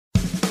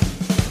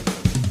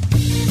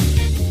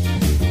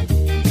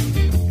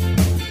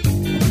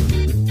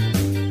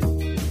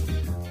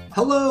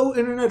Hello,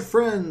 Internet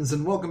friends,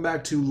 and welcome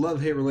back to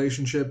Love-Hate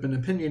Relationship, an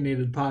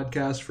opinionated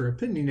podcast for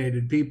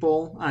opinionated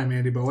people. I'm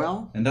Andy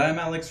Boel. And I'm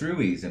Alex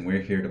Ruiz, and we're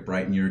here to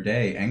brighten your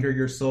day, anger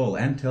your soul,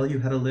 and tell you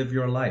how to live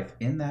your life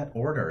in that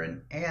order.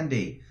 And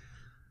Andy,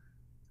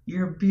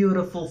 your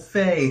beautiful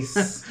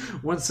face.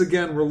 Once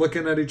again, we're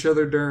looking at each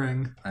other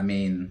during. I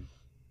mean,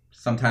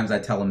 sometimes I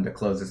tell him to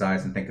close his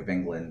eyes and think of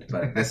England,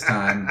 but this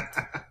time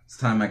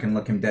I can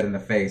look him dead in the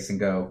face and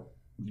go,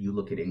 you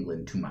look at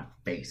England to my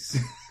face.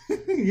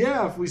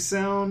 Yeah, if we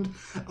sound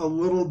a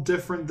little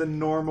different than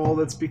normal,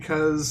 that's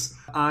because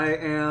I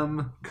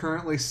am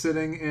currently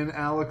sitting in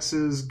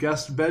Alex's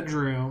guest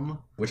bedroom.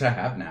 Which I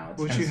have now.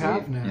 Which you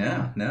have now.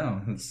 Yeah,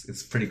 no,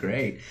 it's pretty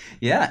great.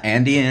 Yeah,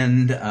 Andy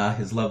and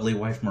his lovely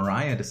wife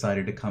Mariah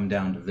decided to come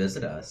down to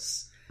visit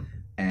us.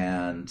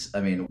 And,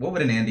 I mean, what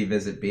would an Andy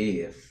visit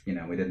be if, we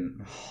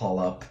didn't haul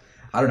up,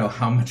 I don't know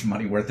how much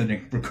money worth of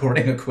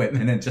recording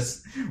equipment and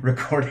just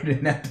recorded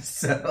an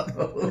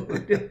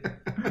episode.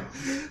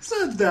 It's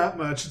not that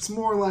much. It's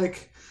more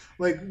like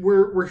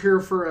we're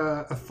here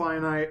for a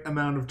finite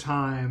amount of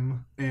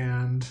time,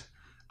 and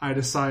we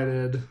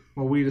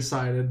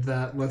decided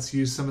that let's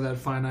use some of that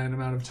finite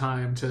amount of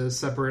time to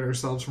separate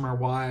ourselves from our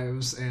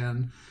wives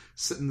and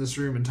sit in this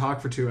room and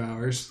talk for 2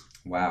 hours.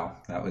 Wow,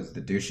 that was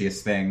the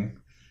douchiest thing.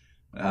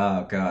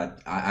 Oh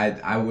God,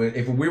 I would,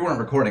 if we weren't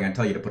recording, I'd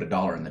tell you to put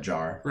 $1 in the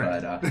jar.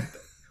 Right. But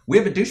we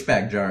have a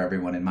douchebag jar,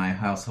 everyone, in my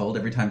household.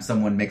 Every time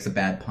someone makes a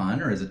bad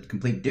pun or is a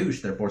complete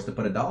douche, they're forced to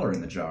put $1 in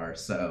the jar.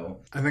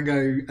 So I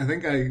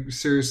think I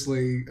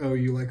seriously owe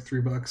you like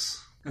 $3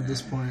 at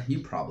this point. You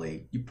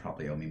probably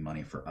owe me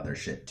money for other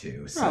shit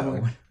too. So.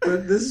 Probably.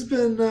 But this has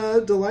been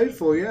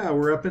delightful. Yeah,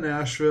 we're up in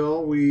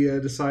Asheville. We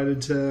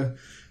decided to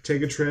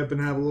take a trip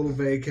and have a little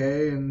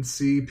vacay and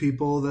see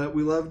people that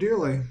we love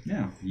dearly.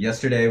 Yeah.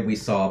 Yesterday we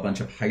saw a bunch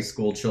of high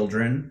school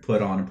children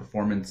put on a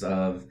performance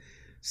of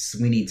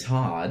Sweeney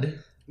Todd.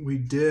 We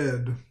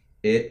did.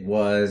 It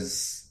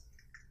was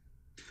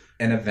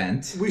an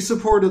event. We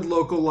supported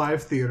local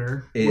live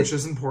theater, which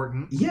is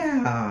important.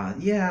 Yeah.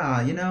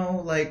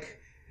 Like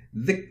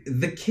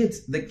the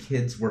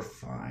kids were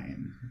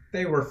fine.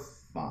 They were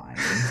fine.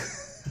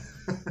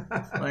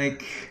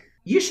 Like,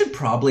 you should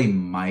probably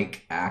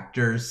mic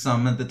actors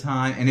some of the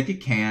time. And if you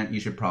can't, you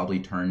should probably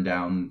turn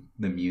down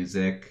the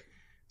music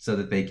so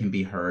that they can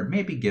be heard.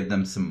 Maybe give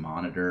them some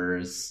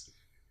monitors.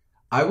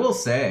 I will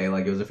say, it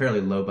was a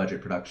fairly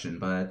low-budget production,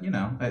 but,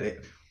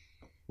 we're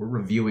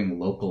reviewing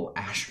local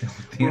Asheville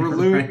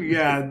theater.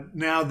 Yeah,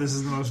 now this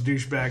is the most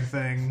douchebag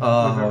thing we've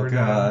ever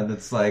done.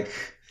 It's like...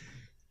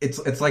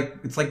 It's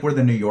like we're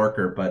the New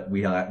Yorker, but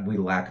we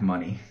lack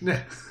money.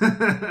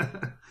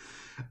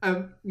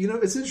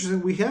 It's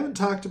interesting. We haven't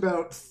talked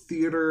about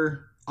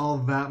theater all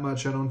that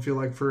much, I don't feel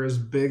like, for as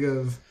big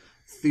of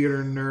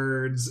theater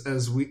nerds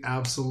as we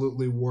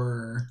absolutely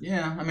were.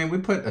 Yeah, I mean,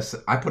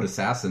 I put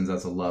Assassins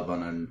as a love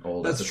on an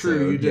old That's episode.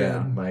 True, you did.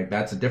 Yeah,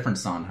 that's a different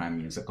Sondheim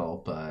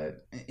musical,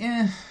 but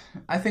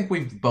I think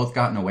we've both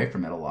gotten away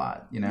from it a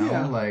lot,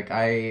 Yeah.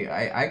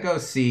 I go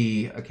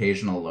see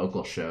occasional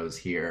local shows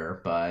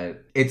here,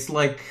 but it's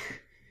like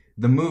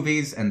the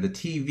movies and the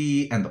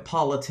TV and the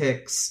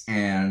politics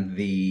and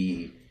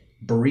the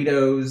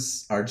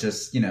burritos are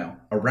just,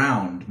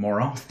 around more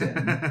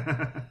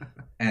often.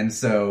 And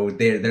so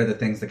they're the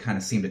things that kind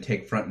of seem to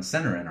take front and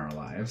center in our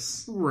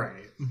lives.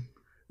 Right.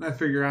 And I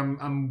figure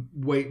I'm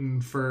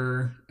waiting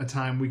for a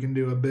time we can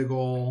do a big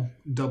ol'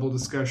 double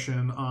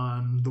discussion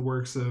on the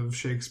works of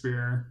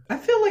Shakespeare. I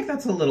feel like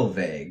that's a little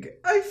vague.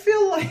 I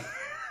feel like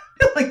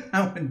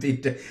that would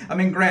be... I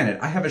mean, granted,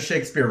 I have a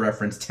Shakespeare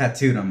reference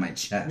tattooed on my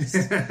chest.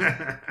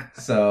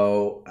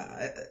 So,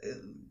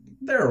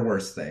 there are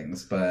worse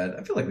things, but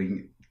I feel like we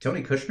can...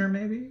 Tony Kushner,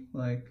 maybe?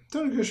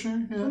 Tony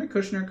Kushner, yeah. Tony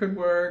Kushner could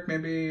work,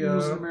 maybe...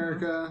 Heroes in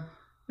America.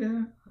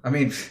 Yeah. I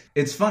mean,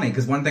 it's funny,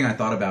 because one thing I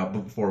thought about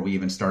before we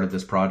even started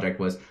this project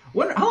was,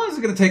 how long is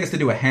it going to take us to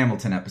do a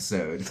Hamilton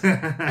episode?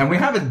 And we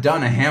haven't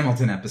done a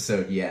Hamilton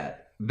episode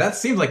yet. That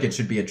seems like it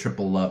should be a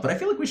triple love, but I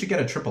feel like we should get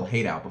a triple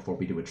hate out before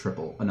we do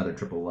another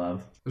triple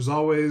love. There's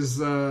always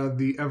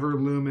the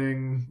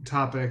ever-looming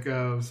topic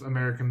of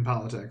American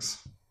politics.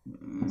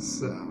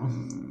 So...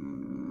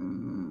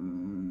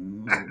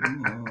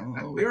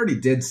 We already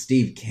did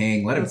Steve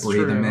King. Let it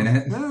breathe a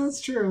minute. No,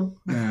 that's true.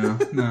 Yeah,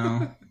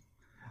 no.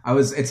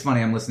 It's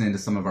funny, I'm listening to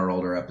some of our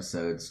older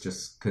episodes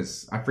just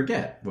because I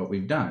forget what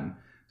we've done.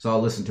 So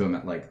I'll listen to them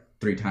at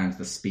 3 times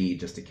the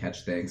speed just to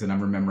catch things. And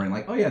I'm remembering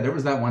oh yeah, there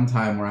was that one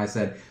time where I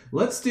said,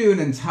 let's do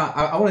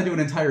I want to do an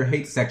entire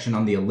hate section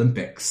on the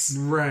Olympics.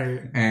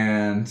 Right.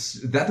 And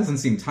that doesn't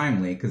seem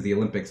timely because the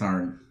Olympics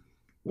aren't...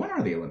 When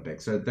are the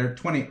Olympics? They're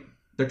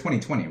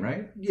 2020,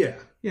 right? Yeah.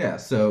 Yeah,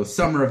 so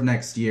summer of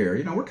next year.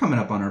 We're coming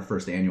up on our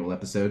first annual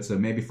episode, so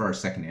maybe for our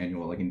second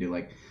annual I can do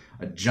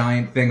a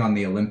giant thing on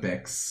the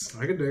Olympics.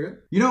 I can dig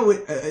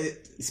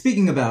it.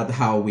 Speaking about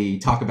how we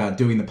talk about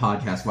doing the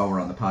podcast while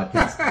we're on the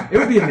podcast, it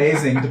would be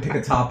amazing to pick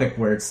a topic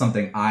where it's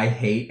something I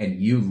hate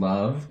and you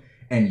love,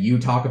 and you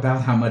talk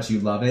about how much you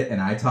love it, and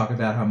I talk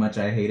about how much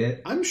I hate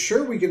it. I'm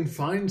sure we can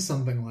find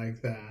something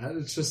like that.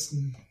 It's just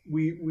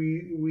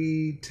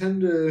we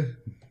tend to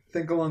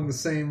think along the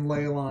same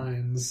ley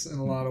lines in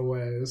a lot of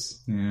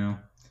ways. Yeah.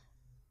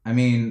 I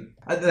mean,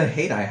 the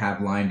hate I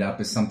have lined up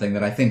is something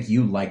that I think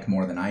you like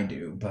more than I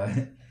do,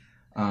 but...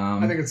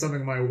 I think it's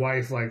something my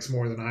wife likes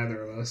more than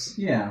either of us.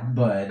 Yeah,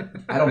 but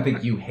I don't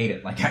think you hate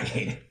it like I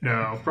hate it.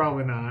 No,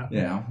 probably not.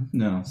 Yeah,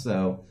 no.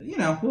 So,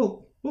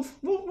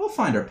 we'll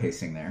find our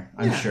pacing there,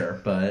 I'm sure,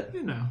 but...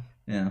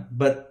 Yeah,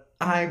 but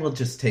I will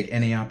just take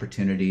any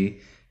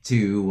opportunity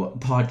to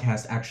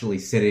podcast actually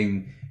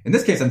sitting... In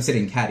this case, I'm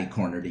sitting catty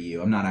corner to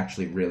you. I'm not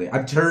actually really...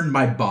 I've turned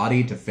my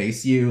body to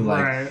face you,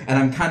 and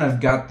I'm kind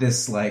of got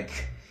this,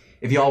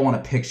 if y'all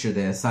want to picture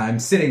this, I'm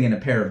sitting in a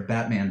pair of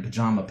Batman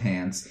pajama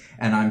pants,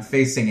 and I'm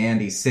facing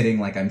Andy sitting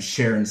like I'm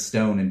Sharon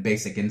Stone in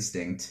Basic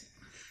Instinct.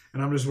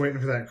 And I'm just waiting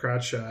for that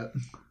crotch shot.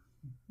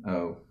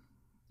 Oh,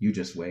 you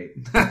just wait.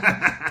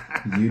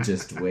 You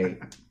just wait.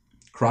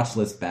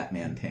 Crotchless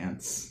Batman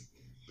pants.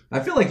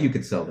 I feel like you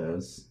could sell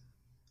those.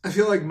 I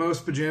feel like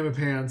most pajama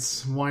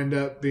pants wind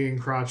up being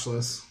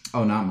crotchless.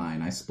 Oh, not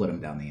mine. I split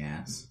them down the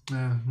ass.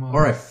 Well.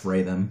 Or I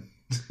fray them.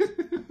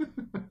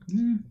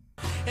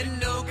 And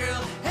no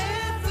girl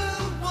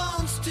ever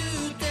wants to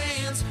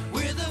dance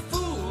with a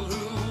fool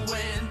who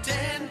went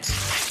and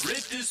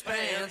ripped his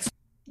pants.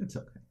 It's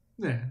okay.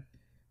 Yeah.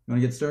 You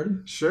want to get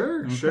started?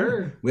 Sure, okay.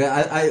 Sure.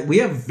 We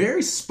have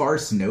very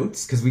sparse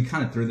notes because we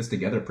kind of threw this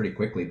together pretty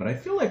quickly, but I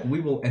feel like we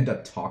will end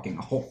up talking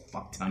a whole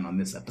fuck ton on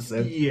this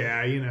episode.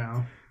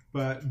 Yeah,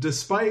 But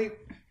despite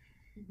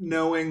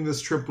knowing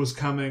this trip was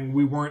coming,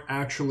 we weren't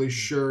actually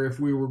sure if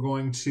we were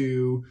going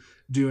to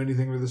do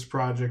anything with this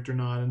project or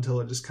not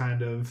until it just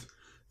kind of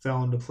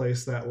fell into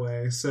place that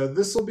way. So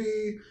this will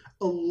be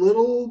a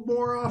little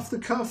more off the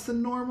cuff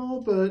than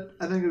normal, but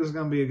I think it was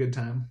going to be a good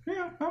time.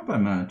 Yeah, not by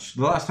much.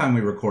 The last time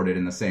we recorded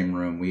in the same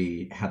room,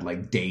 we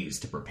had days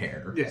to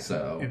prepare. Yeah,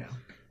 so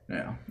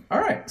yeah. All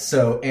right.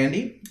 So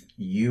Andy,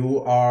 you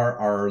are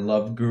our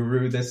love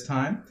guru this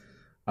time.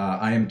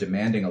 I am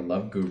demanding a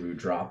love guru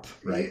drop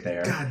right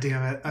there. God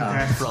damn it.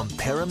 Okay. From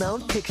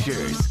Paramount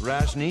Pictures.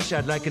 Rajneesh,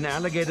 I'd like an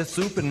alligator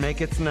soup and make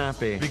it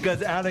snappy.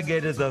 Because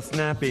alligators are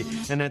snappy,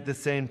 and at the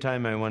same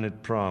time I want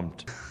it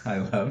prompt. I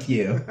love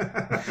you.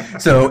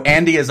 So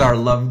Andy is our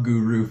love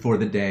guru for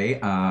the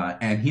day,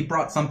 and he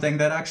brought something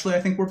that actually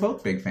I think we're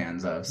both big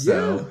fans of.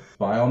 So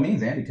by all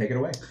means, Andy, take it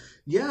away.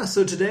 Yeah,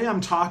 so today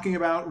I'm talking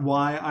about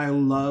why I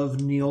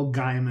love Neil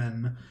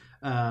Gaiman.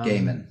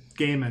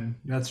 Gaiman,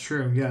 that's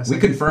true, yes. We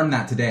confirmed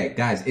that today.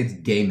 Guys, it's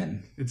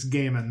Gaiman. It's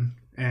Gaiman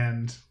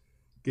and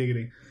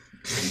giggity.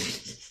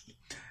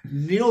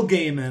 Neil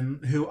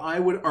Gaiman, who I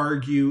would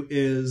argue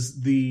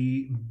is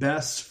the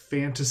best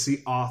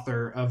fantasy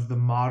author of the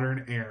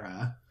modern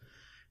era.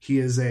 He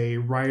is a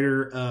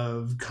writer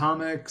of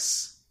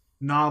comics,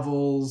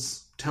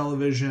 novels,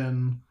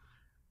 television,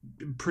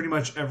 pretty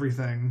much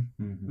everything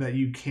that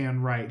you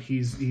can write.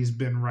 He's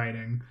been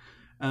writing.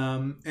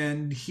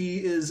 And he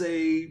is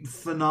a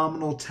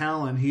phenomenal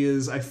talent. He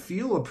is, I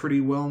feel, a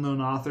pretty well-known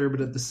author, but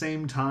at the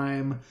same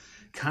time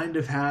kind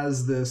of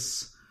has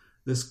this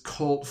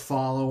cult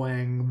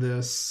following.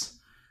 This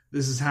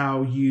is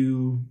how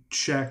you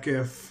check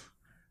if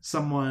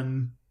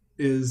someone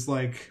is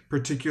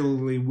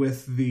particularly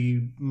with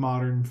the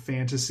modern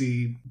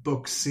fantasy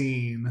book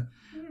scene.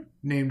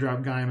 Name drop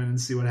Gaiman and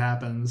see what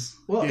happens.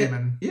 Well,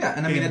 Gaiman.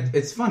 I mean,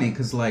 it's funny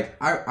because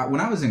I when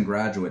I was in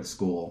graduate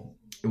school,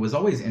 it was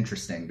always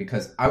interesting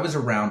because I was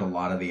around a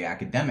lot of the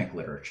academic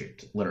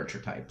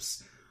literature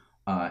types.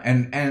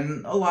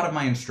 And a lot of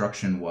my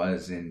instruction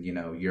was in,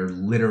 your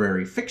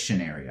literary fiction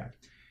area.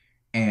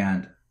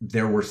 And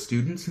there were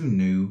students who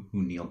knew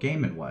who Neil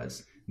Gaiman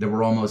was. There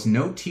were almost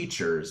no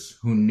teachers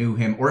who knew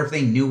him, or if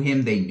they knew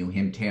him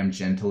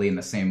tangentially in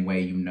the same way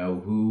you know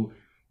who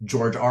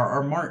George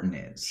R.R. Martin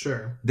is.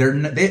 Sure.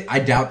 I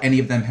doubt any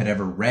of them had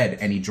ever read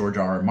any George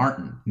R.R.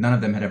 Martin. None of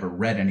them had ever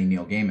read any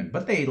Neil Gaiman,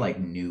 but they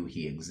knew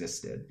he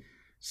existed.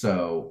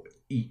 So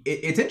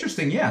it's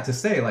interesting, to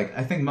say,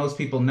 I think most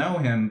people know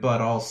him, but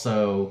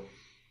also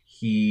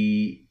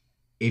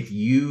if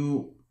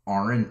you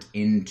aren't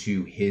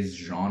into his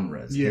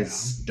genres, his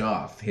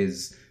stuff,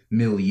 his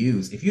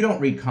milieus, if you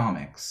don't read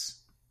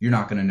comics, you're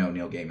not going to know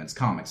Neil Gaiman's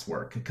comics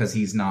work because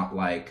he's not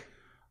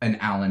an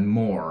Alan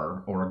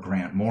Moore or a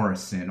Grant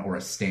Morrison or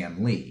a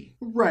Stan Lee.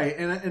 Right,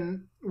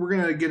 and we're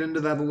going to get into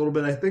that a little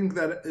bit. I think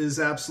that is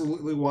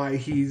absolutely why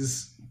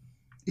he's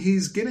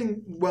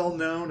getting well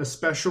known,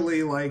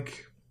 especially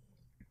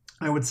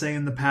I would say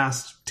in the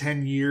past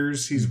 10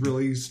 years, he's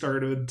really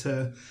started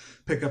to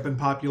pick up in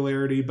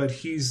popularity, but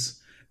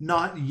he's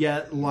not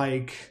yet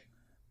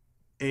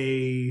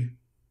a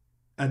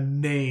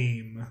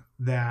name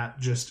that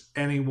just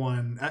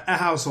anyone, a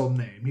household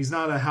name. He's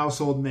not a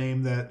household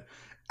name that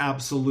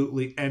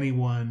absolutely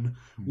anyone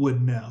would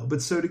know.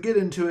 But so to get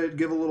into it,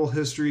 give a little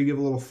history, give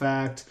a little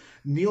fact.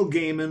 Neil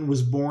Gaiman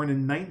was born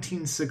in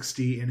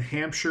 1960 in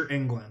Hampshire,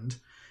 England,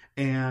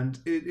 And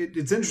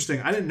it's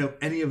interesting. I didn't know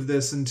any of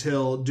this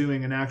until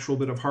doing an actual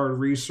bit of hard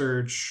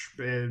research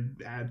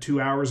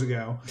 2 hours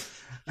ago.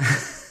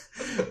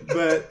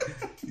 But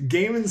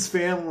Gaiman's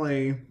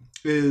family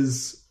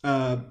is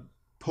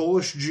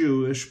Polish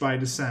Jewish by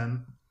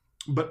descent,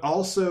 but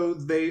also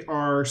they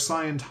are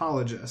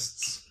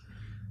Scientologists.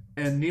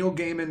 And Neil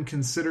Gaiman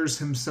considers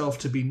himself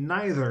to be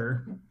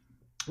neither,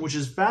 which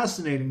is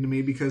fascinating to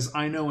me because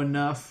I know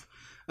enough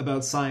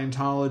about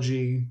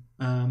Scientology.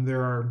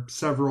 There are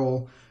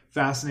several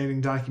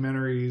fascinating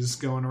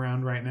documentaries going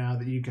around right now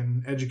that you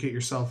can educate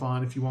yourself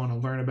on if you want to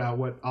learn about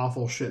what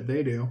awful shit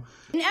they do.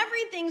 And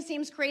everything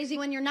seems crazy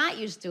when you're not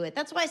used to it.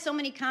 That's why so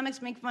many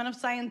comics make fun of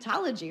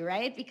Scientology,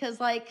 right? Because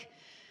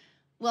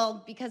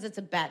because it's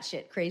a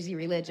batshit crazy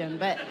religion,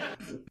 but...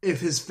 If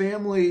his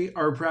family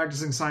are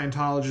practicing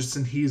Scientologists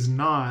and he's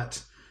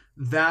not,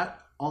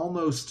 that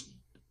almost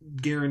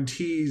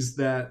guarantees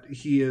that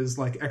he is,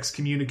 like,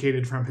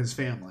 excommunicated from his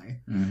family.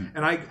 Mm-hmm.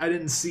 And I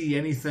didn't see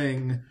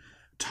anything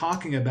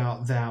talking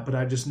about that, but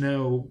I just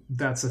know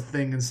that's a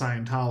thing in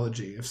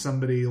Scientology. If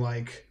somebody,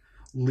 like,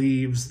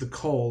 leaves the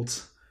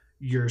cult,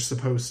 you're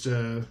supposed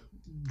to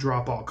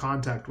drop all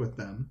contact with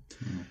them.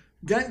 Mm-hmm.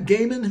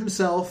 Gaiman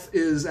himself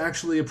is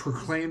actually a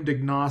proclaimed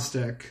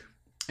agnostic,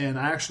 and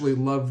I actually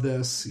love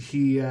this.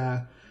 He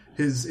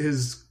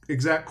his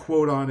exact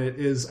quote on it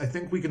is, "I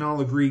think we can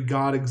all agree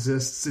God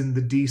exists in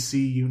the DC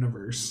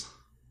universe."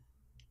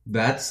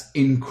 That's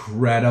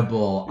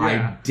incredible. Yeah.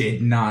 I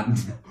did not...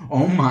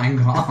 Oh my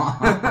god.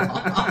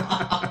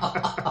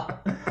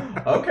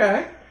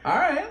 Okay. All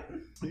right.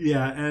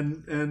 Yeah,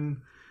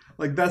 and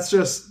like that's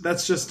just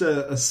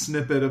a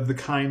snippet of the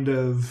kind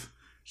of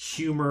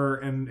humor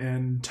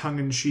and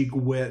tongue-in-cheek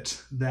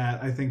wit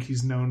that I think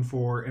he's known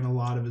for in a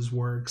lot of his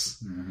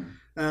works.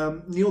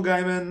 Mm-hmm. Neil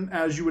Gaiman,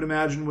 as you would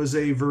imagine, was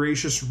a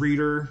voracious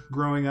reader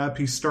growing up.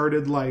 He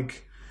started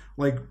like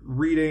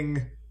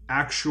reading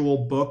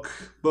actual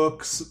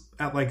books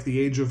at like the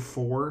age of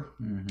 4.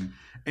 Mm-hmm.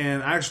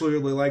 And I actually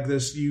really like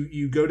this.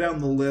 You go down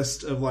the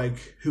list of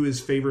like who his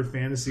favorite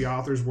fantasy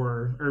authors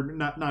were, or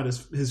not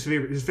his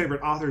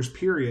favorite authors,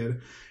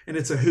 period. And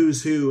it's a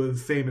who's who of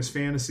famous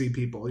fantasy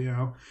people, you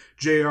know.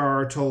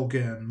 J.R.R.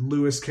 Tolkien,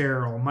 Lewis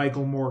Carroll,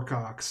 Michael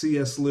Moorcock,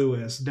 C.S.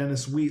 Lewis,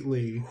 Dennis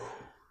Wheatley,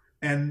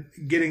 and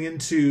getting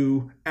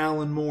into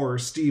Alan Moore,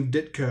 Steve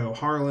Ditko,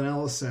 Harlan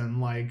Ellison,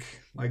 like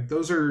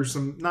those are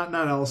some, not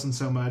Ellison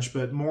so much,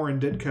 but Moore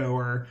and Ditko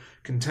are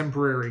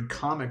contemporary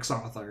comics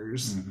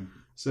authors. Mm-hmm.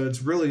 So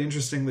it's really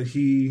interesting that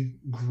he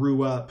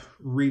grew up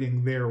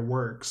reading their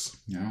works.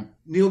 Yeah.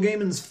 Neil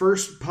Gaiman's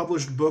first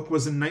published book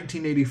was in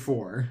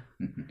 1984,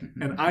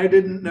 and I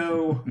didn't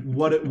know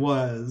what it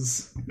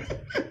was.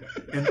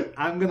 And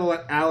I'm going to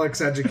let Alex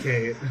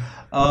educate.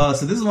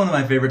 So this is one of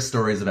my favorite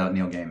stories about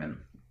Neil Gaiman.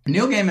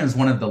 Neil Gaiman is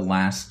one of the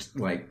last,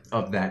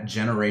 of that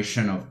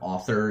generation of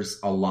authors,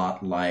 a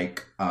lot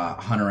like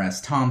Hunter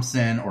S.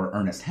 Thompson or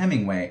Ernest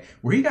Hemingway,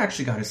 where he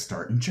actually got his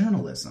start in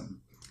journalism.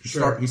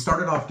 Sure. He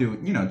started off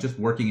doing, just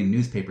working in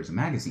newspapers and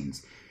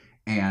magazines.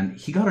 And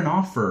he got an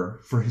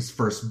offer for his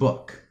first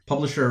book.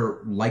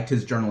 Publisher liked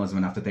his journalism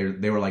enough that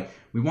they were like,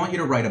 we want you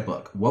to write a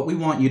book. What we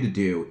want you to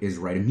do is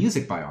write a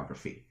music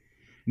biography.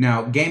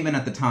 Now, Gaiman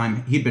at the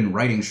time, he'd been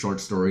writing short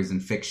stories and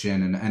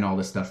fiction and all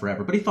this stuff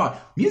forever. But he thought,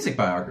 music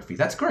biography,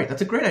 that's great.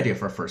 That's a great idea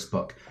for a first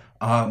book.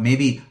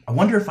 Maybe, I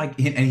wonder if and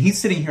he's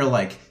sitting here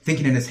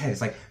thinking in his head,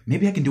 it's like,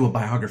 maybe I can do a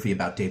biography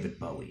about David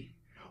Bowie.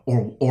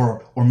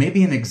 Or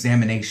maybe an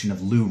examination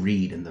of Lou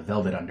Reed and the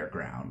Velvet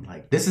Underground.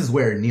 This is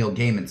where Neil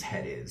Gaiman's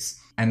head is.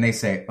 And they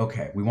say,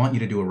 okay, we want you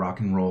to do a rock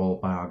and roll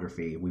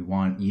biography. We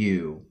want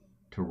you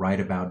to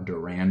write about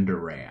Duran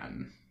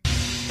Duran.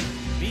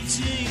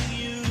 Meeting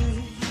you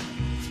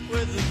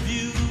with a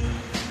view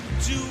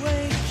to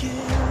wake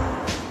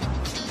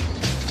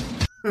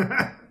you.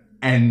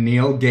 And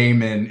Neil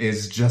Gaiman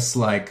is just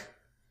like,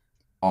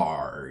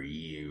 are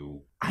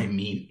you? I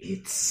mean,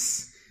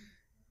 it's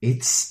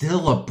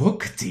still a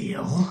book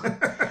deal.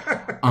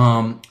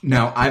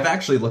 Now, I've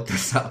actually looked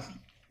this up.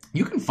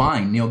 You can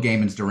find Neil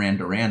Gaiman's Duran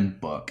Duran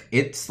book.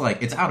 It's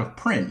out of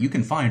print. You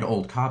can find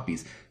old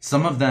copies.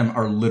 Some of them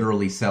are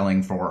literally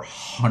selling for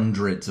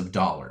hundreds of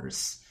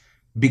dollars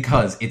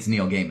because it's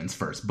Neil Gaiman's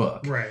first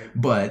book. Right.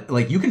 But,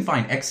 you can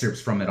find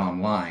excerpts from it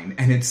online,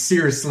 and it's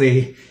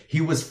seriously,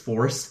 he was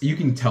forced. You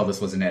can tell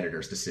this was an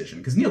editor's decision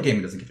because Neil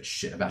Gaiman doesn't give a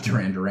shit about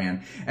Duran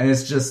Duran. And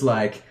it's just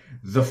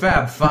the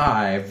Fab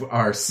Five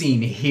are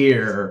seen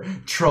here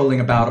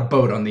trolling about a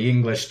boat on the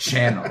English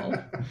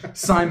Channel.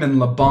 Simon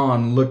Le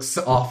Bon looks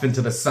off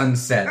into the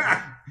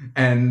sunset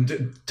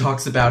and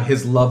talks about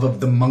his love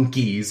of the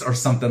monkeys or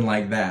something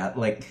like that.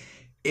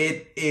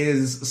 It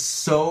is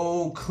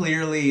so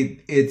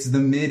clearly, it's the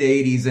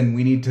mid-'80s and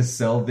we need to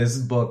sell this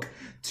book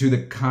to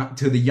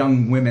the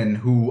young women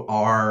who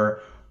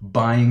are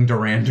buying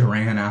Duran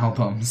Duran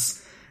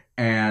albums.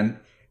 And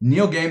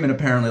Neil Gaiman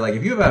apparently,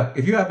 if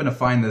you happen to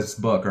find this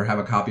book or have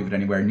a copy of it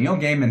anywhere, Neil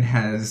Gaiman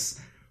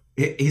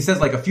he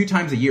says a few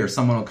times a year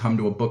someone will come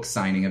to a book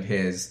signing of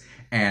his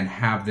and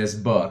have this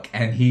book,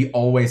 and he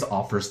always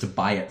offers to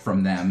buy it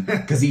from them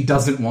because he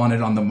doesn't want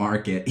it on the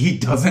market. He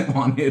doesn't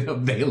want it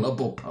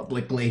available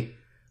publicly.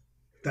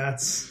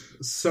 That's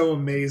so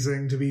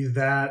amazing to be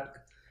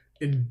that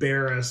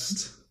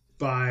embarrassed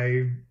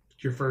by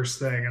your first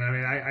thing. And I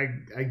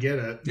mean, I get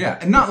it. Yeah,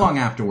 and not long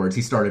afterwards,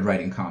 he started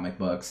writing comic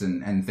books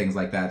and things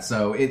like that.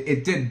 So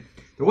there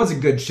was a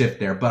good shift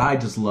there, but I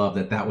just love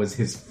that was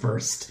his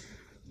first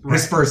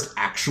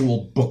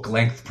actual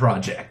book-length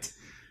project.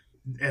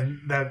 And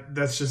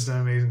that's just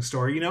an amazing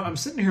story. You know, I'm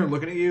sitting here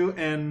looking at you,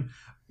 and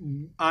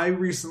I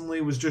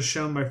recently was just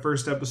shown my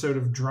first episode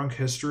of Drunk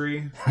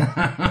History.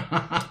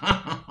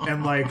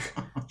 And like,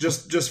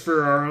 just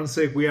for our own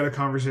sake, we had a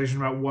conversation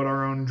about what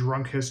our own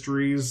drunk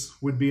histories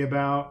would be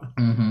about.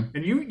 Mm-hmm.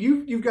 And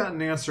you've got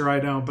an answer, I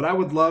don't, but I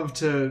would love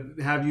to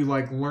have you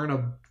like learn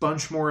a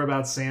bunch more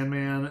about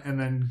Sandman and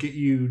then get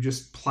you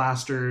just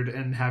plastered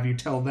and have you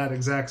tell that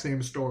exact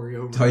same story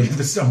over. Tell you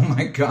this, oh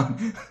my god.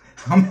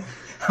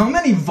 How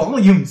many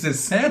volumes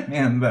is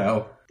Sandman,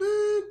 though?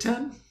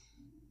 10.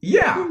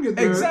 Yeah,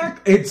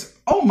 exactly. It's,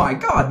 oh my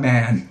god,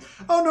 man.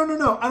 Oh,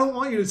 no. I don't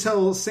want you to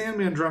tell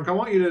Sandman drunk. I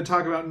want you to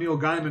talk about Neil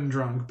Gaiman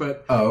drunk,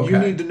 but you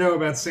need to know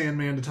about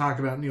Sandman to talk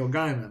about Neil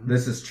Gaiman.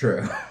 This is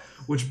true.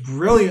 Which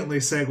brilliantly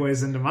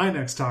segues into my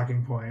next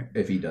talking point.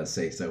 If he does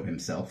say so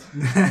himself. So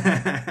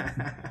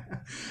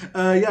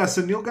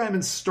Neil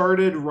Gaiman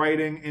started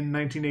writing in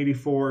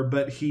 1984,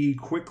 but he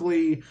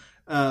quickly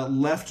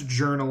left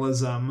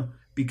journalism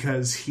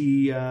because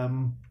he...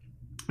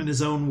 in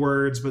his own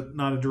words, but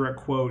not a direct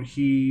quote,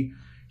 he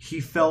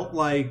felt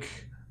like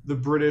the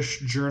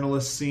British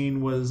journalist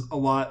scene was a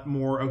lot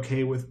more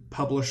okay with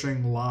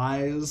publishing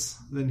lies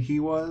than he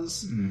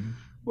was. Mm.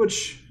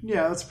 Which,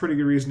 yeah, that's a pretty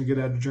good reason to get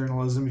out of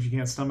journalism if you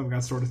can't stomach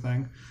that sort of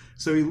thing.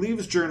 So he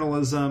leaves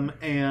journalism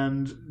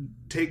and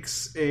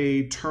takes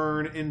a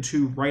turn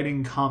into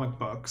writing comic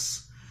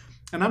books.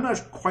 And I'm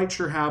not quite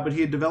sure how, but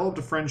he had developed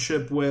a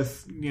friendship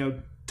with,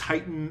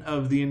 titan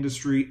of the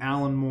industry,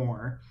 Alan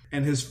Moore.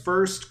 And his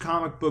first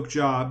comic book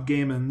job,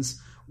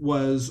 Gaiman's,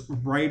 was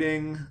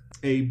writing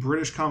a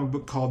British comic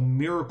book called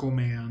Miracle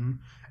Man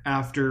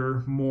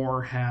after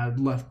Moore had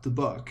left the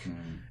book.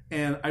 Mm.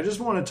 And I just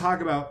want to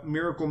talk about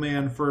Miracle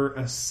Man for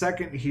a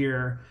second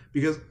here,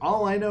 because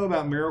all I know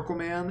about Miracle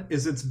Man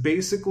is it's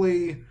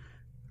basically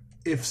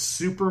if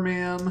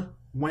Superman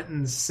went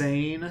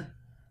insane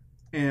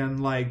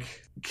and,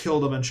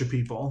 killed a bunch of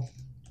people.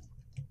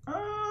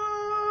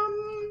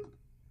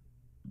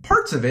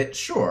 Parts of it,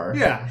 sure.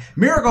 Yeah.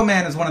 Miracle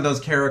Man is one of those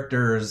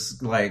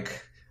characters, like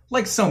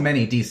so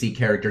many DC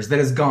characters, that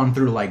has gone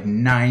through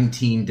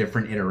 19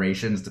 different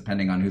iterations,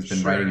 depending on who's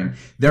been writing him.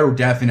 There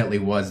definitely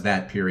was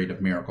that period of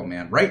Miracle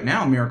Man. Right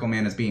now, Miracle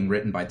Man is being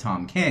written by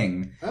Tom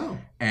King. Oh.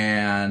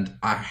 And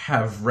I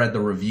have read the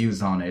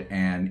reviews on it,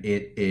 and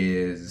it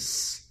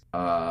is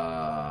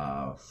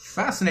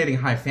fascinating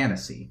high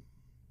fantasy.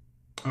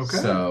 Okay.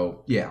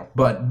 So, yeah,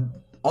 but...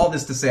 all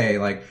this to say,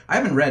 I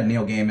haven't read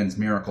Neil Gaiman's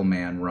Miracle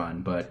Man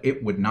run, but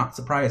it would not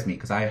surprise me,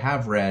 because I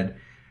have read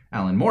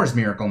Alan Moore's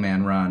Miracle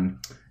Man run,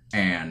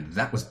 and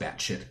that was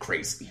batshit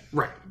crazy.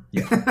 Right.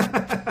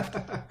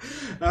 Yeah.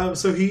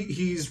 So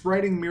he's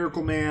writing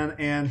Miracle Man,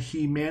 and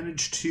he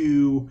managed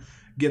to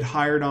get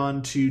hired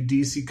on to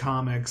DC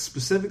Comics,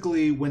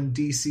 specifically when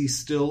DC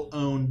still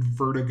owned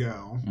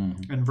Vertigo,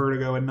 and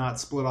Vertigo had not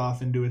split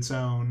off into its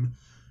own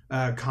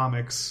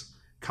comics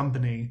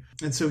company.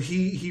 And so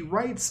he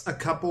writes a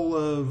couple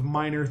of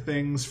minor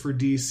things for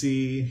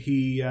DC.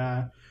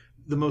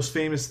 The most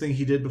famous thing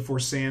he did before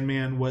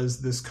Sandman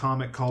was this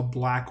comic called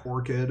Black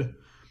Orchid,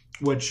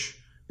 which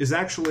is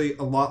actually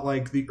a lot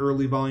like the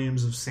early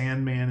volumes of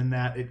Sandman in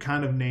that it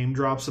kind of name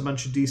drops a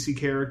bunch of DC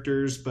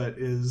characters, but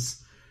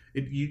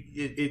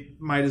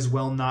it might as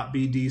well not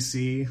be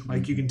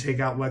DC. You can take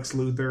out Lex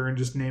Luthor and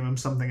just name him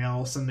something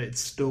else and it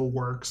still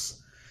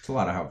works. It's a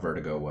lot of how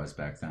Vertigo was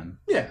back then.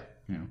 Yeah.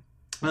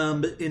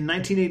 But in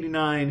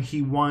 1989,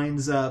 he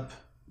winds up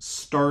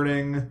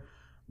starting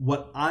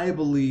what I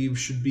believe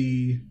should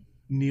be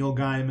Neil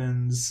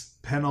Gaiman's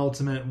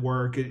penultimate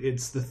work.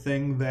 It's the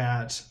thing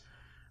that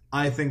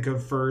I think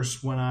of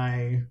first when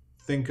I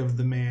think of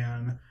the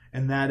man,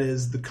 and that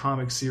is the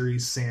comic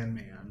series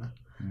Sandman.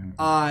 Mm-hmm.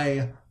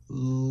 I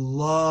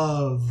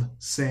love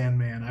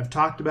Sandman. I've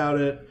talked about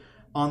it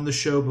on the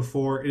show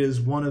before. It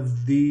is one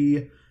of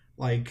the,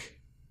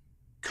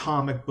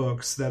 comic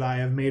books that I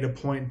have made a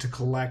point to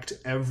collect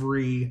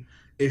every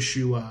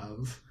issue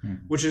of,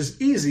 which is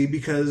easy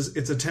because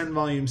it's a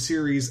 10-volume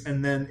series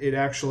and then it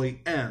actually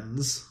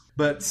ends.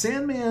 But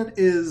Sandman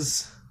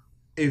is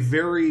a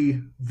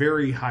very,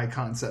 very high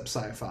concept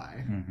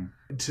sci-fi.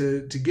 Mm-hmm.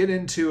 To get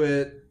into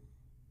it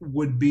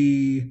would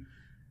be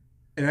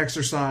an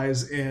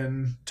exercise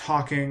in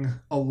talking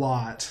a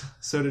lot.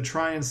 So to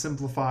try and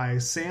simplify,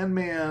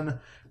 Sandman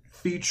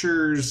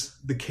features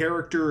the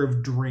character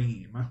of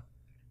Dream.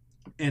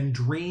 And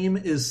Dream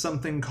is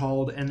something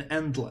called an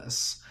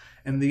Endless.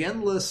 And the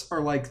Endless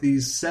are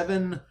these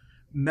 7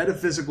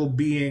 metaphysical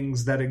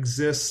beings that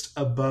exist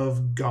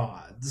above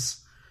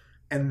gods.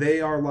 And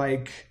they are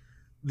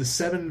the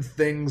 7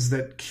 things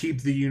that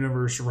keep the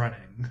universe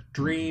running: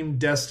 dream,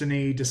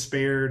 destiny,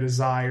 despair,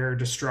 desire,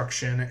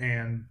 destruction,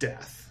 and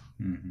death.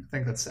 I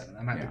think that's 7.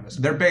 I might be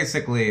missing. They're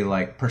basically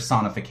like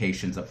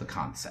personifications of the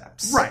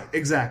concepts. Right,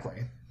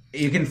 exactly.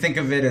 You can think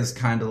of it as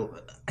kind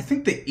of... I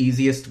think the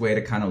easiest way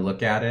to kind of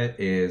look at it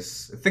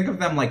is think of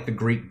them like the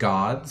Greek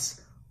gods,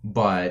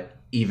 but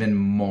even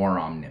more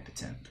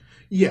omnipotent.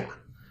 Yeah.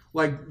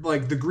 Like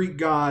the Greek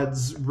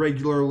gods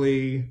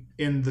regularly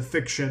in the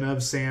fiction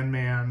of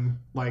Sandman,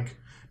 like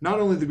not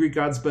only the Greek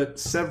gods, but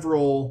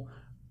several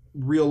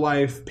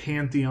real-life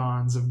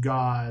pantheons of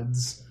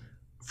gods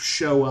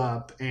show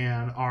up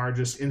and are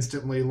just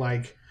instantly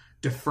like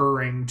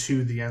deferring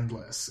to the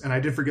endless. And I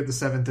did forget the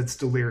 7th, it's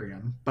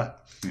delirium.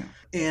 But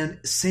and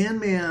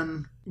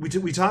Sandman, we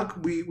talk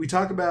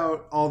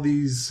about all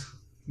these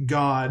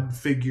god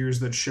figures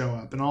that show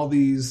up and all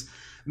these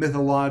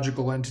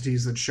mythological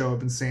entities that show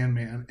up in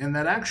Sandman, and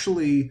that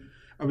actually,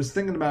 I was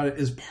thinking about it,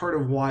 is part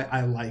of why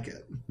I like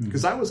it,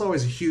 because I was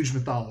always a huge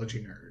mythology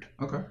nerd.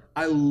 Okay.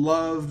 I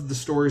loved the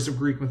stories of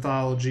Greek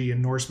mythology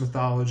and Norse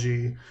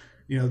mythology,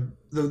 you know,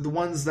 the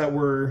ones that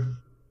were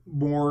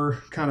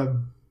more kind of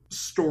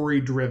story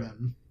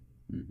driven.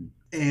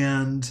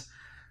 And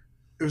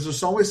it was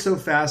just always so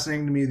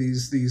fascinating to me,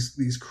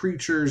 these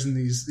creatures and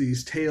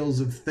these tales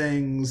of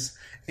things.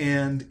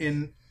 And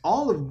in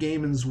all of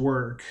Gaiman's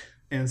work,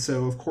 and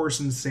so of course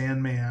in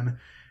Sandman,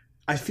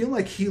 I feel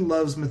like he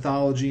loves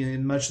mythology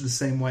in much the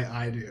same way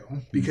I do,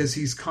 because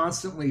he's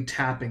constantly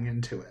tapping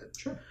into it.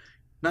 Sure.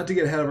 Not to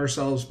get ahead of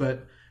ourselves,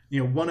 but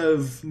you know, one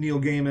of Neil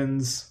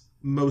Gaiman's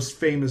most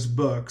famous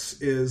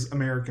books is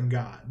American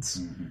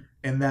Gods,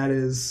 and that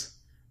is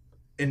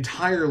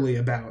entirely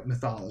about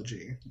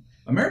mythology.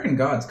 American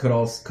Gods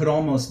could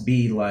almost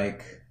be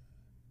like...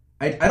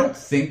 I don't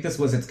think this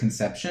was its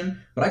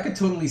conception, but I could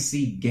totally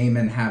see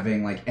Gaiman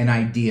having like an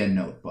idea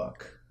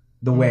notebook,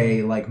 the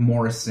way like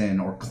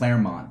Morrison or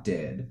Claremont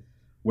did,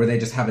 where they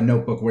just have a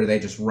notebook where they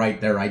just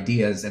write their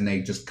ideas and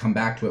they just come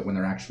back to it when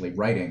they're actually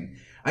writing.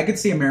 I could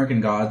see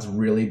American Gods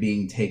really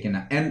being taken,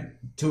 and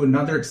to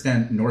another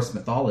extent, Norse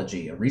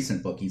mythology, a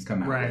recent book he's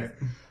come out with,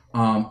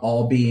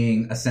 all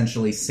being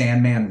essentially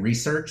Sandman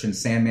research and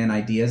Sandman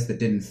ideas that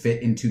didn't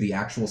fit into the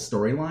actual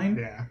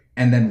storyline,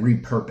 and then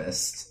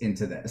repurposed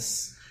into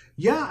this.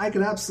 Yeah, I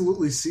could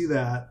absolutely see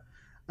that.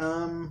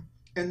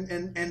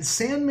 And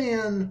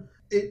Sandman,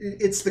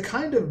 it's the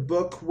kind of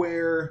book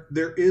where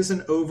there is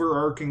an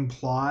overarching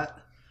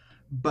plot,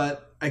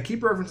 but I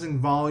keep referencing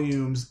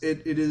volumes.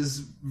 It is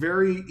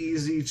very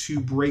easy to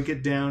break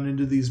it down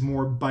into these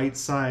more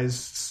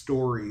bite-sized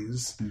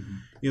stories.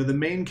 You know, the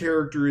main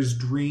character is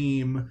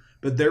Dream,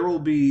 but there will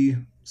be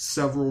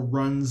several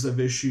runs of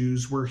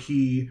issues where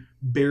he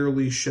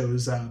barely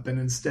shows up, and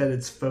instead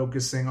it's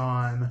focusing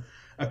on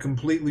a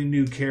completely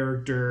new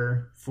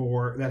character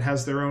that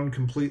has their own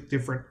complete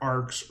different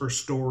arcs or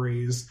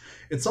stories.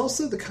 It's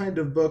also the kind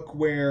of book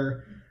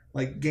where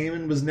like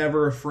Gaiman was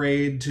never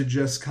afraid to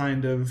just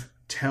kind of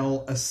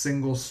tell a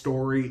single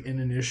story in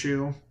an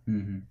issue.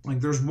 Like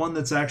there's one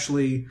that's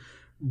actually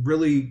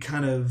really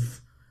kind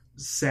of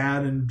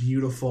sad and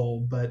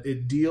beautiful, but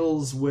it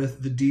deals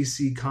with the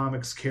DC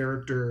Comics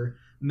character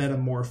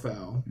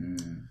Metamorpho.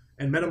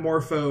 And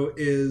Metamorpho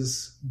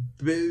is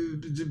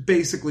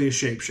basically a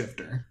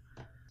shapeshifter.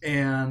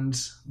 And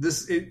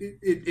this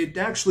it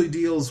actually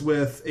deals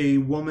with a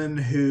woman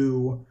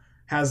who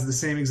has the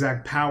same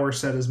exact power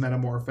set as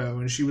Metamorpho,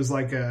 and she was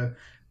like a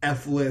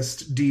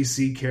F-list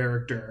DC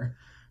character.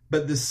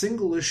 But the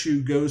single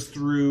issue goes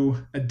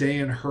through a day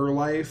in her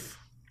life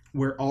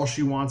where all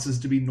she wants is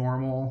to be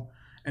normal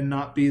and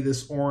not be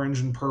this orange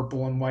and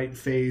purple and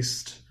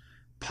white-faced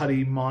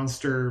putty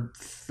monster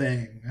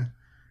thing.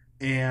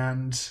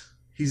 And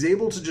he's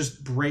able to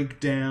just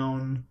break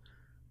down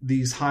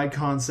these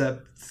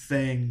high-concept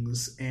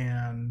things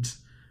and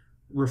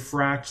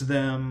refract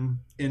them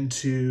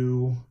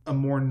into a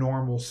more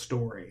normal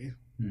story.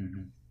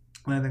 And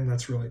I think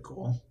that's really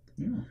cool.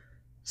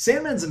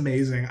 Sandman's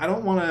amazing. I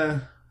don't want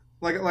to...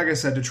 Like I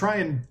said, to try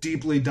and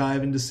deeply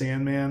dive into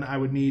Sandman, I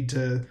would need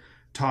to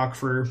talk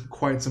for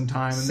quite some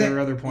time, and there are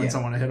other points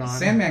I want to hit on.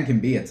 Sandman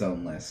can be its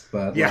own list,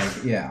 but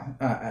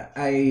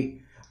I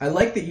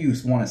like that you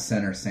want to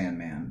center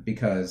Sandman,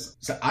 because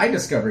I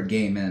discovered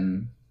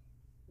Gaiman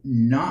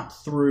not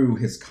through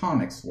his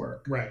comics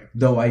work,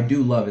 though I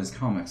do love his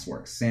comics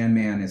work.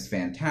 Sandman is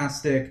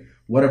fantastic.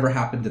 Whatever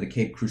Happened to the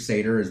Caped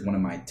Crusader is one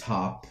of my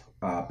top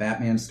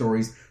Batman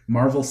stories.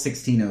 Marvel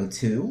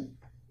 1602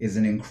 is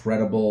an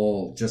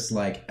incredible, just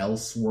like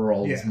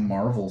Elseworlds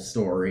Marvel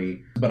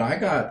story. But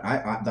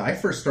I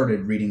first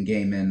started reading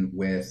Gaiman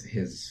with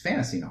his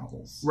fantasy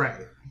novels.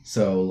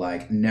 So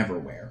like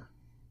Neverwhere,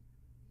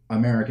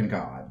 American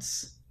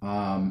Gods,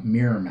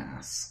 Mirror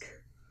Mask,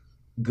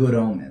 Good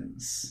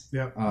Omens.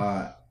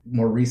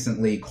 More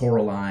recently,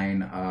 Coraline,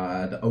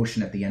 The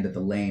Ocean at the End of the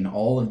Lane.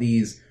 All of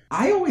these.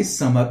 I always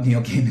sum up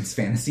Neil Gaiman's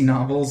fantasy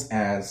novels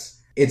as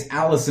it's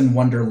Alice in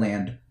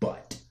Wonderland, but.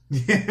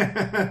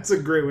 Yeah, that's a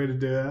great way to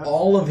do it.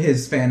 All of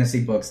his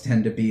fantasy books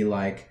tend to be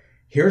like,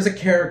 here's a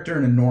character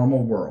in a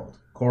normal world.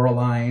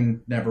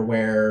 Coraline,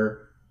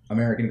 Neverwhere,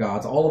 American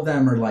Gods, all of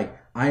them are like,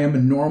 I am a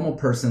normal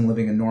person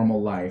living a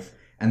normal life,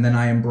 and then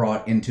I am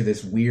brought into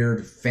this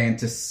weird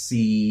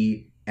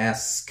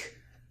fantasy-esque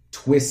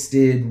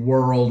twisted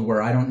world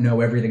where I don't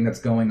know everything that's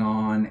going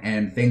on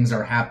and things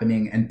are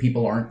happening and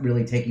people aren't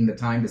really taking the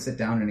time to sit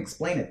down and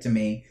explain it to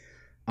me.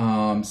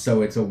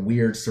 So it's a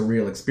weird,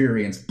 surreal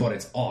experience, but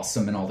it's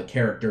awesome and all the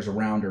characters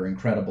around are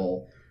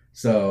incredible.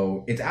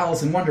 So it's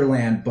Alice in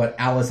Wonderland, but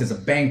Alice is a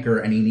banker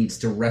and he needs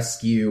to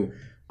rescue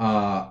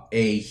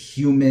a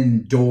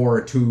human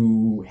door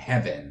to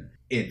heaven.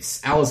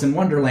 It's Alice in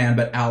Wonderland,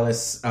 but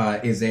Alice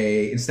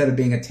instead of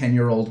being a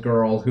 10-year-old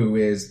girl who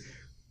is,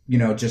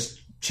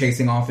 just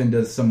chasing off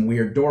into some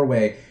weird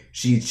doorway,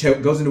 she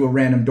goes into a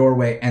random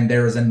doorway and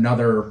there is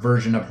another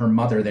version of her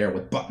mother there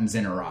with buttons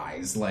in her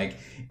eyes. Like,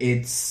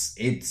 it's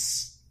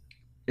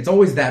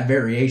always that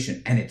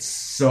variation, and it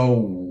so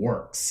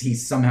works. He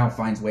somehow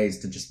finds ways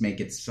to just make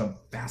it so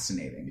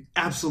fascinating.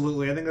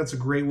 Absolutely. I think that's a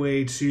great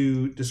way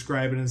to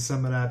describe it and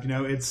sum it up.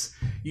 It's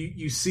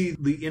you see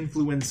the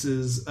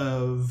influences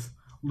of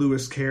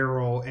Lewis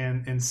Carroll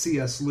and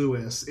C.S.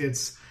 Lewis.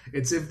 It's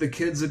if the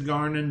kids had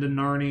gone into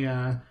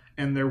Narnia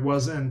and there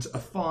wasn't a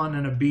fawn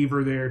and a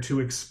beaver there to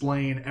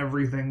explain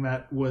everything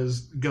that was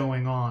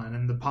going on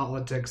and the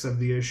politics of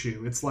the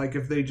issue. It's like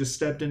if they just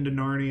stepped into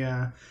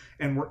Narnia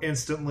and were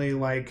instantly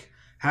like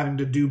having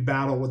to do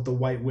battle with the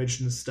White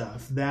Witch and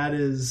stuff. That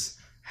is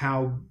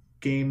how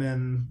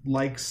Gaiman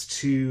likes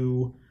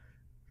to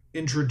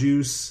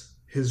introduce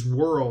his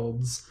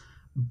worlds,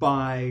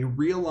 by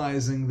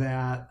realizing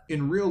that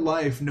in real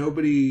life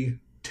nobody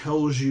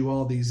tells you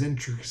all these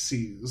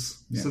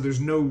intricacies. Yeah. So there's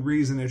no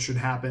reason it should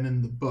happen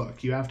in the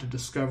book. You have to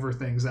discover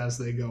things as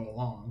they go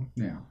along.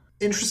 Yeah.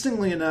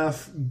 Interestingly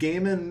enough,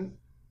 Gaiman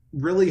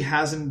really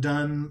hasn't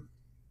done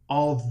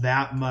all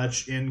that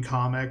much in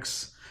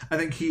comics. I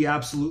think he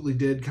absolutely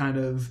did kind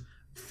of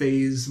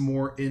phase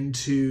more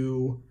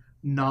into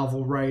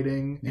novel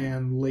writing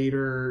and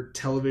later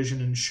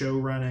television and show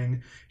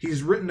running.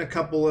 He's written a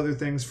couple other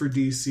things for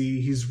DC.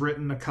 He's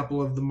written a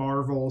couple of the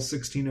Marvel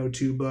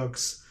 1602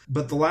 books.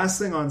 But the last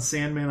thing on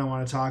Sandman I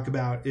want to talk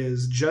about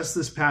is just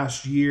this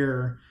past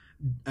year,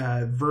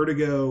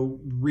 Vertigo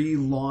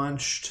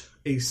relaunched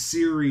a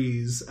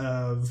series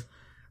of,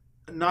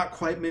 not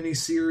quite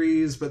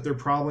mini-series, but they're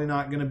probably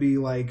not going to be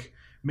like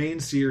main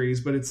series,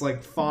 but it's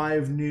like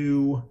 5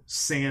 new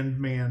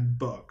Sandman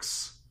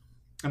books.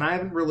 And I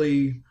haven't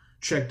really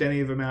checked any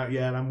of them out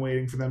yet. I'm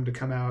waiting for them to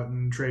come out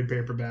and trade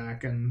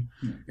paperback and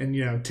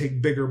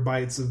take bigger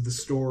bites of the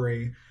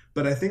story.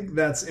 But I think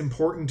that's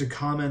important to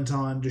comment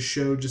on to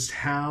show just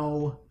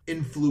how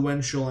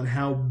influential and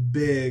how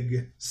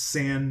big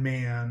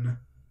Sandman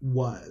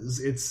was.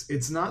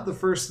 It's not the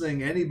first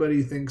thing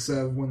anybody thinks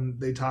of when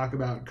they talk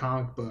about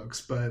comic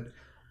books, but...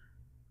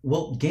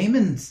 Well,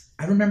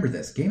 I remember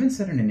this. Gaiman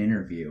said in an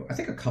interview, I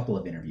think a couple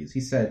of interviews,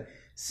 he said,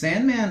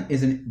 Sandman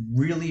is a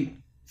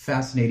really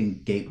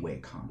fascinating gateway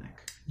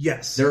comic.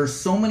 Yes. There are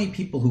so many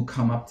people who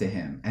come up to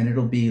him, and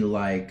it'll be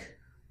like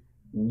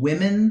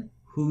women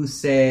who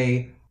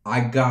say, I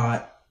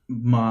got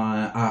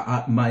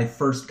my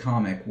first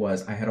comic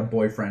was, I had a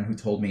boyfriend who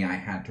told me I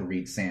had to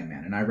read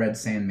Sandman, and I read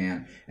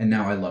Sandman, and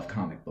now I love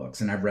comic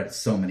books, and I've read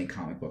so many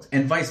comic books,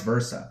 and vice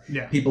versa.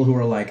 Yeah. People who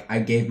are like, I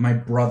gave my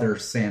brother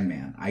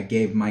Sandman, I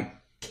gave my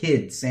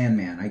kid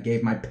Sandman, I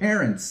gave my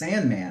parents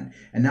Sandman,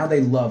 and now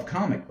they love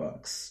comic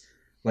books.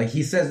 Like,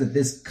 he says that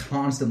this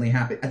constantly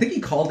happens. I think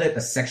he called it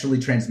a sexually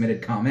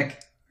transmitted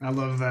comic. I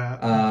love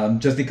that.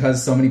 Just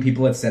because so many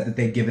people had said that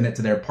they'd given it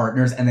to their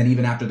partners, and then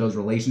even after those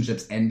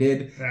relationships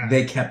ended,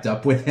 they kept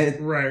up with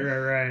it.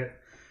 Right.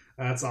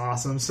 That's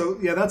awesome. So,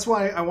 yeah, that's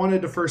why I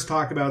wanted to first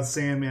talk about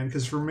Sandman,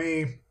 because for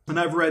me, and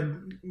I've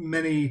read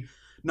many,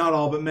 not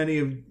all, but many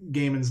of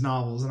Gaiman's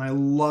novels, and I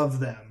love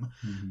them.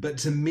 Mm-hmm. But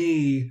to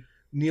me,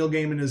 Neil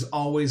Gaiman is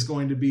always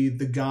going to be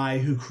the guy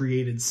who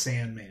created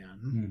Sandman.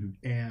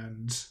 Mm-hmm.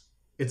 And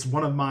it's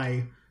one of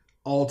my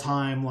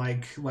all-time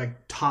like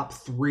top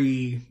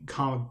 3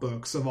 comic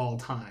books of all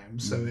time.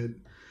 So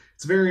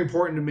it's very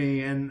important to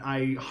me, and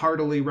I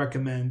heartily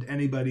recommend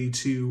anybody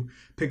to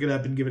pick it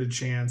up and give it a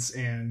chance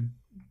and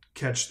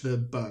catch the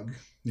bug,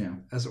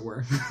 as it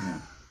were.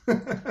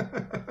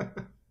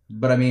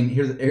 But I mean,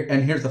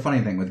 here's the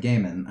funny thing with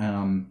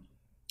Gaiman.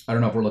 I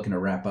don't know if we're looking to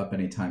wrap up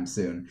anytime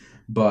soon,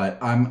 but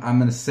I'm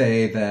going to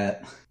say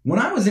that when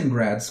I was in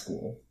grad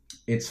school,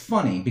 it's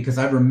funny because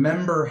I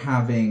remember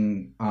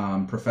having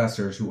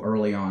professors who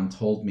early on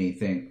told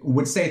me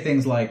would say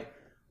things like,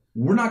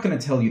 we're not going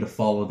to tell you to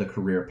follow the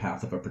career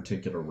path of a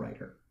particular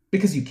writer,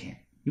 because you can't.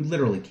 You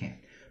literally can't.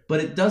 But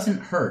it doesn't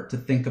hurt to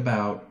think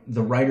about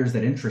the writers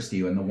that interest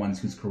you and the ones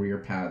whose career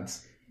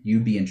paths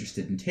you'd be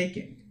interested in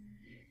taking.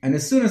 And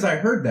as soon as I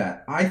heard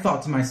that, I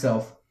thought to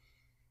myself,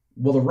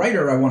 well, the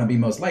writer I want to be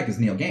most like is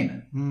Neil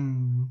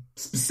Gaiman.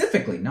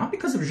 Specifically, not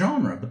because of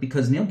genre, but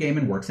because Neil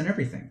Gaiman works in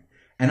everything.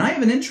 And I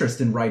have an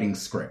interest in writing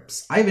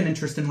scripts. I have an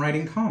interest in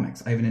writing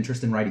comics. I have an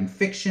interest in writing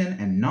fiction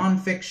and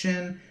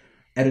nonfiction,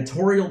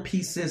 editorial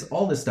pieces,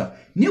 all this stuff.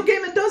 Neil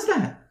Gaiman does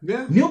that.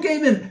 Yeah. Neil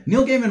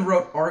Gaiman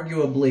wrote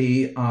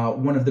arguably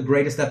one of the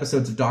greatest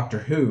episodes of Doctor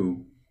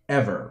Who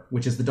ever,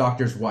 which is The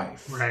Doctor's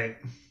Wife. Right.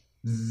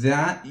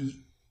 That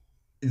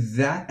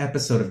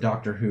episode of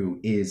Doctor Who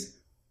is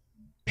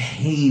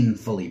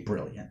painfully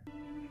brilliant.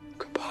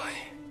 Goodbye.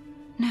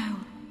 No.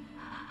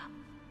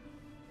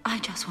 I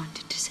just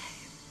wanted to say,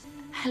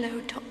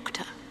 hello,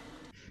 Doctor.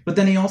 But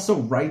then he also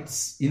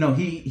writes, you know,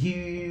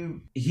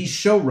 he's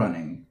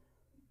showrunning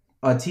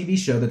a TV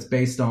show that's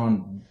based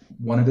on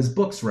one of his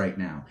books right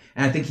now.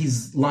 And I think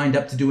he's lined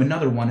up to do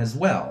another one as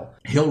well.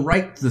 He'll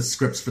write the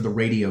scripts for the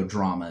radio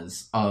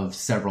dramas of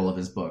several of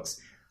his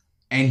books.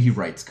 And he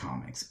writes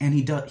comics. And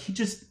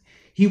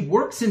he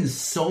works in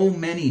so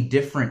many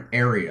different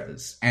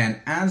areas.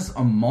 And as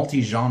a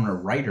multi-genre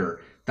writer,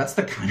 that's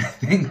the kind of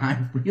thing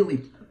I really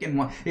fucking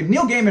want. If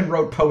Neil Gaiman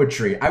wrote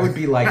poetry, I would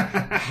be like,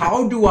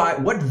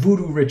 what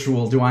voodoo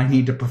ritual do I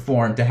need to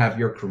perform to have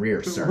your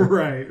career, sir?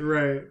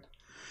 Right.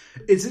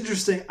 It's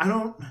interesting. I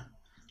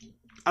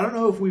don't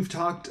know if we've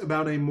talked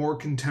about a more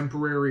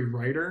contemporary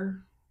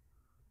writer.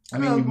 I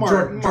mean,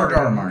 George R.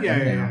 R. Martin.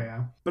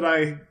 Yeah. But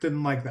I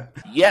didn't like that.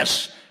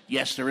 Yes,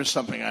 there is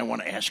something I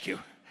want to ask you.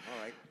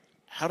 All right.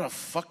 How the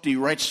fuck do you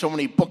write so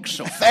many books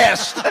so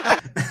fast?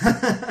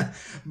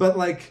 But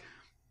like,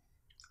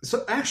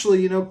 so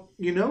actually, you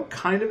know,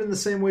 kind of in the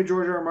same way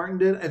George R. R. Martin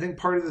did, I think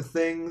part of the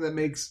thing that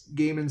makes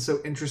Gaiman so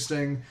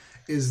interesting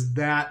is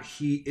that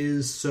he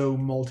is so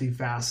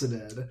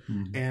multifaceted.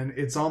 Mm-hmm. And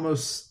it's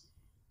almost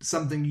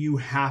something you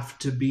have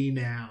to be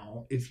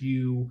now if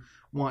you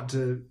want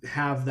to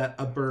have that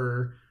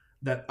upper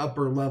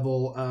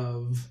level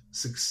of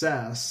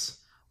success.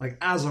 Like,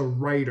 as a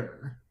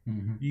writer,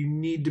 mm-hmm. you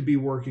need to be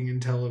working in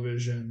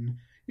television.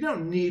 You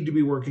don't need to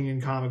be working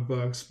in comic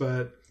books,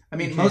 but I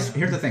mean, here's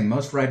the thing: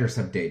 most writers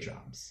have day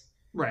jobs,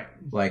 right?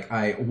 Like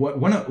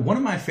one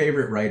of my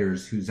favorite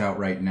writers who's out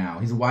right now.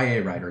 He's a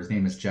YA writer. His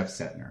name is Jeff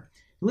Setner.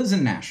 He lives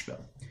in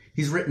Nashville.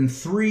 He's written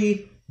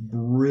 3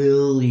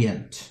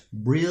 brilliant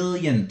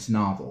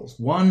novels,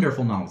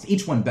 wonderful novels,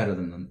 each one better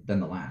than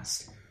the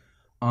last.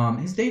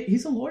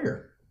 He's a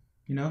lawyer.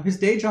 You know, his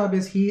day job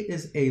is he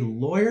is a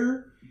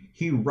lawyer.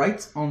 He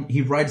rides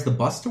the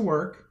bus to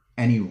work,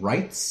 and he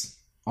writes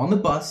on the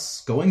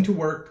bus, going to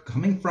work,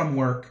 coming from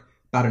work,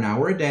 about an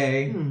hour a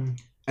day.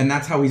 And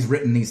that's how he's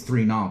written these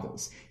 3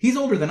 novels. He's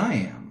older than I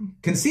am.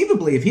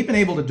 Conceivably, if he'd been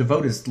able to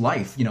devote his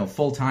life, you know,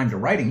 full time to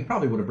writing, he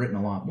probably would have written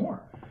a lot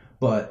more.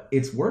 But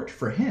it's worked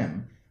for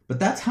him. But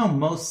that's how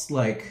most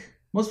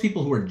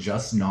people who are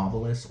just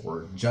novelists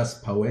or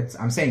just poets,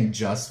 I'm saying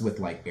just with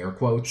like air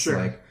quotes, sure.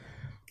 Like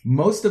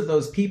most of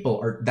those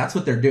people that's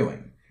what they're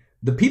doing.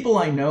 The people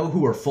I know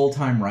who are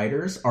full-time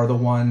writers are the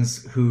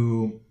ones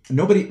who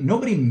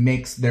nobody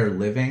makes their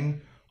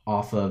living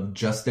off of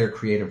just their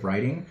creative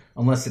writing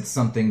unless it's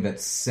something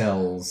that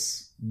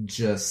sells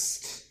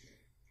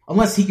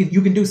unless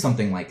you can do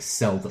something like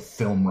sell the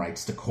film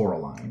rights to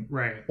Coraline.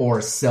 Right. Or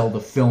sell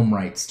the film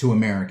rights to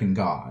American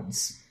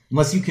Gods.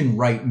 Unless you can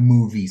write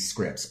movie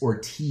scripts or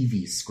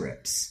TV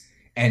scripts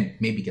and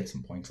maybe get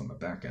some points on the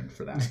back end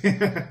for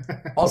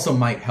that. Also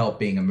might help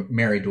being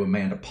married to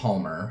Amanda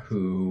Palmer,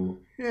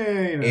 who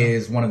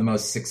is one of the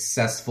most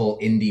successful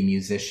indie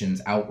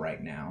musicians out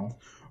right now.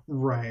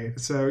 Right.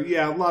 So,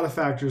 yeah, a lot of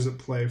factors at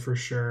play for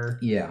sure.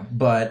 Yeah,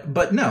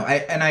 but no,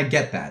 I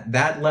get that.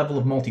 That level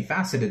of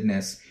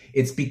multifacetedness,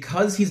 it's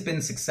because he's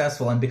been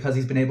successful and because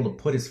he's been able to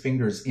put his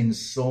fingers in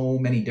so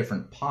many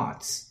different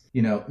pots.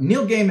 You know,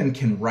 Neil Gaiman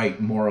can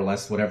write more or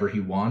less whatever he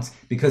wants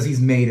because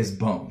he's made his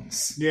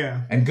bones.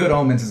 Yeah. And Good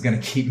Omens is going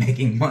to keep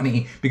making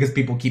money because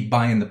people keep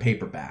buying the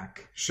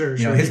paperback. Sure,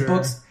 you know, his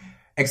books,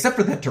 except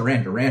for that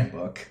Duran Duran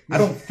book, I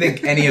don't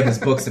think any of his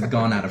books have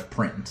gone out of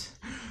print.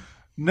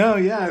 No,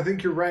 yeah, I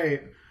think you're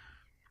right.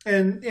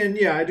 And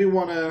yeah, I do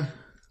want to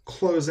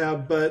close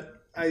out,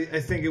 but I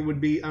think it would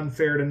be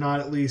unfair to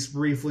not at least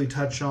briefly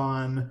touch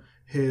on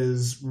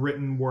his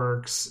written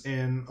works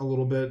in a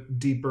little bit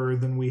deeper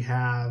than we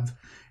have.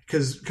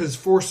 Because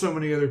for so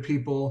many other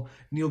people,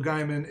 Neil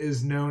Gaiman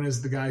is known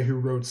as the guy who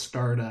wrote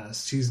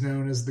Stardust. He's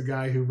known as the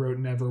guy who wrote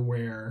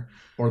Neverwhere.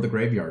 Or The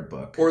Graveyard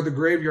Book. Or The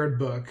Graveyard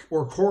Book.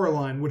 Or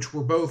Coraline, which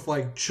were both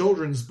like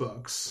children's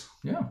books.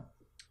 Yeah.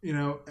 You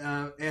know,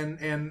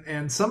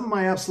 and some of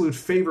my absolute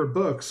favorite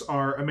books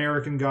are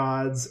American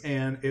Gods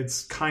and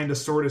its kind of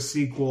sort of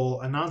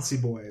sequel,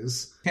 Anansi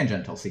Boys.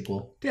 Tangential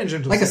sequel.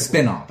 Like a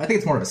spin-off. I think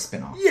it's more of a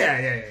spin-off.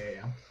 Yeah.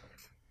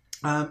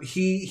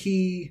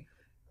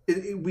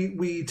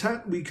 We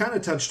kind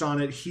of touched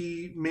on it.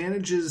 He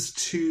manages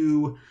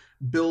to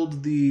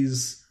build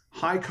these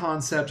high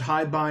concept,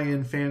 high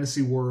buy-in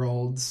fantasy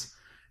worlds,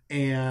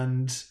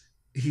 and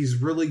he's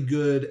really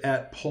good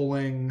at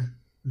pulling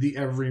the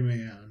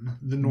everyman,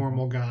 the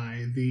normal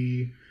guy,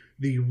 the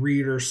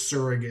reader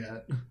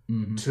surrogate,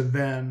 to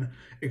then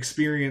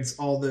experience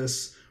all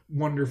this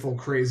wonderful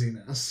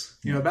craziness.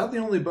 You know, about the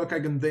only book I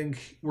can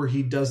think where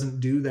he doesn't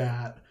do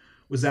that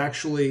was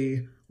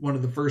actually one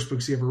of the first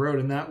books he ever wrote,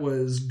 and that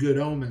was Good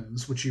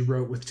Omens, which he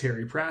wrote with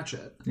Terry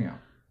Pratchett. Yeah.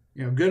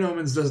 You know, Good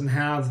Omens doesn't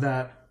have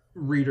that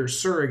reader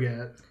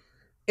surrogate.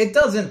 It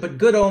doesn't, but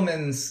Good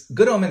Omens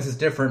is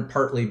different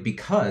partly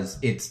because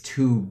it's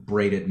two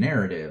braided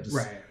narratives.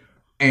 Right.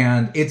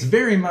 And it's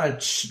very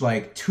much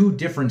like two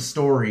different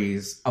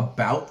stories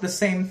about the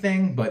same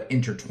thing, but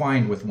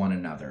intertwined with one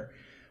another.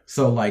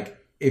 So like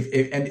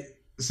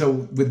so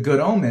with Good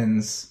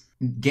Omens,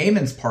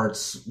 Gaiman's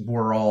parts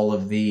were all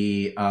of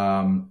the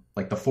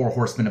like the Four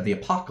Horsemen of the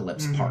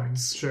Apocalypse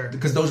parts. Sure.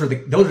 Because those are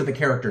the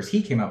characters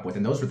he came up with,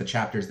 and those were the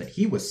chapters that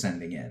he was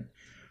sending in,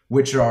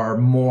 which are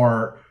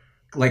more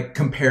like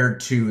compared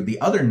to the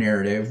other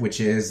narrative,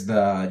 which is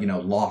the,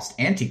 Lost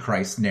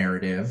Antichrist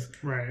narrative.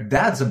 Right.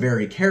 That's a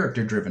very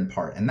character-driven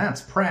part, and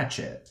that's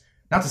Pratchett.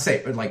 Not to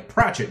say, like,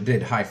 Pratchett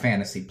did high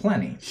fantasy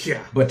plenty.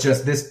 Yeah. But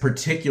just this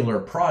particular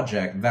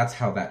project, that's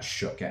how that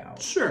shook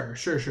out. Sure.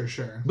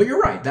 But you're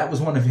right, that was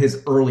one of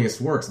his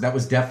earliest works. That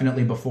was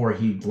definitely before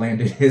he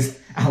landed his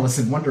Alice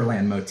in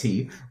Wonderland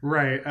motif.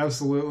 Right,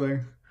 absolutely.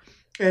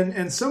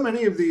 And so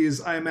many of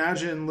these, I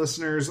imagine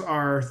listeners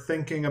are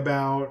thinking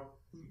about,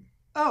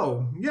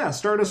 oh, yeah,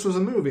 Stardust was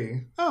a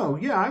movie. Oh,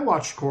 yeah, I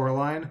watched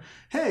Coraline.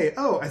 Hey,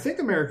 I think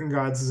American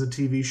Gods is a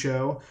TV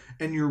show.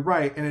 And you're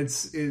right, and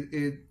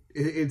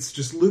it's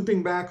just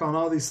looping back on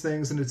all these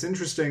things, and it's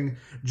interesting.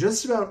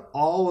 Just about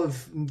all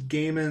of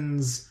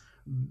Gaiman's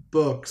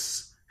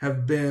books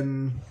have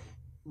been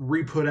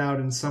re-put out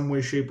in some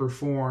way, shape, or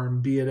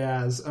form, be it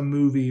as a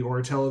movie or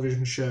a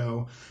television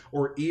show,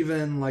 or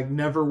even like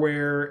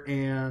Neverwhere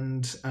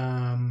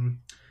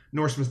and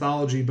Norse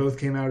Mythology both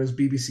came out as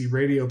BBC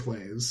radio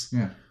plays.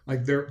 Yeah.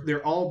 Like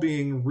they're all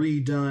being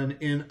redone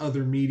in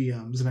other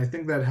mediums, and I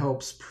think that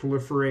helps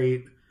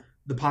proliferate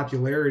the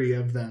popularity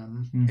of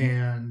them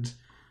and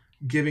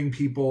giving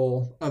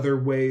people other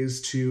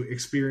ways to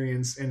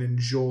experience and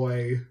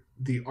enjoy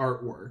the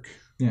artwork.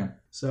 Yeah.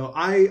 So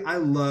I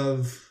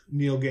love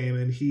Neil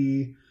Gaiman.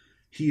 He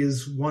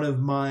is one of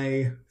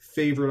my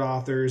favorite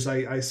authors.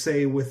 I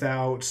say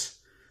without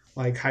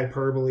like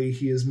hyperbole,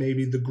 he is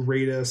maybe the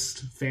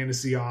greatest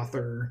fantasy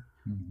author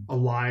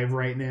alive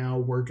right now,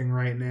 working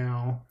right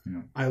now.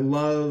 Yeah. I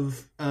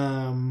love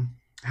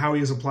how he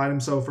has applied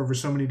himself over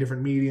so many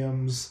different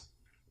mediums.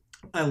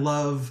 I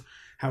love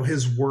how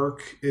his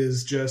work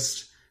is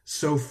just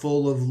so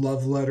full of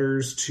love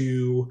letters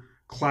to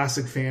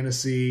classic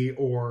fantasy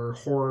or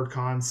horror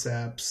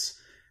concepts.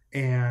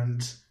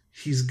 And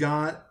he's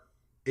got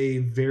a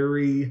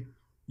very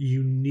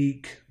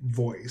unique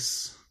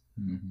voice.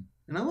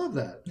 And I love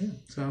that. Yeah.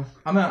 So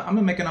I'm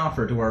gonna make an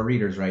offer to our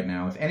readers right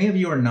now. If any of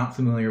you are not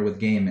familiar with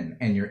Gaiman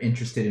and you're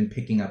interested in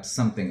picking up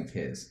something of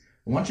his,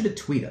 I want you to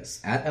tweet us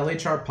at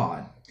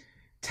LHRPod.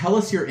 Tell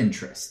us your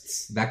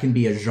interests. That can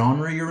be a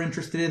genre you're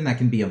interested in. That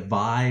can be a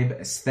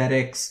vibe,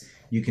 aesthetics.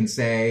 You can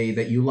say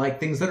that you like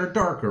things that are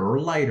darker or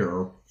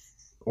lighter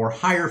or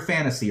higher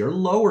fantasy or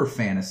lower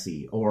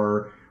fantasy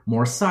or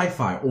more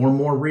sci-fi or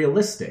more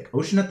realistic.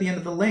 Ocean at the End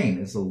of the Lane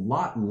is a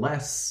lot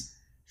less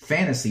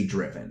fantasy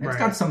driven. It's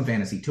got some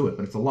fantasy to it,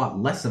 but it's a lot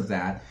less of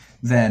that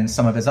than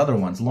some of his other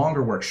ones.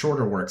 Longer works,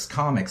 shorter works,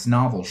 comics,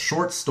 novels,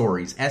 short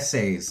stories,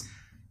 essays,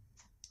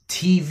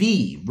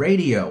 TV,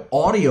 radio,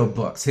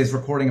 audiobooks. His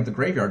recording of the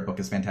Graveyard Book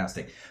is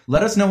fantastic.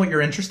 Let us know what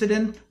you're interested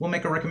in. We'll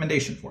make a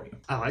recommendation for you.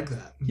 I like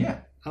that. Yeah.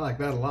 I like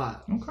that a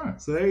lot. Okay.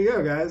 So there you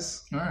go,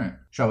 guys. All right.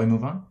 Shall we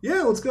move on?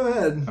 Yeah, let's go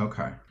ahead.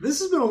 Okay. This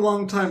has been a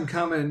long time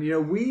coming.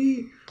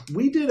 We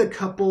did a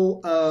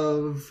couple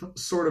of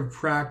sort of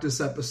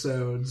practice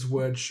episodes,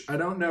 which I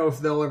don't know if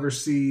they'll ever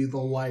see the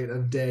light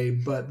of day,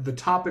 but the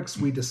topics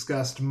we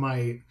discussed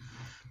might.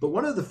 But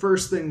one of the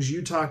first things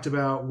you talked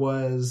about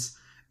was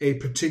a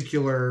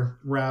particular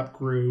rap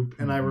group,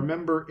 and I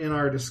remember in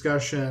our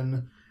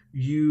discussion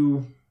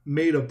you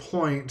made a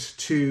point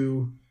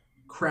to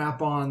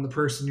crap on the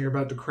person you're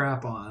about to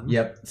crap on.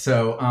 Yep.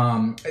 So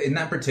in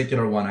that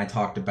particular one, I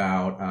talked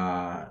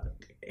about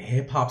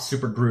hip-hop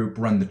supergroup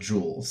Run the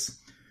Jewels,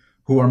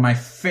 who are my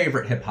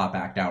favorite hip-hop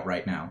act out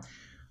right now.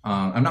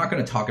 I'm not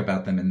going to talk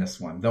about them in this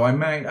one, though I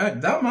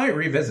might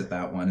revisit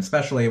that one,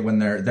 especially when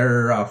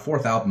their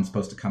fourth album's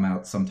supposed to come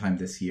out sometime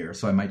this year,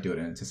 so I might do it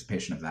in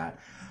anticipation of that.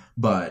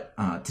 But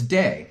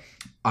today,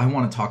 I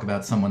want to talk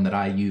about someone that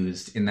I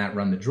used in that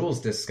Run the Jewels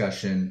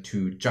discussion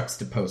to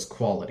juxtapose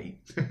quality.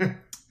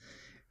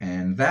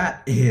 And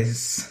that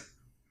is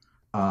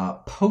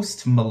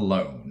Post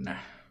Malone.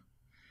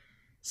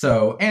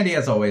 So, Andy,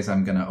 as always,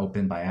 I'm going to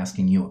open by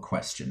asking you a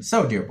question.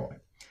 So, dear boy,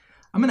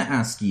 I'm going to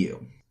ask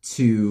you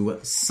to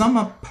sum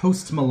up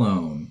Post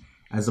Malone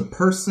as a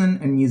person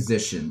and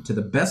musician to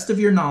the best of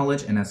your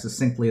knowledge and as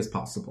succinctly as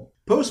possible.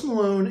 Post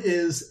Malone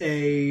is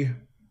a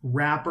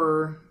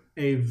rapper,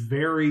 a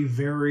very,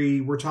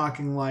 very, we're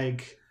talking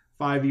like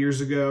 5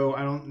 years ago,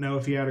 I don't know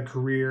if he had a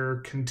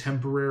career,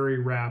 contemporary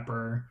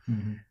rapper.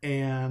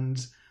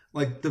 And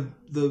like the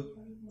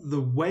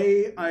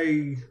way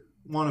I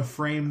want to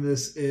frame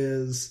this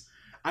is,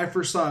 I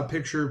first saw a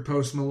picture of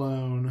Post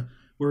Malone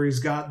where he's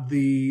got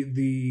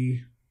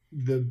the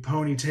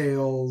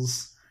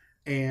ponytails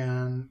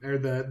or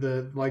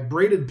the like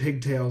braided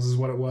pigtails is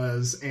what it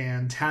was,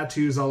 and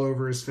tattoos all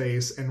over his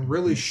face and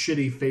really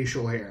shitty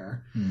facial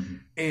hair.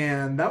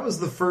 And that was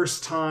the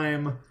first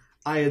time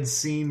I had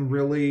seen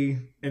really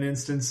an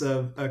instance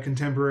of a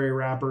contemporary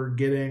rapper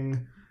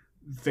getting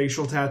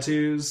facial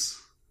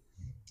tattoos.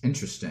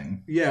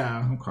 Interesting.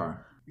 Yeah. Okay.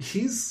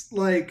 He's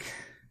like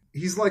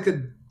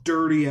a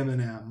dirty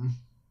Eminem.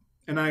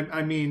 And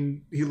I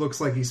mean, he looks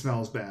like he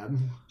smells bad.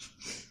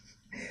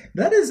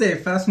 That is a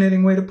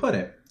fascinating way to put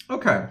it.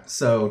 Okay,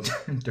 so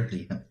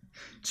dirty.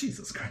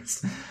 Jesus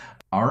Christ.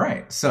 All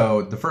right,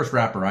 so the first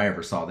rapper I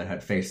ever saw that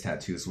had face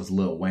tattoos was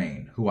Lil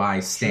Wayne, who I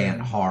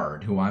stand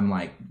hard, who I'm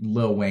like,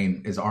 Lil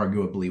Wayne is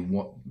arguably,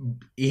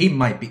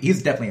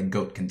 he's definitely a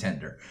GOAT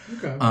contender.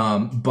 Okay.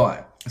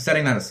 But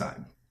setting that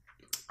aside,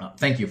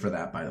 thank you for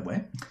that, by the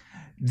way.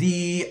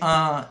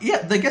 I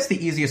guess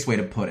the easiest way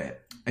to put it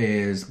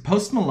is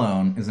Post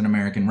Malone is an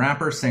American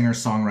rapper, singer,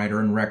 songwriter,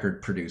 and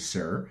record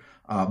producer,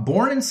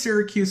 born in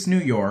Syracuse, New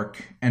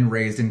York, and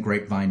raised in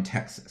Grapevine,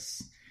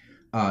 Texas.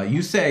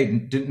 You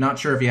say, not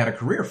sure if he had a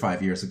career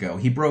 5 years ago.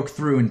 He broke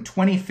through in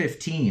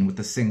 2015 with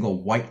the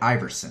single White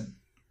Iverson,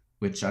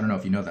 which I don't know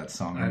if you know that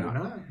song or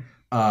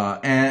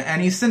not.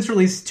 And he's since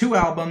released 2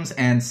 albums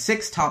and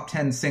 6 top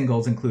 10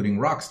 singles, including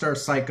Rockstar,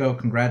 Psycho,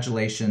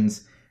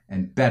 Congratulations,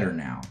 and Better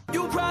Now.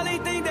 You probably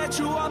think that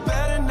you are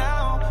better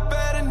now,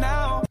 better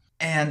now.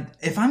 And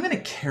if I'm going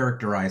to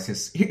characterize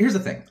his... Here's the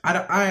thing.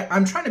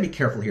 I'm trying to be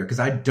careful here because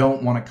I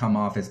don't want to come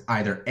off as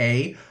either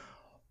A,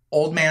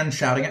 old man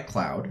shouting at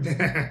cloud,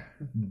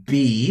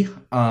 B,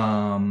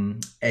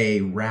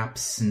 a rap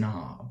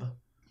snob.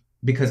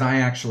 Because I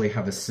actually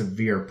have a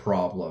severe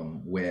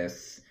problem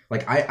with...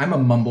 Like, I'm a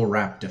mumble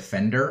rap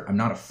defender. I'm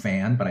not a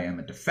fan, but I am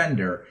a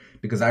defender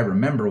because I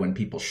remember when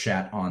people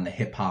shat on the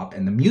hip-hop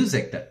and the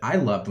music that I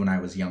loved when I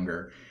was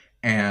younger.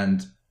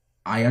 And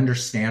I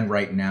understand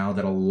right now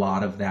that a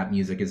lot of that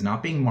music is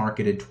not being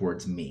marketed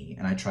towards me,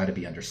 and I try to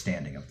be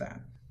understanding of that.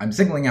 I'm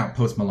singling out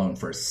Post Malone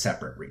for a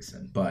separate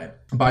reason,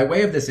 but by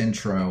way of this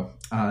intro,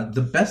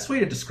 the best way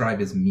to describe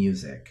his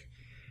music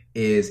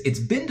is it's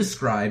been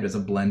described as a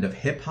blend of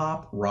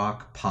hip-hop,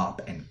 rock,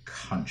 pop, and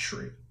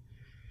country.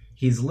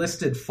 He's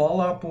listed Fall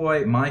Out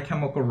Boy, My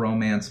Chemical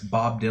Romance,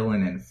 Bob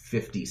Dylan, and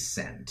 50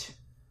 Cent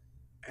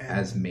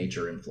as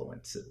major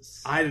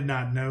influences. I did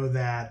not know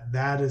that.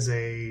 That is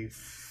a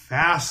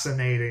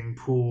fascinating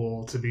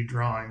pool to be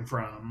drawing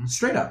from.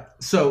 Straight up.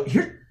 So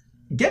here,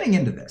 getting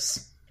into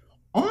this.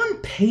 On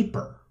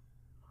paper,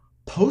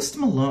 Post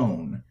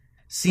Malone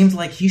seems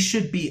like he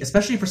should be,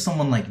 especially for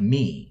someone like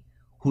me,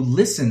 who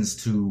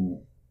listens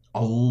to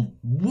a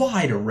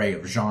wide array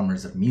of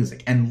genres of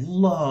music and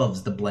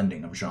loves the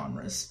blending of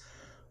genres.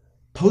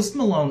 Post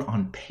Malone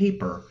on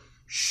paper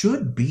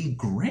should be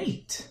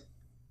great.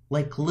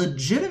 Like,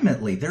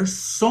 legitimately, there's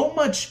so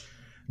much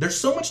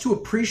to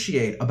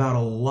appreciate about a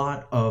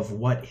lot of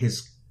what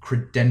his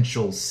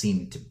credentials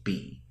seem to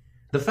be.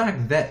 The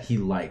fact that he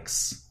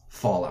likes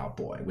Fall Out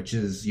Boy, which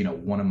is,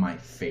 one of my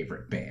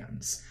favorite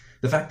bands.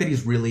 The fact that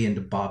he's really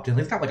into Bob Dylan.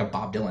 He's got like a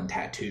Bob Dylan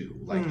tattoo.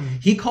 Like,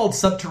 he called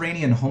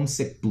Subterranean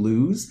Homesick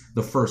Blues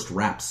the first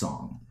rap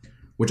song,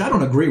 which I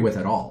don't agree with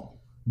at all.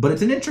 But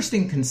it's an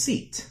interesting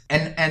conceit.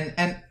 And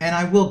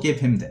I will give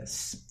him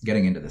this,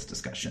 getting into this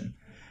discussion.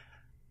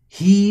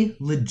 He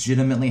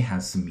legitimately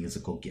has some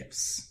musical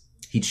gifts.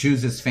 He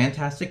chooses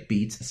fantastic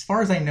beats. As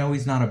far as I know,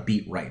 he's not a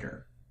beat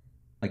writer.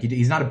 Like,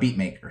 he's not a beat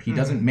maker. He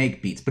doesn't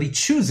make beats, but he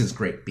chooses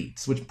great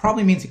beats, which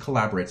probably means he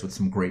collaborates with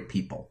some great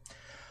people.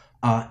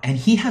 And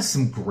he has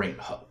some great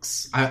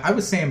hooks. I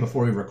was saying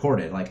before we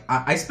recorded, like,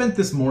 I spent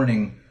this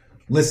morning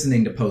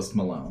listening to Post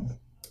Malone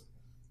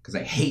because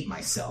I hate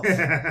myself.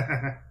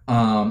 And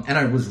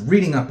I was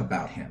reading up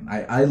about him.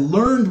 I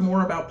learned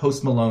more about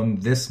Post Malone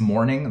this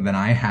morning than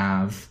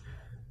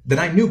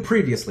I knew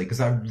previously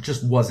because I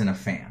just wasn't a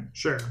fan.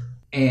 Sure.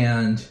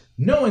 And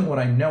knowing what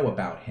I know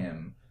about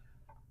him,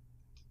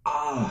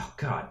 oh,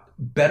 God,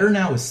 Better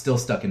Now is still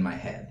stuck in my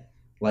head.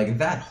 Like,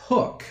 that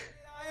hook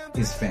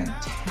is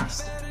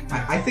fantastic.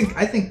 I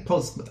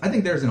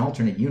think there's an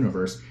alternate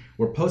universe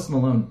where Post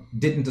Malone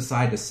didn't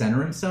decide to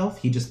center himself.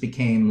 He just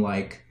became,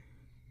 like,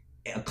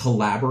 a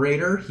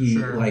collaborator.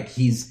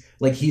 He's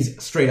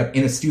straight up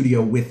in a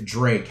studio with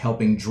Drake,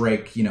 helping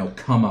Drake,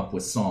 come up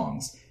with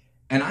songs.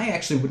 And I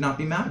actually would not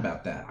be mad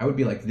about that. I would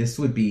be like, this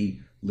would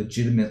be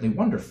legitimately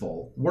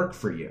wonderful work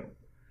for you.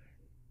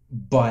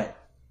 But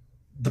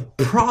the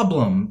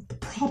problem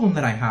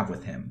that I have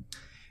with him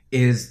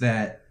is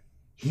that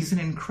he's an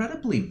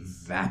incredibly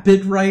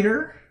vapid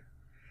writer,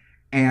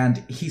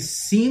 and he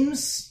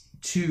seems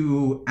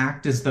to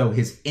act as though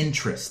his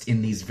interest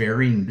in these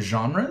varying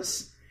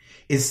genres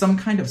is some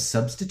kind of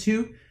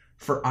substitute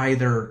for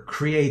either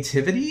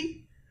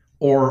creativity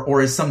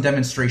or is some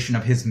demonstration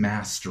of his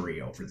mastery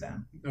over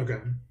them. Okay.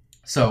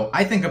 So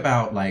I think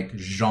about, like,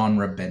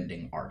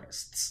 genre-bending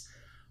artists.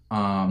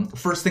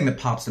 First thing that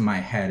pops in my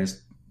head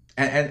is,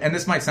 and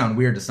this might sound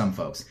weird to some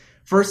folks,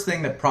 first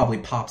thing that probably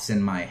pops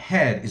in my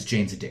head is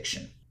Jane's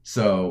Addiction.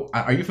 So,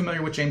 are you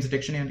familiar with Jane's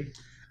Addiction, Andy?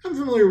 I'm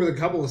familiar with a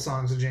couple of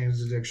songs of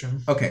Jane's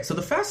Addiction. Okay, so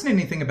the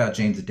fascinating thing about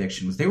Jane's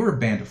Addiction was they were a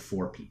band of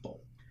 4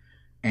 people.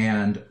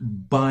 And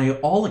by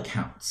all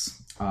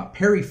accounts,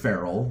 Perry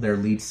Farrell, their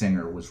lead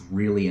singer, was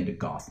really into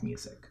goth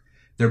music.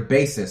 Their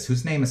bassist,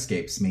 whose name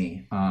escapes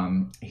me,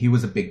 he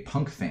was a big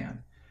punk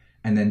fan.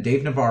 And then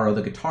Dave Navarro,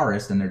 the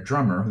guitarist, and their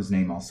drummer, whose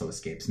name also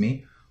escapes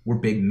me, were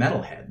big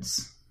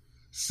metalheads.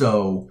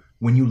 So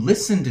when you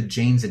listen to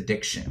Jane's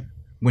Addiction,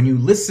 when you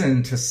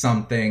listen to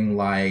something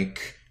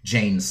like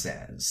Jane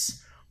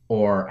Says,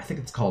 or I think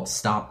it's called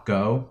Stop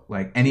Go,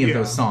 like any of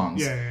those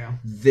songs,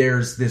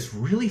 there's this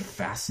really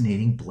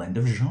fascinating blend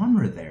of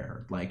genre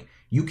there. Like,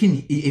 you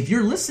can, if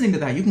you're listening to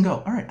that, you can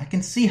go, all right, I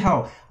can see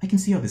how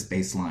this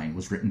bass line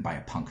was written by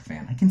a punk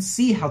fan. I can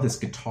see how this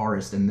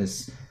guitarist and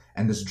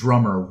this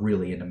drummer are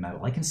really into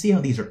metal. I can see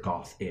how these are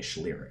goth-ish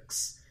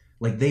lyrics.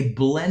 Like, they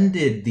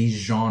blended these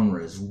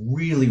genres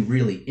really,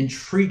 really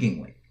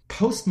intriguingly.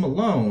 Post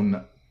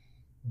Malone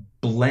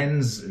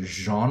blends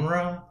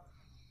genre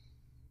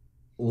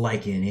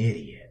like an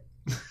idiot.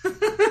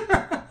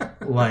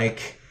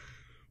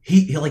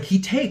 he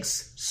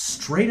takes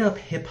straight up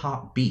hip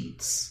hop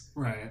beats,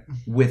 right,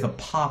 with a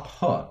pop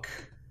hook,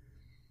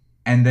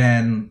 and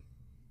then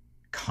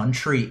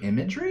country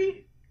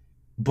imagery,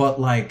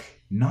 but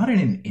like not in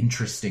an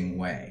interesting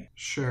way.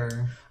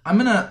 Sure. I'm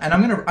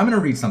gonna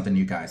read something to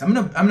you guys. I'm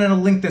gonna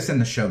link this in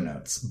the show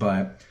notes,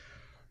 but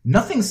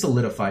nothing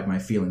solidified my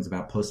feelings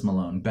about Post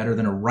Malone better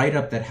than a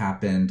write-up that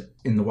happened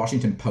in the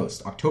Washington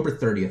Post, October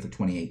 30th of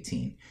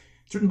 2018.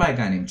 It's written by a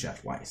guy named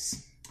Jeff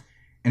Weiss.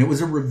 And it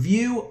was a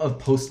review of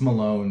Post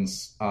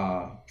Malone's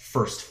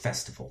first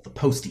festival, the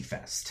Posty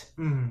Fest.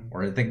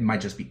 Or I think it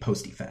might just be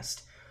Posty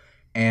Fest.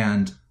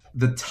 And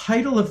the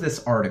title of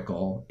this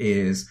article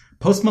is,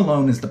 Post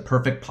Malone is the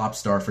perfect pop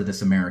star for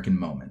this American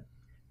moment.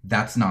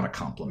 That's not a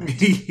compliment.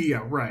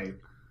 Yeah, right.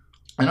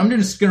 And I'm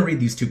just going to read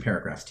these two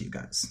paragraphs to you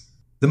guys.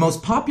 The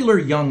most popular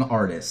young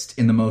artist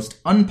in the most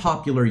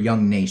unpopular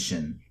young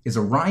nation is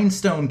a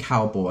rhinestone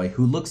cowboy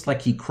who looks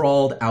like he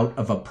crawled out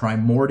of a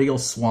primordial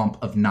swamp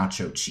of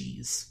nacho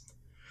cheese.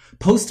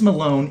 Post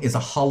Malone is a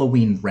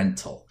Halloween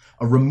rental,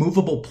 a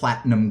removable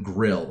platinum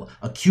grill,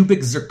 a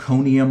cubic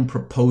zirconium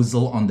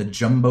proposal on the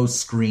jumbo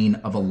screen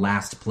of a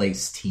last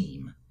place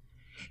team.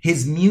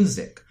 His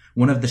music,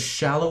 one of the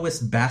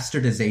shallowest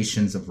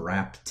bastardizations of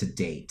rap to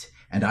date,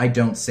 and I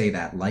don't say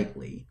that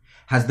lightly,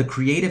 has the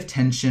creative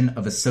tension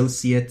of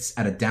associates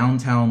at a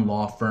downtown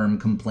law firm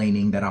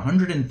complaining that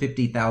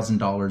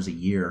 $150,000 a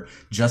year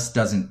just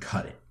doesn't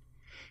cut it.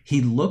 He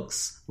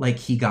looks like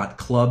he got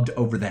clubbed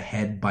over the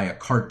head by a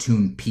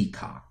cartoon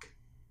peacock.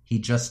 He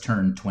just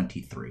turned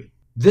 23.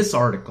 This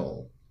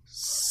article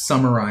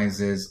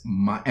summarizes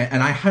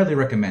and I highly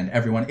recommend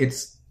everyone,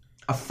 it's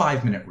a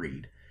 5-minute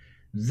read.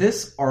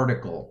 This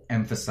article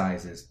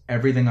emphasizes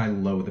everything I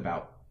loathe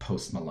about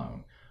Post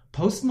Malone.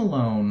 Post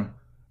Malone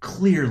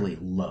clearly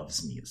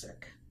loves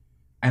music.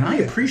 And I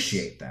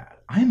appreciate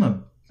that.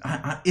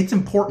 It's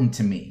important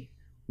to me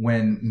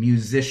when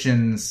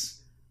musicians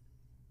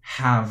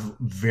have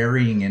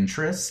varying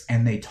interests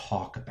and they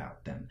talk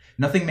about them.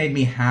 Nothing made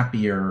me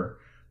happier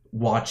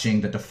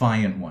watching The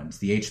Defiant Ones,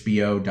 the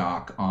HBO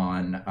doc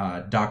on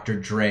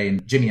Dr. Dre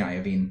and Jimmy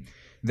Iovine,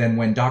 than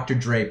when Dr.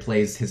 Dre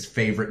plays his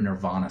favorite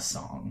Nirvana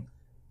song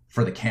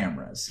for the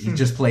cameras. He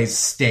just plays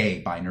Stay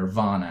by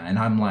Nirvana. And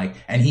I'm like,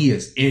 and he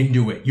is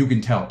into it. You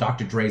can tell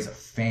Dr. Dre's a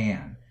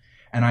fan.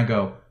 And I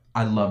go,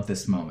 I love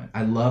this moment.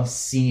 I love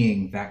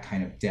seeing that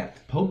kind of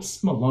depth.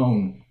 Post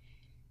Malone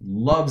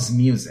loves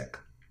music.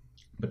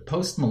 But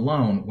Post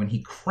Malone, when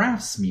he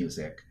crafts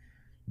music,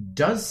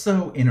 does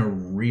so in a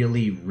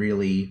really,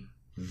 really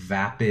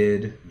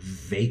vapid,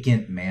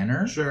 vacant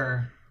manner.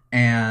 Sure.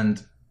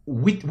 And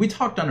we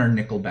talked on our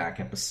Nickelback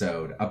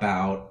episode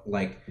about,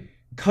 like,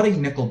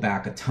 cutting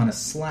Nickelback a ton of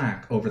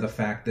slack over the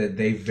fact that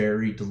they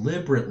very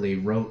deliberately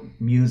wrote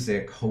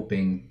music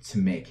hoping to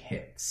make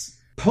hits.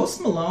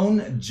 Post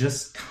Malone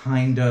just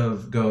kind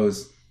of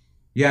goes,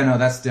 yeah, no,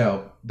 that's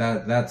dope.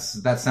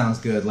 That sounds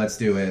good. Let's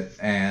do it.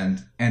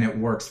 And it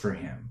works for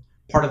him.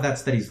 Part of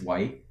that's that he's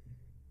white.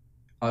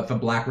 If a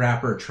black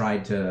rapper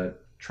tried to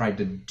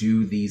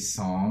do these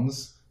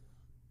songs,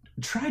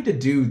 tried to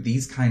do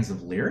these kinds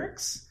of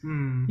lyrics,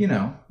 you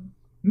know,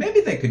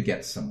 maybe they could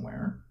get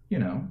somewhere, you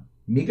know.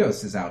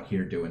 Migos is out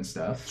here doing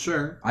stuff.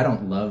 Sure. I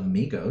don't love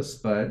Migos,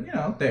 but, you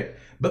know,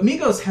 but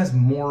Migos has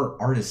more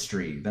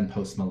artistry than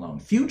Post Malone.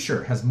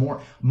 Future has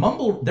more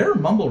there are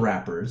mumble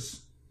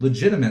rappers,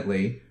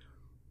 legitimately,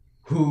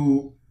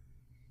 who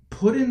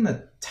put in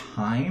the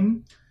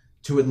time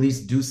to at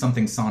least do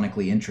something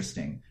sonically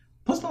interesting.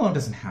 Post Malone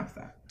doesn't have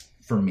that,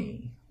 for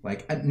me.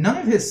 Like, none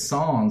of his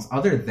songs,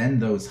 other than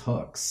those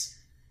hooks,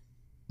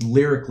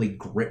 lyrically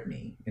grip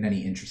me in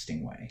any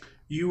interesting way.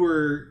 You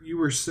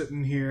were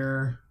sitting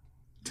here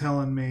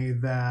telling me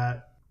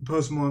that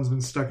Post Malone's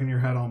been stuck in your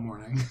head all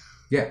morning.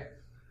 Yeah.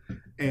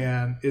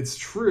 And it's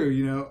true,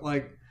 you know,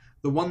 like,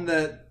 the one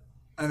that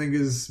I think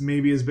is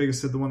maybe his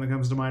biggest hit, the one that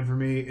comes to mind for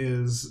me,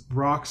 is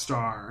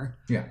Rockstar.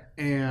 Yeah.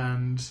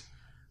 And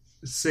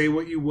say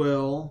what you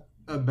will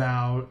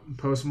about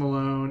Post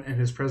Malone and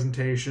his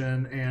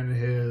presentation and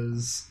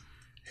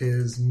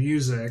his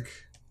music.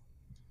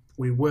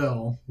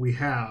 We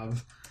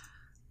have.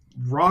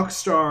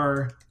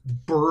 Rockstar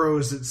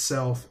burrows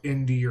itself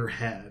into your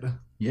head.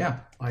 Yeah.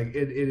 Like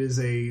it is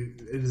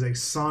a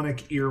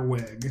sonic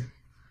earwig.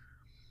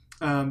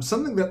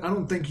 Something that I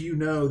don't think you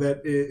know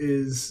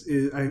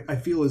that I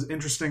feel is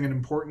interesting and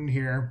important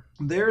here.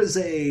 There was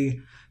a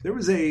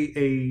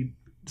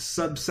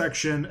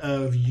subsection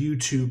of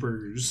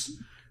YouTubers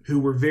who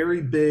were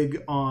very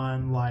big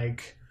on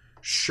like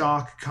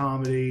shock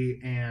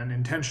comedy and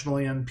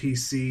intentionally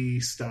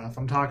NPC stuff.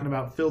 I'm talking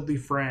about Filthy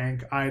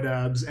Frank,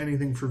 iDubbbz,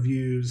 Anything for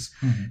Views.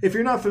 Mm-hmm. If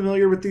you're not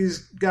familiar with these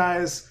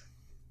guys,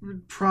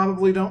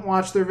 probably don't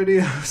watch their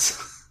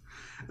videos.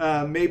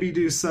 Maybe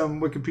do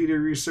some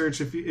Wikipedia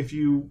research if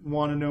you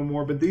want to know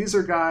more. But these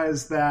are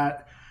guys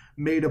that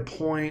made a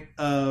point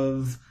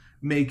of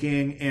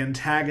making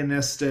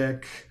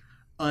antagonistic,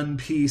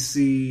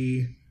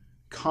 un-PC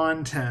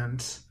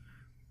content.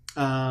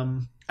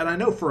 And I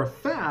know for a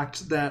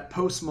fact that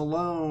Post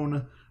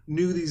Malone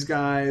knew these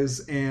guys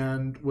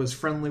and was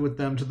friendly with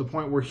them to the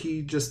point where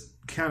he just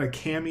kind of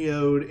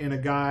cameoed in a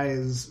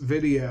guy's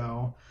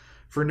video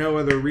for no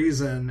other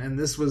reason. And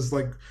this was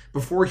like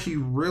before he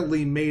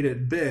really made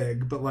it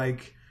big, but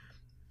like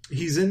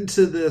he's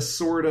into this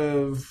sort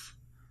of,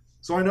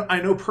 so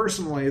I know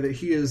personally that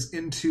he is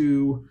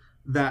into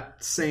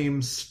that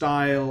same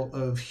style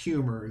of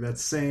humor, that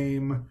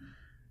same,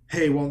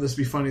 hey, won't this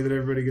be funny that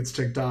everybody gets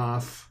ticked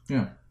off?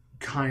 Yeah.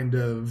 Kind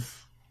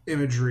of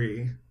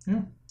imagery.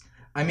 Yeah.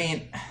 I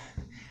mean,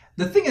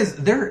 the thing is,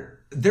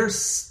 there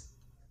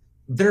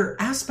are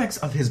aspects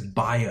of his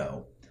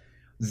bio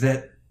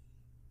that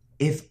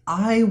if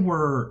I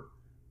were...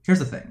 Here's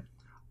the thing.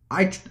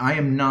 I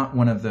am not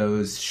one of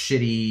those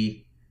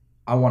shitty,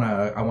 I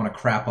wanna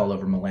crap all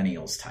over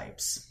millennials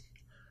types.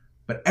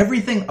 But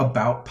everything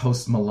about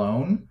Post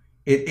Malone,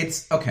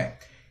 it's okay.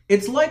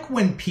 It's like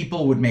when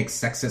people would make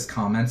sexist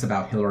comments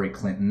about Hillary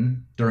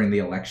Clinton during the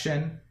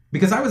election.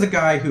 Because I was a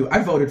guy who, I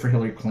voted for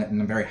Hillary Clinton.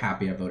 I'm very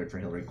happy I voted for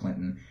Hillary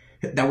Clinton.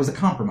 That was a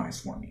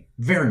compromise for me.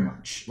 Very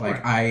much.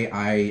 Like, right.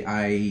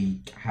 I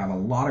have a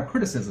lot of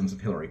criticisms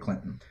of Hillary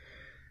Clinton.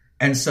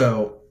 And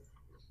so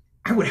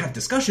I would have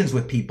discussions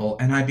with people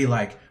and I'd be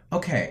like,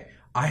 okay,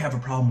 I have a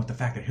problem with the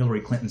fact that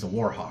Hillary Clinton's a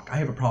war hawk. I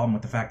have a problem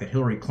with the fact that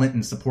Hillary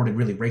Clinton supported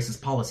really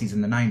racist policies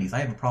in the 90s. I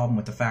have a problem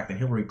with the fact that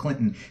Hillary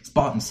Clinton is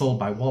bought and sold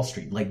by Wall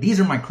Street. Like, these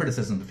are my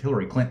criticisms of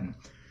Hillary Clinton.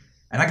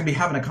 And I could be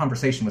having a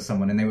conversation with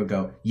someone and they would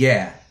go,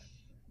 yeah,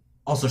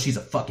 also she's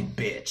a fucking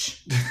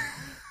bitch.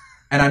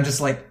 And I'm just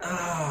like,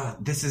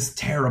 this is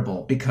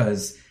terrible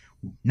because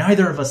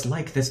neither of us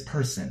like this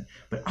person,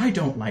 but I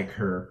don't like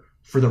her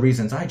for the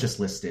reasons I just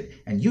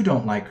listed, and you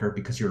don't like her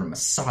because you're a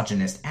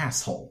misogynist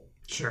asshole.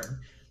 Sure.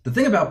 The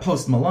thing about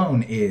Post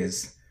Malone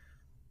is,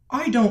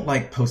 I don't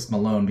like Post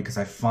Malone because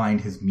I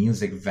find his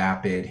music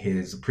vapid,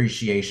 his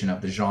appreciation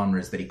of the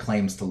genres that he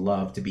claims to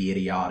love to be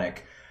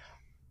idiotic.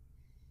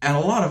 And a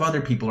lot of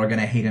other people are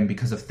going to hate him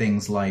because of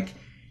things like,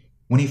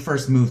 when he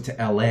first moved to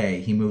LA,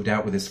 he moved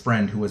out with his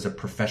friend who was a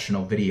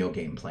professional video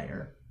game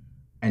player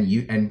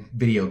and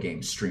video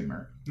game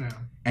streamer. Yeah.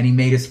 And he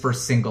made his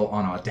first single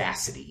on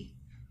Audacity.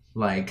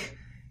 Like,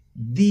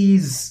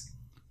 his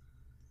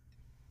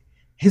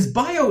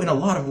bio in a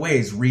lot of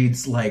ways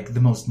reads like the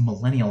most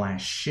millennial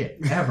ass shit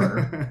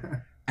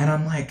ever. And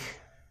I'm like,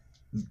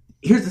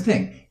 here's the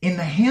thing. In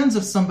the hands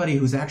of somebody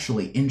who's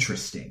actually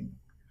interesting,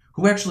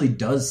 who actually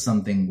does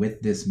something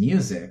with this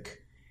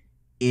music,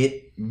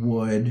 it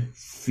might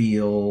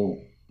feel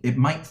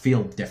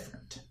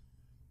different,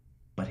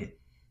 but it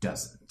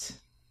doesn't.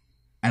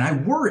 And I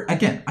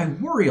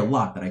worry a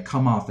lot that I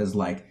come off as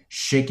like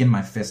shaking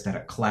my fist at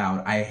a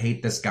cloud. I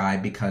hate this guy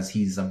because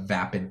he's a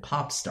vapid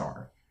pop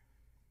star.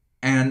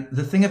 And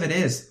the thing of it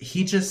is,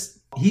 he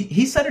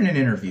said in an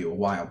interview a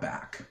while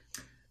back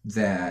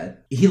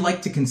that he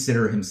liked to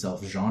consider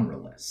himself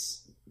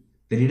genreless,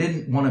 that he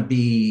didn't want to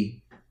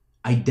be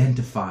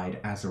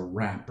identified as a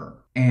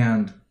rapper.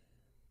 And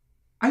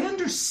I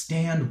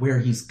understand where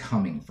he's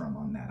coming from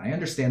on that. I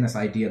understand this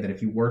idea that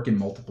if you work in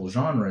multiple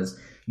genres,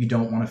 you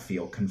don't want to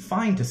feel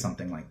confined to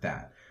something like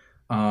that.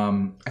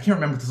 I can't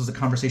remember if this was a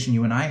conversation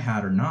you and I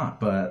had or not,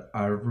 but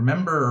I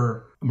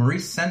remember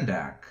Maurice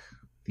Sendak,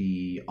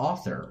 the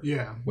author,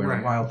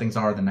 Where Wild Things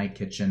Are, The Night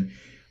Kitchen,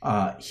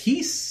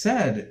 he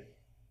said,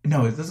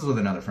 no, this is with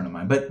another friend of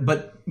mine, but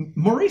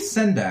Maurice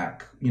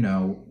Sendak,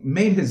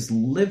 made his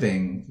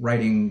living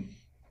writing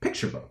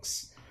picture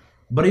books.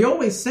 But he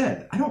always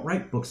said, I don't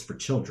write books for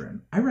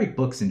children. I write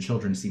books and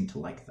children seem to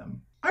like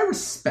them. I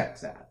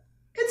respect that.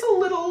 It's a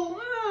little,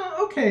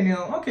 okay,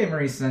 Neil, okay,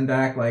 Maurice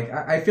Sendak. Like,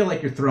 I feel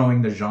like you're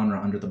throwing the genre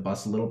under the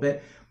bus a little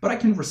bit, but I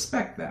can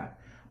respect that.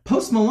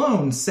 Post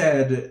Malone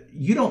said,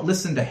 you don't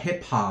listen to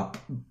hip-hop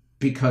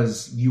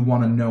because you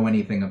want to know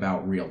anything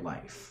about real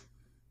life.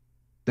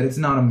 That it's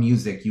not a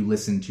music you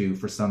listen to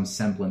for some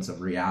semblance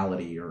of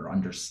reality or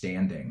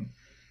understanding.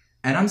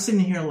 And I'm sitting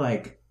here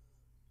like,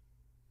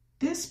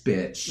 this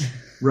bitch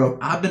wrote,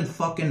 I've been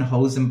fucking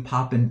hoes and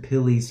popping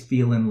pillies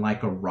feeling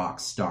like a rock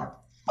star.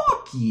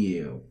 Fuck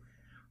you.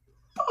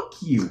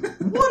 Fuck you.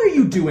 What are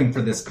you doing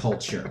for this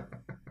culture?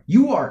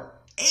 You are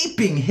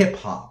aping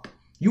hip-hop.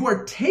 You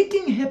are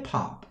taking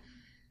hip-hop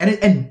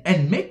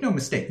And make no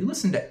mistake, you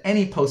listen to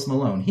any Post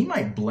Malone, he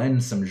might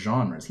blend some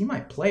genres, he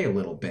might play a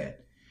little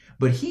bit,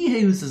 but he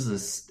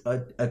uses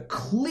a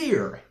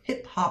clear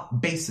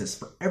hip-hop basis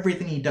for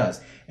everything he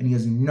does, and he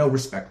has no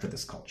respect for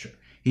this culture.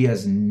 He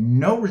has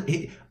no...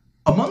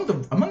 Among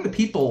the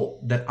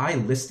people that I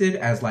listed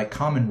as like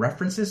common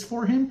references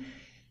for him,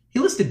 he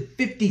listed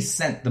 50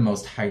 Cent the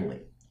most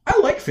highly. I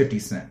like 50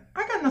 Cent.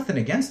 I got nothing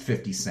against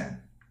 50 Cent.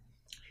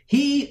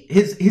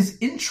 His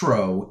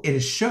intro in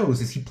his shows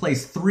is he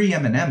plays 3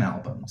 Eminem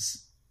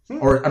albums.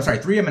 Or, I'm sorry,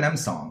 3 Eminem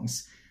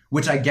songs,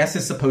 which I guess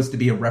is supposed to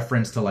be a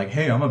reference to like,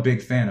 hey, I'm a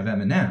big fan of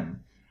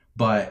Eminem.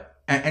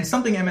 But, and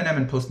something Eminem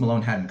and Post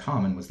Malone had in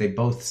common was they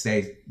both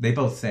say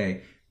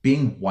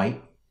being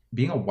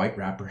a white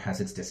rapper has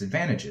its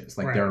disadvantages.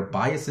 Like, there are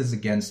biases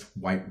against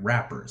white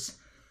rappers.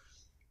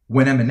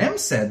 When Eminem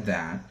said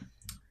that,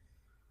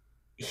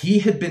 he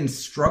had been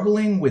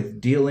struggling with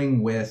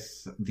dealing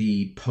with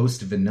the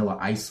post-Vanilla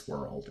Ice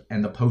world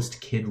and the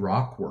post-Kid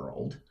Rock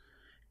world,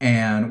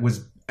 and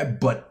was...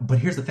 But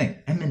here's the thing.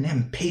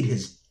 Eminem paid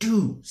his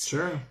dues.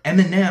 Sure.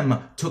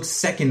 Eminem took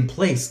second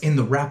place in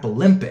the Rap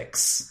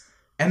Olympics.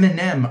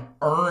 Eminem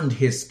earned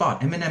his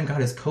spot. Eminem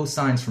got his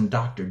cosigns from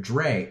Dr.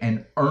 Dre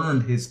and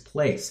earned his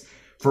place.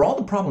 For all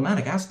the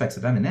problematic aspects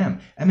of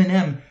Eminem,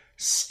 Eminem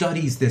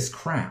studies this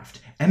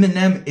craft.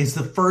 Eminem is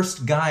the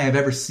first guy I've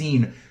ever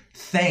seen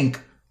thank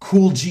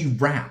Kool G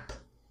Rap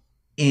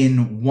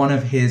in one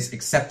of his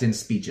acceptance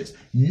speeches.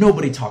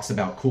 Nobody talks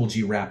about Kool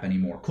G Rap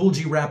anymore. Kool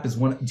G Rap is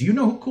one... Do you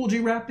know who Kool G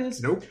Rap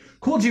is? Nope.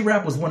 Kool G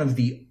Rap was one of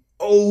the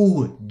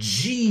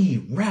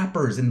OG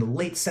rappers in the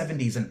late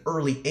 70s and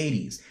early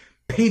 80s,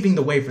 paving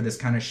the way for this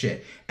kind of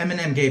shit.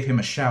 Eminem gave him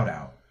a shout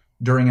out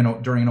during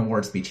an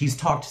award speech. He's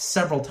talked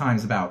several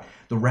times about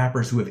the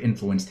rappers who have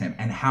influenced him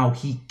and how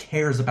he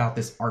cares about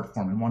this art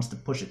form and wants to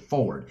push it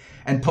forward.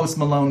 And Post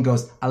Malone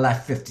goes, I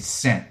like 50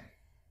 Cent.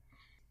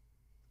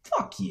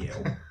 Fuck you.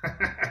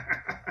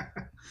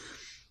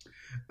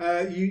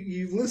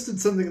 You listed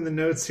something in the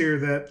notes here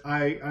that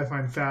I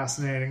find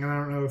fascinating, and I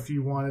don't know if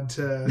you wanted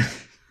to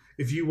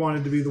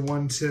be the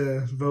one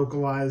to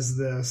vocalize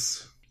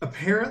this.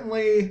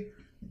 Apparently,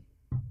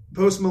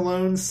 Post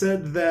Malone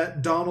said that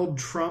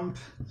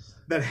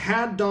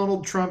had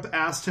Donald Trump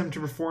asked him to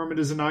perform at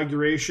his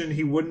inauguration,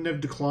 he wouldn't have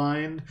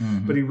declined,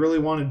 but he really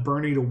wanted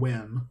Bernie to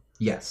win.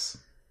 Yes.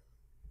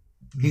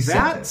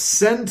 That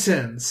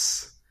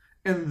sentence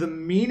and the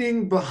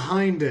meaning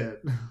behind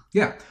it.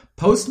 Yeah.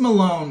 Post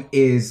Malone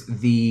is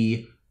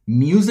the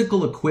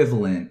musical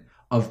equivalent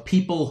of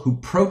people who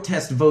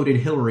protest voted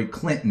Hillary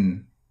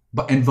Clinton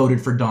and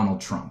voted for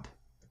Donald Trump.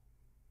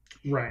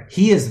 Right.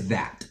 He is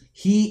that.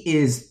 He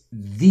is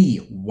the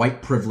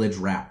white privilege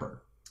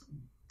rapper.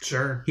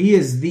 Sure. He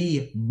is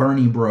the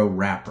Bernie Bro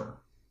rapper.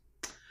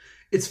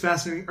 It's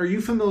fascinating. Are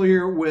you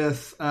familiar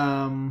with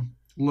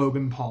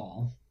Logan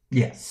Paul?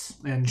 Yes,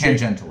 and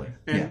tangentially,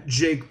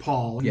 Jake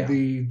Paul,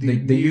 the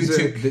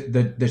music,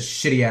 YouTube, the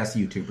shitty ass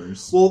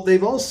YouTubers. Well,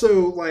 they've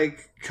also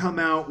like come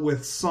out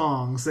with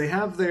songs. They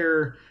have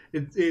their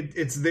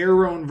it's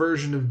their own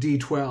version of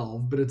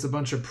D12, but it's a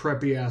bunch of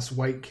preppy ass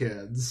white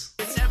kids.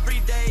 It's every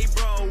day,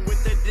 bro,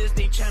 with the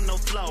Disney Channel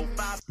flow.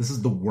 This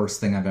is the worst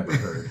thing I've ever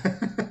heard.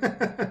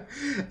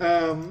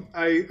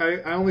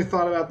 I only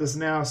thought about this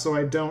now, so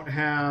I don't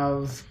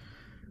have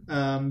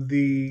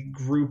the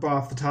group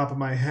off the top of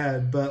my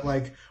head, but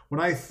like when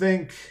I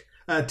think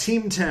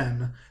Team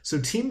 10, so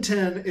Team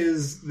 10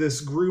 is this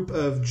group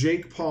of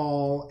Jake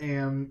Paul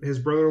and his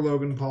brother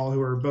Logan Paul,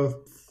 who are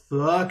both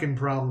fucking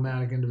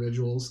problematic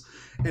individuals,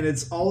 and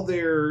it's all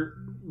their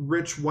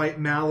rich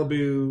white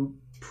Malibu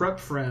prep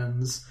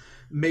friends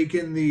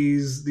making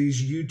these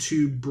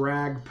YouTube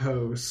brag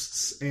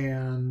posts,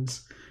 and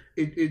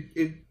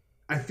it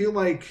I feel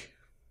like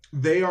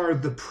they are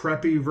the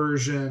preppy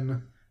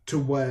version to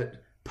what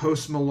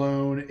Post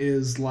Malone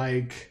is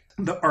like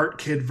the art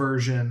kid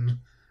version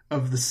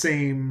of the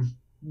same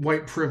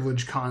white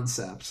privilege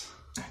concept.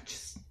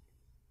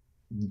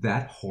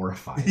 That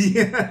horrifies me.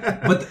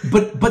 Yeah.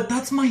 But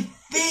that's my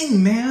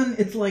thing, man.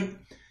 It's like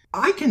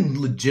I can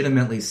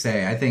legitimately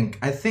say I think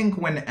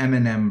when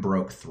Eminem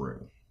broke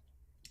through,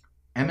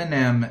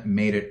 Eminem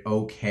made it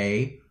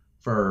okay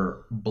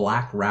for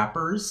black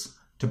rappers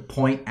to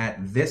point at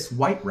this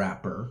white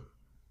rapper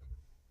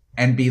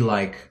and be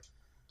like,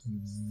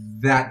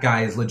 that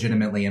guy is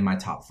legitimately in my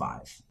top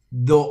 5.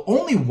 The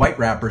only white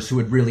rappers who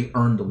had really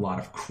earned a lot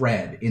of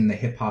cred in the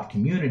hip-hop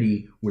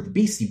community were the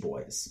Beastie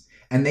Boys.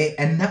 And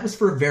that was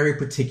for a very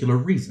particular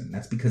reason.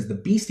 That's because the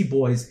Beastie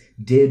Boys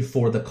did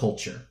for the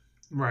culture.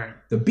 Right.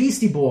 The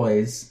Beastie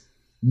Boys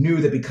knew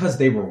that because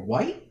they were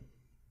white,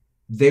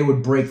 they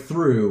would break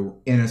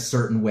through in a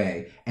certain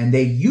way. And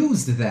they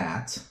used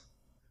that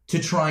to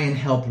try and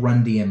help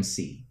Run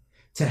DMC,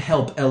 to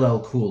help LL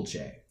Cool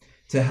J,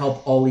 to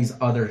help all these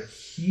other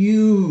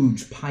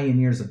huge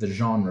pioneers of the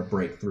genre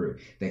break through.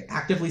 They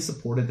actively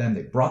supported them.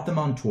 They brought them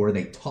on tour.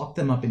 They talked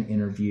them up in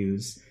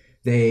interviews.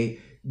 There's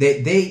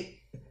an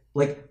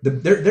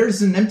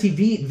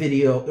MTV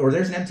video, or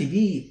there's an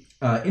MTV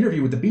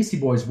interview with the Beastie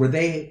Boys where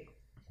they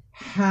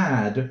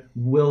had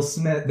Will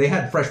Smith, they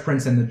had Fresh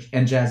Prince and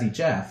Jazzy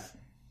Jeff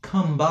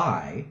come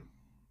by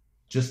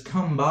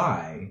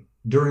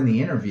during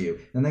the interview,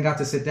 and they got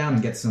to sit down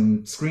and get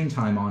some screen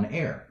time on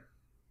air.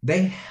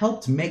 They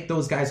helped make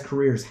those guys'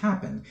 careers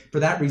happen. For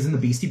that reason, the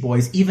Beastie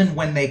Boys, even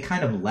when they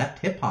kind of left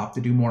hip-hop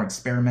to do more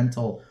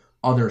experimental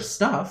other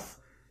stuff,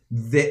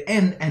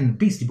 and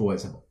Beastie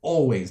Boys have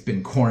always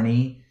been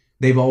corny.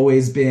 They've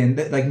always been,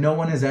 like, no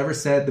one has ever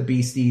said the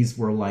Beasties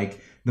were,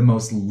 like, the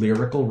most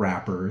lyrical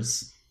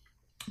rappers,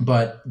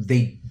 but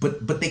they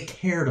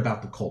cared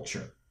about the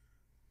culture.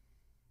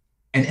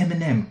 And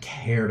Eminem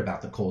cared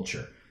about the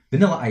culture.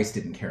 Vanilla Ice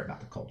didn't care about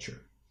the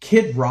culture.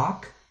 Kid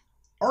Rock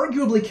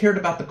arguably cared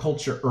about the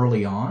culture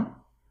early on,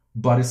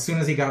 but as soon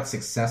as he got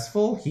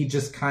successful, he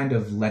just kind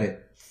of let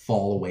it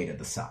fall away to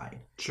the side.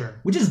 Sure.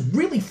 Which is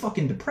really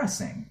fucking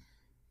depressing.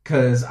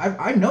 Because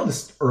I know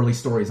the early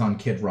stories on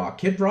Kid Rock.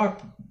 Kid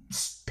Rock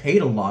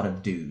paid a lot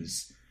of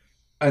dues.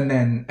 And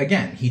then,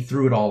 again, he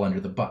threw it all under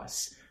the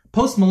bus.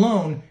 Post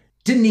Malone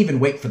didn't even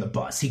wait for the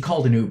bus. He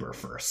called an Uber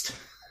first.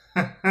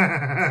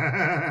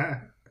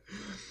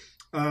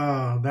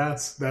 Oh,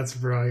 that's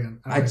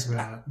brilliant. I like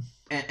that.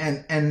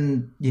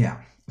 And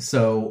yeah,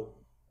 so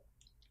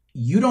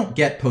you don't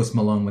get Post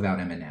Malone without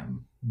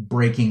Eminem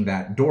breaking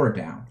that door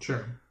down.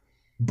 Sure.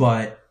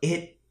 But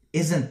it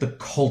isn't the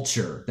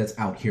culture that's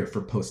out here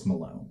for Post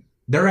Malone.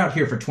 They're out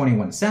here for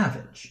 21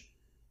 Savage.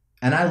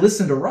 And I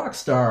listen to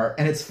Rockstar,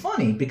 and it's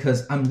funny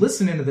because I'm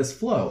listening to this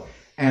flow,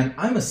 and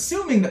I'm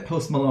assuming that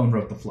Post Malone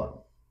wrote the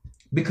flow.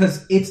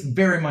 Because it's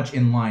very much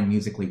in line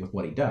musically with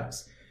what he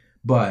does.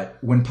 But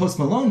when Post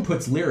Malone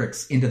puts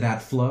lyrics into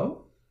that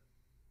flow,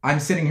 I'm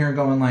sitting here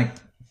going like,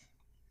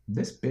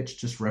 this bitch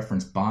just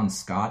referenced Bon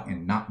Scott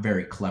and Not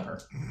Very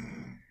Clever.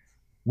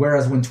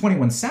 Whereas when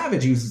 21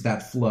 Savage uses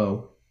that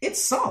flow,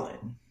 it's solid.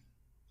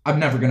 I'm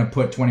never going to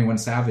put 21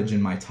 Savage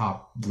in my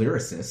top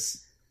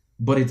lyricists,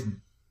 but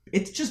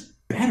it's just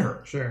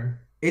better. Sure.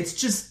 It's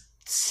just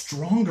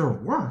stronger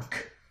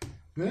work.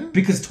 Yeah.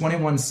 Because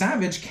 21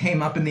 Savage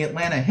came up in the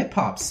Atlanta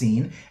hip-hop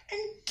scene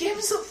and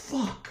gives a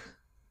fuck.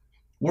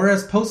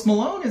 Whereas Post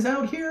Malone is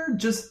out here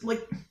just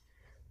like...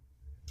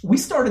 We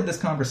started this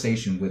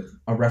conversation with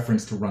a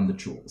reference to Run the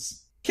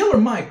Jewels. Killer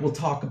Mike will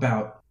talk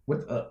about...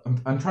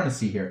 I'm trying to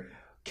see here.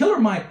 Killer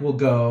Mike will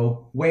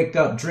go, wake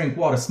up, drink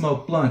water,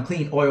 smoke blunt,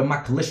 clean oil, my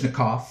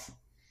Kalashnikov.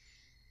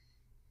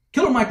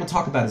 Killer Mike will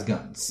talk about his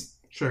guns.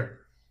 Sure.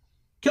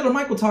 Killer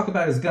Mike will talk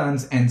about his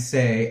guns and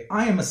say,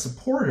 I am a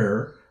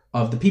supporter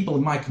of the people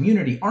in my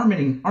community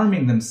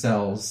arming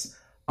themselves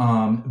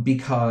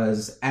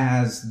because,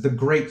 as the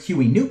great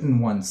Huey Newton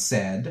once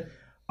said,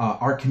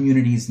 our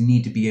communities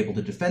need to be able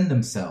to defend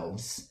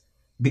themselves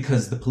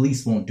because the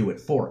police won't do it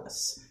for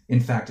us. In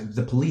fact,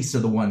 the police are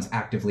the ones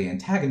actively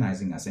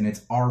antagonizing us, and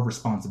it's our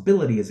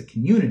responsibility as a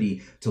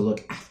community to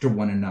look after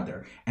one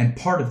another. And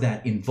part of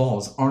that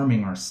involves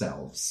arming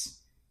ourselves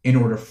in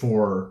order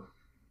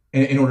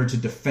to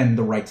defend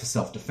the right to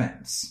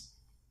self-defense.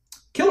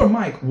 Killer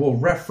Mike will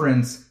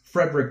reference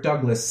Frederick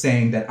Douglass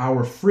saying that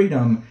our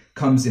freedom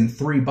comes in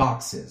 3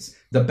 boxes: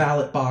 the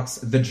ballot box,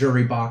 the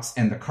jury box,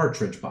 and the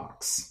cartridge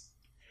box.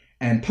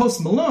 And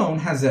Post Malone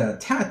has a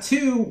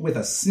tattoo with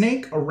a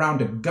snake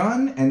around a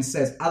gun and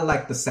says, I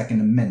like the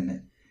Second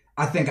Amendment.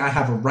 I think I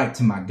have a right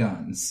to my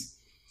guns.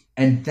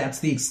 And that's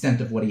the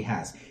extent of what he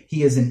has.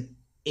 He is an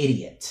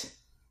idiot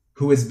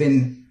who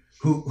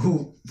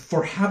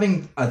for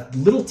having a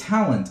little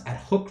talent at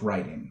hook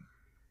writing,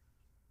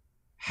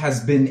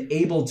 has been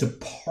able to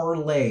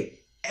parlay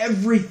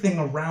everything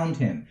around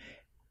him,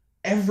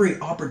 every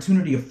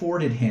opportunity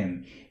afforded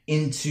him,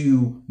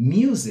 into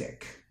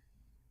music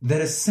that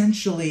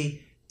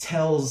essentially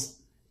tells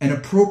an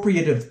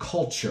appropriative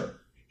culture.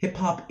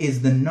 Hip-hop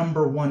is the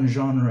 #1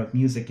 genre of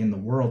music in the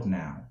world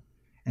now.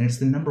 And it's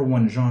the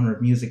 #1 genre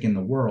of music in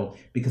the world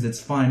because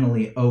it's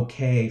finally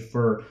okay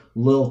for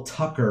Lil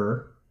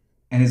Tucker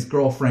and his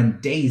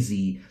girlfriend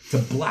Daisy to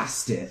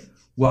blast it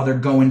while they're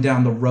going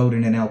down the road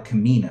in an El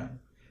Camino.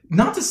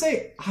 Not to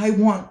say I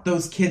want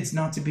those kids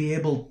not to be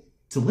able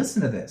to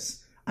listen to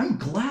this. I'm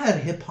glad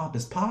hip-hop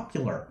is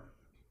popular.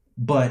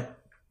 But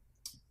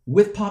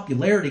with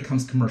popularity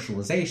comes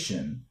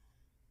commercialization.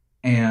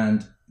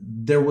 And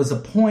there was a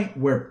point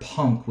where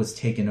punk was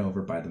taken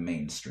over by the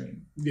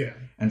mainstream. Yeah.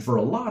 And for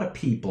a lot of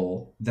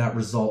people,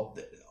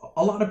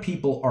 a lot of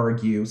people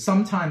argue,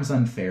 sometimes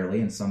unfairly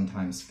and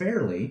sometimes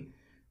fairly,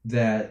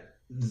 that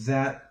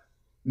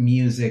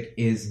music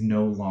is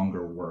no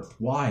longer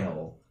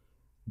worthwhile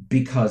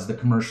because the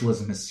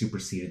commercialism has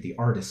superseded the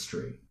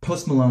artistry.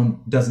 Post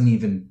Malone doesn't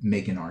even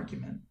make an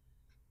argument.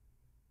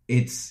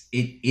 It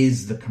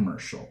is the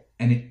commercial,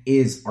 and it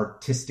is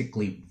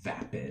artistically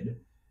vapid.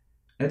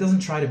 And it doesn't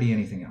try to be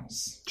anything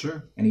else.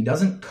 Sure. And he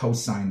doesn't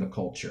co-sign the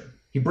culture.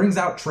 He brings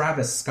out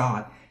Travis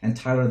Scott and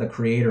Tyler, the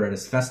Creator, at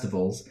his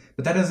festivals,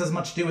 but that has as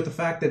much to do with the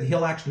fact that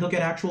he'll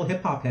get actual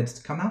hip-hop heads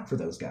to come out for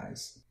those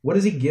guys. What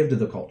does he give to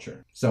the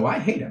culture? So I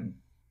hate him.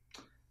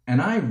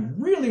 And I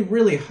really,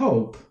 really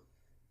hope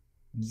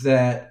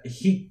that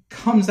he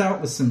comes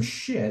out with some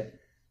shit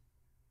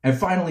and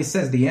finally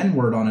says the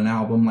N-word on an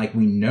album like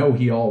we know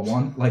we all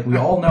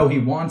know he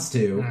wants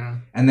to, Yeah.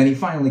 and then he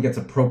finally gets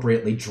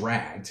appropriately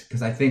dragged,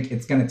 because I think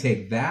it's going to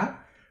take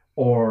that,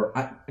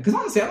 because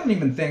honestly, I don't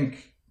even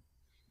think,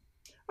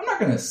 I'm not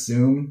going to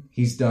assume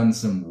he's done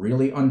some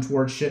really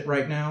untoward shit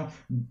right now,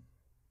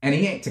 and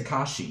he ain't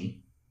Tekashi,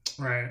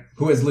 Right.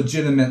 who has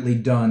legitimately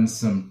done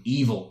some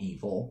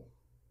evil,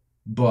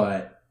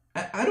 but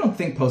I don't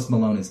think Post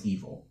Malone is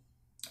evil.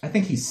 I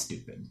think he's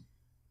stupid.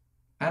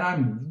 And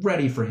I'm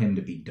ready for him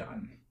to be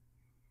done.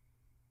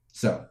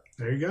 So,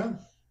 There you go.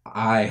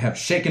 I have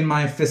shaken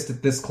my fist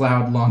at this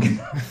cloud long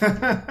enough.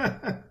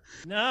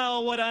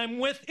 Now what I'm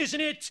with isn't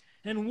it,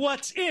 and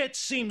what's it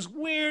seems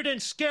weird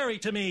and scary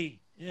to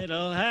me.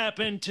 It'll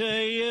happen to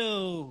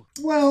you.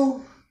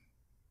 Well,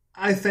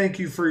 I thank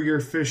you for your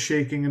fist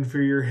shaking and for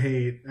your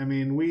hate. I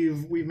mean,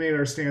 we've made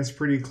our stance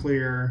pretty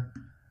clear.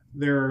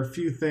 There are a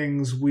few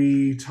things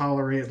we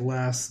tolerate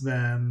less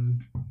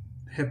than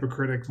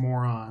hypocritic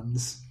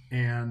morons,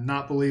 and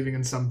not believing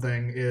in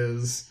something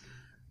is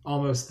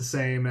almost the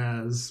same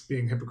as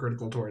being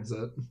hypocritical towards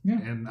it. Yeah.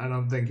 And I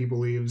don't think he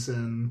believes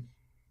in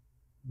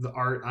the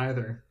art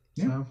either.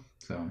 Yeah.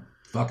 So,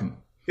 fuck him.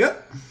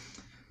 Yep.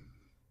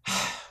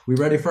 We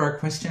ready for our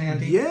question,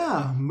 Andy?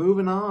 Yeah,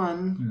 moving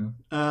on.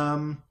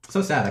 Yeah.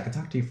 So sad. I could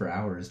talk to you for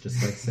hours,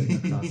 just like sitting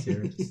across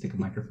here, just stick a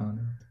microphone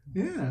out.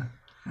 Yeah.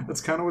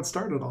 That's kind of what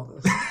started all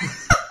this.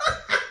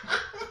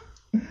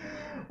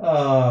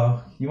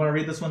 You want to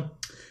read this one?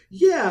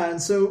 Yeah, and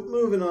so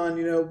moving on,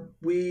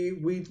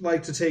 we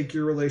like to take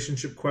your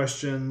relationship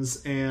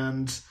questions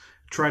and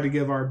try to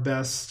give our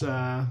best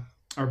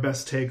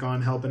take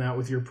on helping out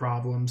with your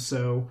problems.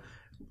 So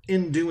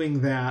in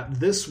doing that,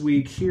 this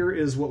week, here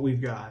is what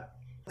we've got.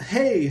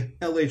 Hey,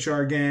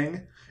 LHR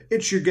gang,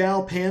 it's your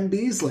gal Pam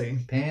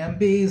Beasley. Pam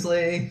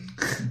Beasley.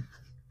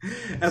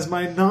 As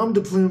my nom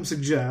de plume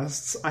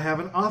suggests, I have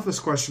an office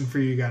question for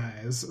you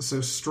guys,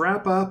 so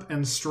strap up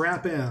and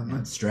strap in.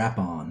 And strap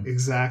on.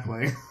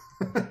 Exactly.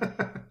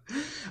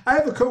 I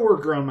have a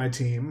coworker on my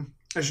team.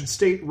 I should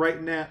state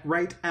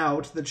right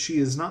out that she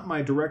is not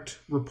my direct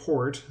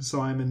report,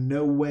 so I'm in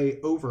no way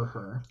over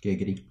her.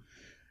 Giggity.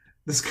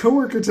 This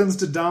coworker tends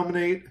to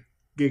dominate,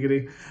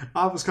 giggity,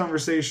 office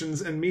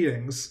conversations and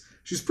meetings.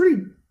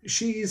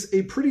 She's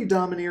a pretty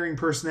domineering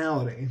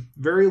personality.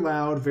 Very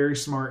loud, very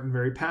smart, and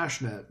very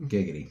passionate.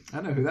 Giggity.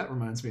 I know who that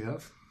reminds me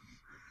of.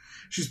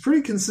 She's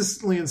pretty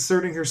consistently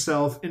inserting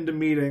herself into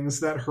meetings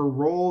that her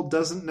role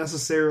doesn't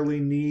necessarily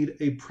need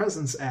a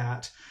presence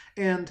at,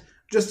 and,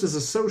 just as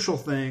a social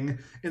thing,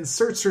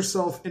 inserts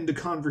herself into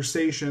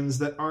conversations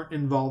that aren't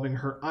involving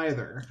her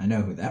either. I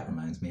know who that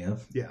reminds me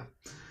of. Yeah.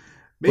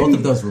 Both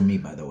of those were me,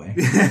 by the way.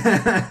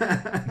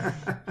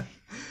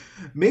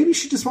 Maybe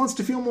she just wants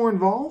to feel more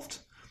involved?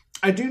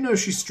 I do know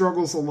she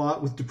struggles a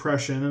lot with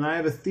depression, and I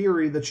have a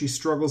theory that she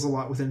struggles a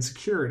lot with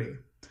insecurity.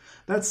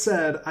 That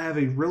said, I have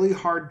a really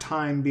hard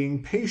time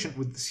being patient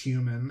with this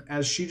human,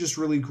 as she just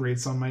really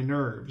grates on my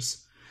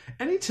nerves.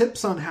 Any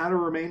tips on how to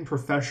remain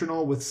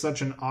professional with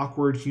such an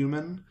awkward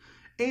human?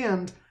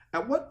 And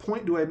at what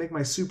point do I make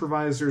my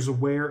supervisors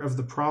aware of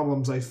the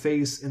problems I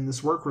face in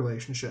this work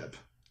relationship?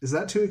 Is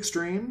that too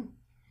extreme?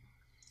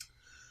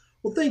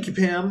 Well, thank you,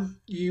 Pam.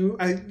 You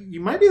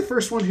might be the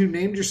first one who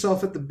named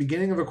yourself at the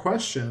beginning of a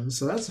question,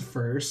 so that's a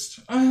first.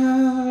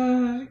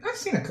 I've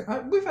seen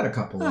we've had a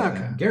couple like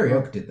that. Gary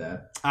Oak did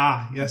that.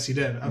 Ah, yes, he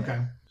did. Okay.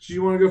 Yeah. Do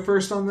you want to go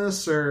first on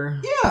this,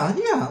 or?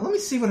 Yeah. Let me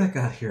see what I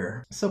got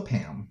here. So,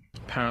 Pam.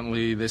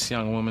 Apparently, this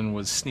young woman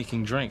was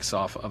sneaking drinks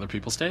off other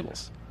people's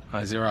tables.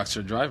 I Xeroxed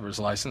her driver's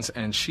license,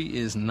 and she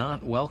is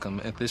not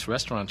welcome at this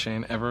restaurant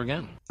chain ever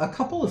again. A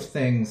couple of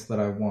things that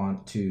I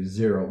want to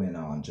zero in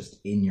on just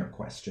in your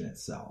question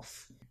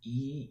itself.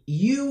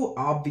 You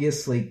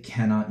obviously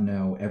cannot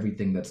know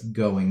everything that's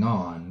going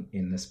on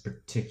in this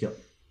particular...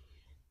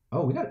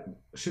 Oh,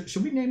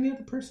 should we name the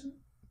other person?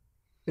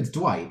 It's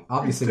Dwight.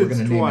 Obviously, we're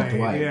going to name it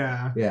Dwight.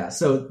 Yeah.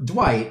 So,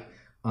 Dwight,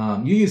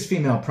 you use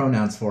female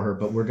pronouns for her,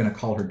 but we're going to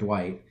call her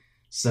Dwight.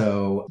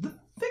 So, the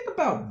thing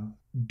about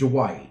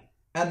Dwight,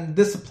 and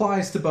this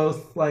applies to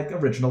both like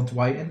original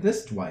Dwight and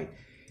this Dwight,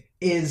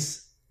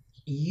 is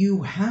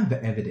you have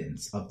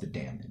evidence of the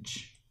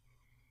damage.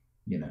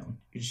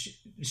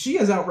 She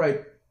is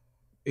outright,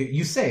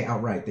 you say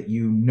outright that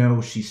you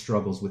know she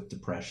struggles with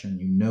depression,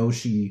 you know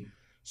she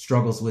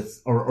struggles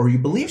with, or you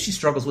believe she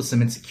struggles with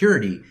some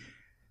insecurity,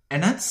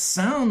 and that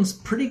sounds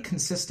pretty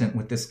consistent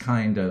with this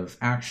kind of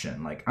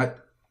action. Like,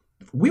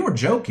 we were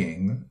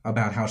joking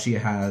about how she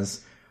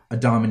has a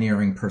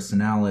domineering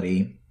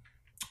personality,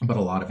 but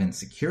a lot of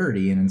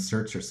insecurity, and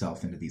inserts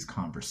herself into these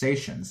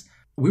conversations.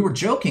 We were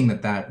joking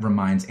that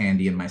reminds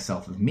Andy and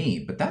myself of me,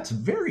 but that's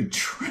very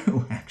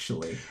true,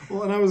 actually.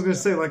 Well, and I was going to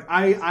say, like,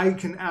 I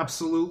can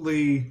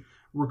absolutely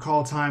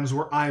recall times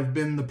where I've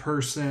been the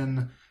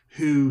person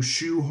who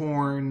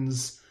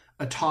shoehorns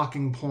a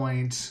talking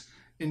point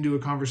into a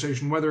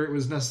conversation, whether it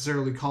was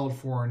necessarily called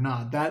for or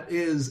not. That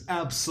is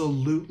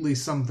absolutely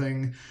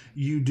something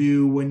you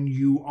do when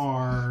you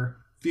are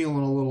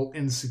feeling a little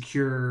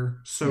insecure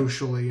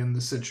socially in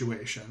the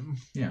situation.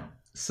 Yeah.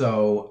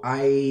 So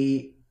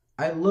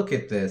I look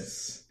at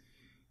this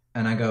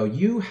and I go,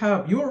 you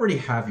already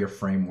have your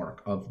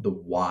framework of the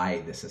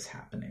why this is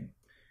happening.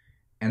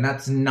 And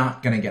that's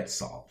not going to get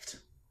solved.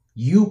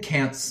 You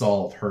can't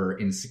solve her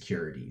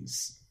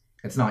insecurities.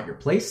 It's not your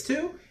place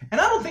to,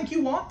 and I don't think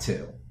you want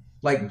to.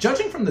 Like,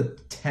 judging from the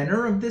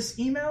tenor of this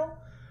email,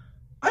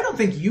 I don't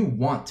think you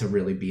want to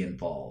really be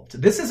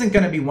involved. This isn't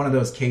going to be one of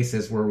those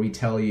cases where we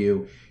tell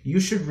you, you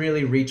should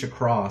really reach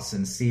across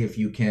and see if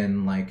you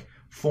can, like,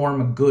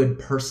 form a good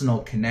personal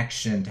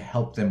connection to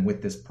help them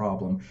with this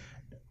problem.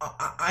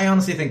 I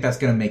honestly think that's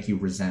going to make you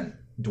resent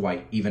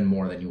Dwight even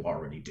more than you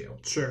already do.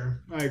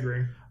 Sure, I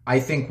agree. I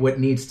think what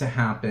needs to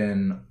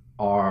happen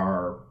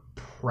are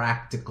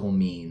practical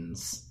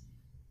means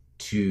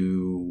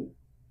to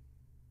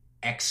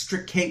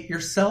extricate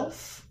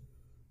yourself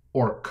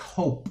or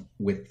cope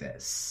with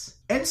this.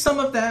 And some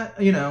of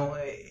that, you know,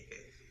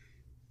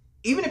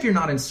 even if you're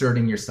not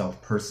inserting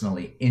yourself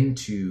personally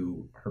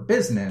into her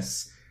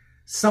business,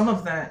 some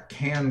of that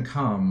can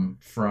come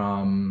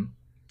from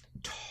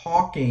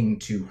talking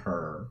to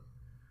her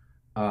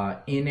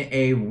in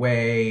a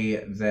way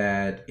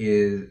that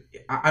is...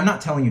 I'm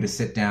not telling you to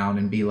sit down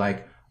and be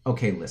like,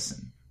 okay,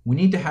 listen, we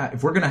need to have...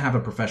 If we're going to have a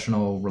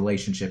professional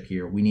relationship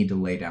here, we need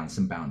to lay down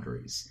some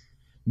boundaries.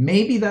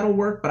 Maybe that'll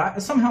work,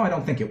 but somehow I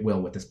don't think it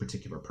will with this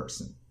particular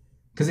person.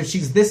 Because if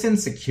she's this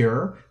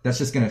insecure, that's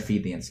just going to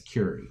feed the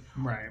insecurity.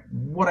 Right.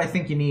 What I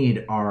think you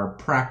need are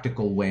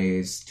practical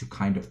ways to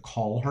kind of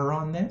call her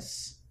on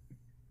this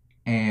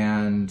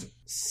and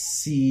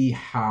see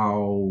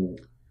how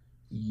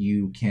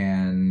you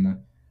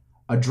can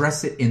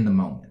address it in the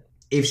moment.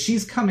 If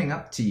she's coming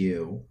up to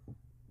you,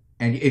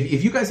 and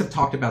if you guys have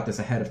talked about this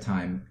ahead of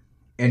time,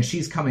 and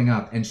she's coming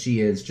up and she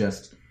is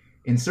just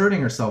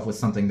inserting herself with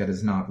something that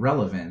is not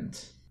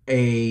relevant,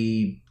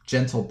 a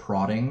gentle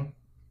prodding,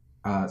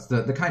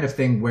 the kind of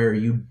thing where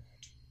you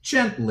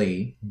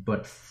gently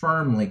but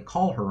firmly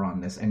call her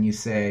on this and you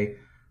say,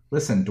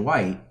 listen,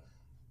 Dwight,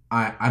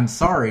 I'm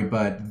sorry,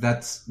 but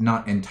that's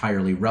not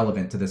entirely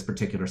relevant to this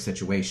particular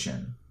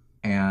situation.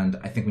 And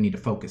I think we need to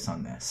focus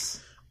on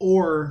this.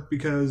 Or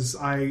because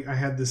I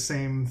had the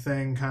same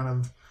thing kind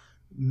of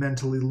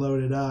mentally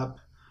loaded up,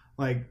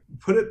 like,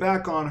 put it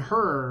back on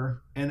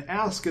her and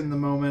ask in the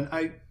moment,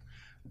 I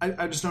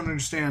just don't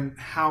understand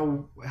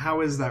how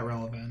is that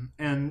relevant?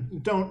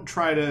 And don't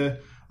try to,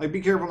 like,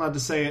 be careful not to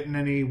say it in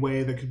any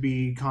way that could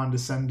be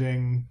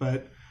condescending,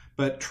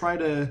 but try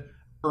to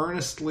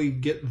earnestly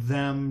get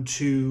them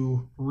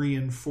to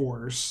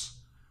reinforce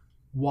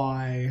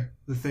why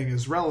the thing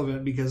is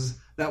relevant, because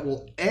that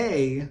will,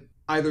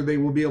 either they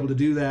will be able to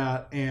do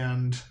that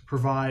and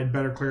provide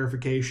better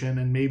clarification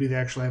and maybe they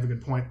actually have a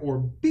good point, or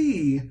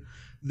B,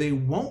 they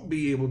won't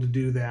be able to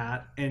do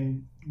that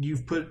and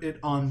you've put it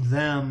on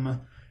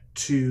them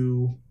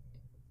to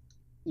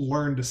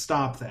learn to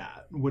stop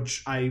that,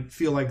 which I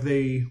feel like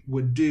they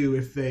would do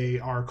if they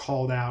are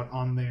called out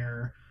on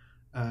their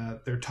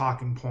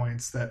talking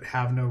points that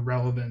have no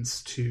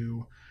relevance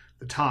to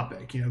the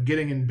topic. You know,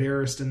 getting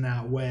embarrassed in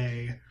that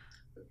way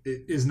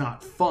is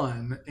not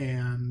fun,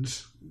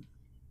 and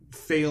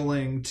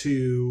failing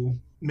to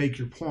make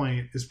your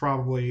point is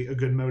probably a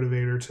good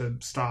motivator to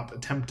stop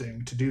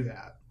attempting to do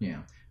that.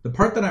 Yeah. The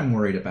part that I'm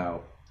worried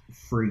about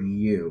for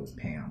you,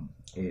 Pam,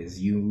 is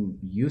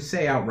you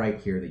say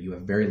outright here that you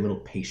have very little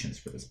patience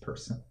for this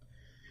person,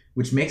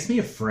 which makes me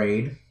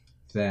afraid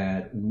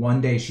that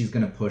one day she's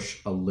going to push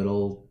a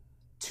little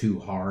too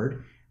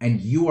hard and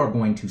you are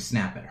going to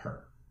snap at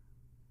her.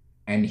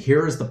 And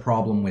here's the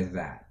problem with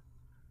that.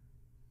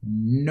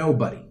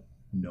 Nobody,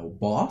 no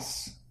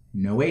boss,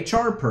 no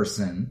HR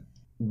person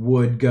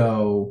would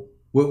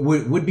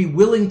be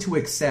willing to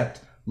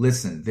accept,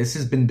 listen, this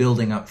has been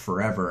building up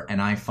forever and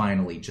I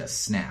finally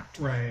just snapped.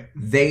 Right.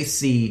 They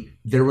see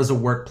there was a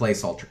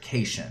workplace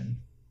altercation.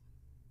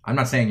 I'm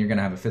not saying you're going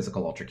to have a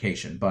physical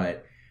altercation,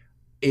 but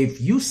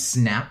if you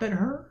snap at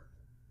her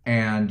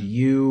and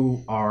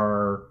you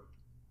are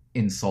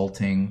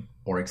insulting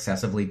or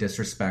excessively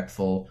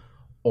disrespectful,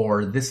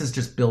 or this has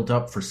just built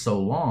up for so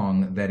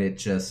long that it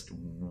just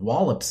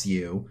wallops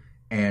you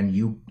and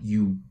you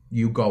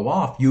go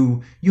off,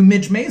 you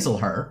Midge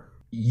Maisel her,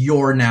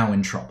 you're now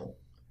in trouble.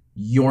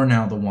 You're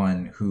now the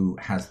one who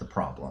has the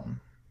problem.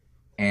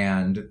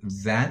 And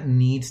that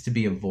needs to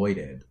be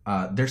avoided.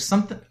 There's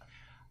something,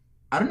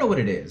 I don't know what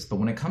it is, but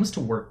when it comes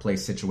to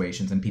workplace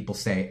situations and people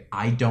say,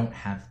 I don't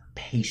have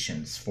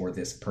patience for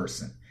this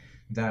person,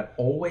 that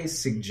always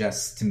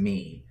suggests to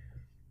me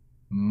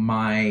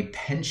my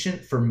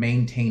penchant for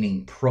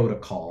maintaining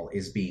protocol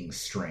is being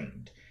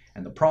strained.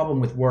 And the problem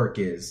with work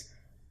is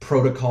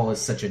protocol is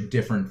such a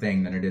different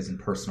thing than it is in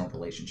personal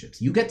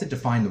relationships. You get to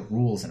define the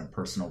rules in a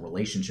personal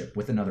relationship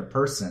with another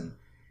person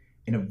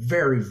in a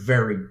very,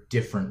 very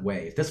different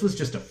way. If this was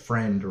just a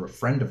friend or a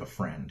friend of a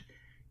friend,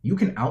 you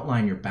can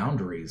outline your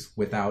boundaries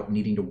without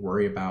needing to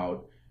worry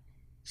about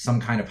some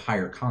kind of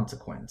higher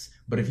consequence.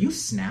 But if you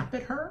snap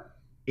at her,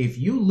 if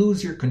you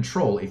lose your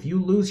control, if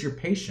you lose your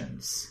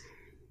patience,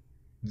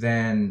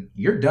 then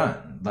you're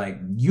done. Like,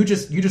 you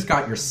just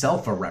got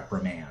yourself a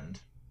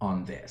reprimand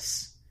on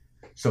this.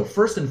 So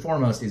first and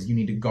foremost is you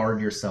need to guard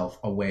yourself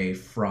away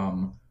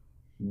from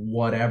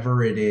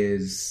whatever it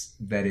is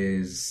that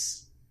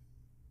is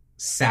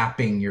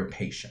sapping your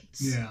patience.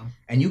 Yeah.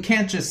 And you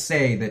can't just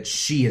say that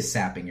she is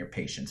sapping your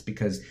patience,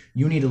 because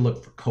you need to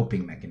look for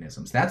coping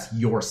mechanisms. That's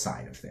your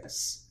side of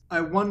this.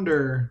 I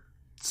wonder,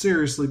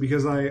 seriously,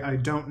 because I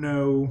don't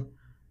know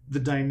the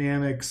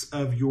dynamics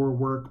of your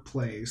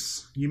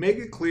workplace. You make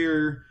it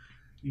clear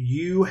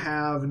you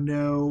have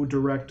no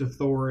direct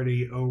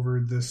authority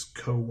over this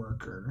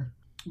coworker,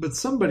 but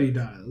somebody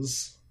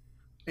does.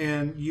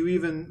 And you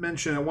even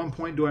mention at one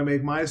point, do I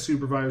make my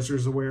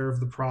supervisors aware of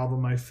the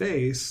problem I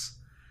face?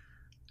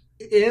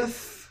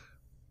 If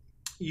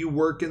you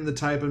work in the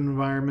type of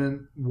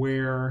environment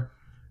where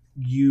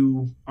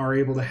you are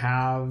able to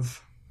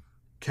have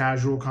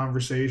casual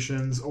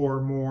conversations or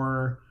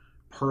more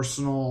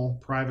personal,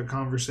 private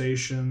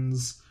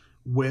conversations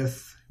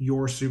with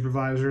your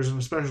supervisors, and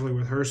especially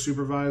with her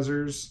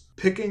supervisors,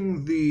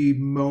 picking the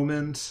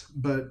moment,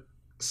 but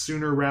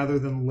sooner rather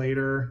than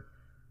later,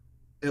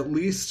 at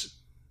least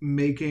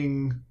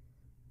making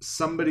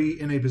somebody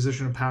in a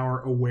position of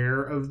power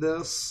aware of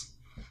this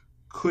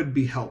could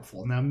be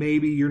helpful. Now,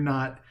 maybe you're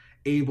not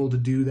able to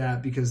do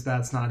that because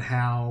that's not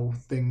how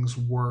things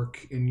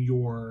work in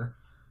your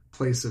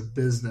place of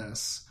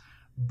business,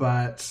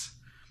 but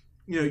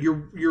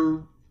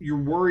you're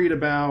worried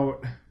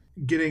about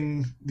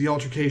getting the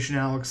altercation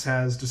Alex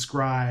has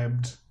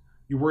described.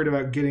 You're worried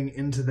about getting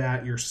into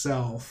that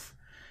yourself.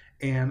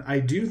 And I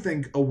do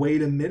think a way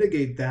to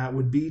mitigate that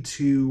would be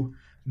to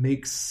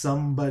make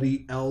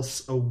somebody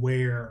else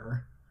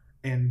aware,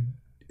 and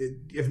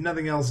if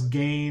nothing else,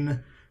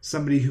 gain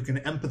somebody who can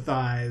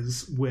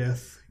empathize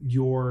with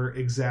your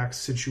exact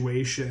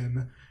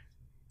situation,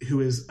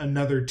 who is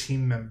another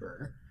team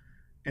member,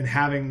 and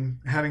having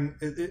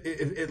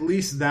at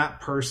least that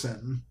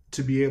person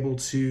to be able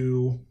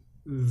to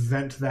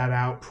vent that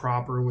out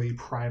properly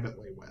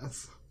privately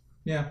with.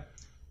 Yeah.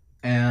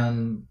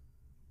 And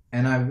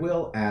I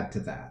will add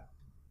to that.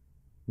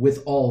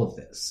 With all of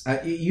this,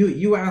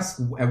 you ask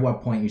at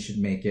what point you should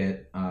make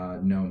it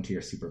known to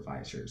your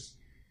supervisors.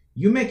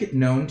 You make it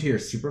known to your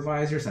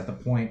supervisors at the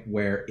point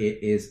where it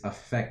is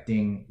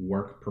affecting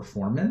work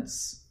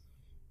performance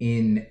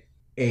in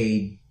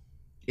a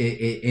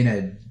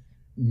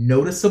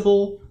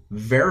noticeable,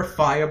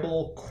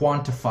 verifiable,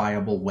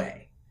 quantifiable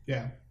way.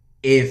 Yeah.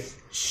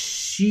 If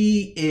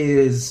she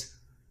is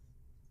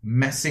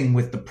messing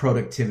with the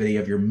productivity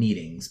of your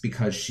meetings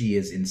because she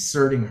is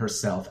inserting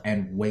herself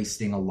and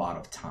wasting a lot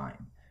of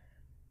time,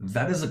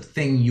 that is a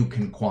thing you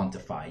can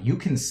quantify. You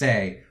can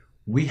say,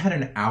 we had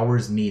an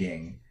hour's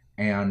meeting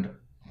and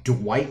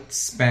Dwight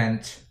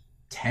spent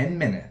 10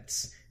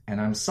 minutes, and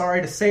I'm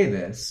sorry to say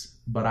this,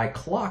 but I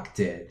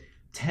clocked it,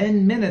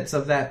 10 minutes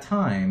of that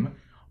time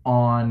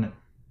on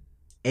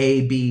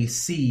A, B,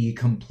 C,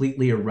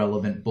 completely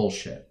irrelevant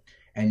bullshit.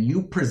 And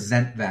you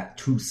present that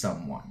to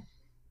someone.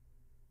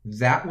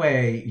 That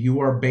way, you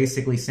are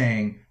basically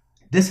saying,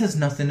 this has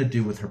nothing to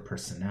do with her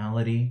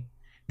personality.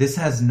 This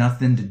has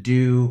nothing to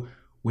do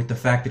with the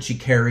fact that she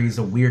carries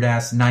a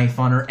weird-ass knife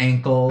on her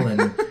ankle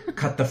and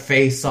cut the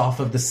face off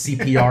of the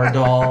CPR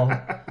doll.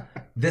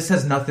 This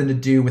has nothing to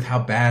do with how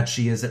bad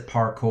she is at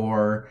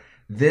parkour.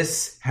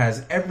 This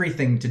has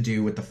everything to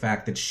do with the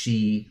fact that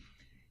she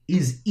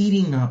is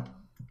eating up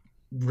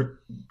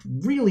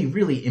really,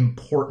 really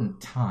important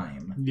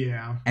time.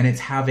 Yeah. And it's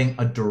having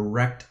a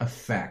direct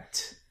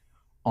effect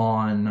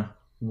on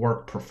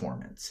work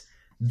performance.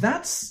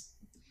 That's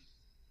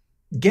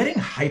getting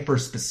hyper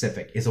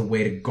specific is a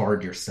way to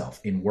guard yourself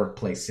in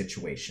workplace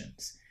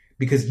situations,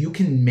 because you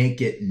can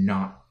make it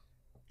not,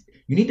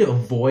 you need to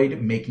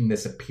avoid making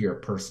this appear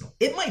personal.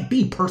 It might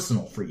be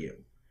personal for you,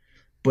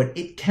 but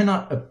it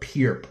cannot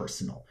appear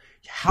personal.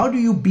 How do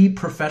you be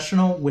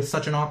professional with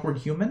such an awkward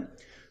human?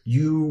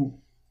 You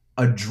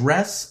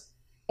address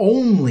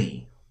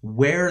only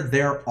where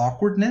their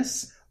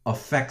awkwardness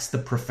affects the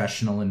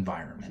professional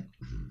environment.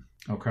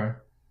 Okay?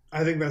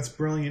 I think that's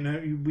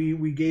brilliant.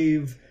 We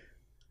gave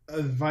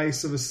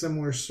advice of a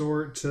similar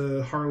sort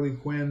to Harley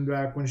Quinn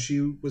back when she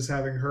was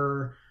having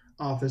her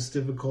office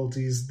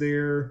difficulties.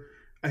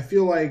 I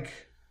feel like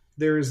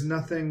there is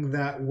nothing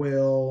that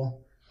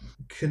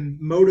can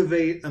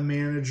motivate a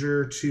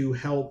manager to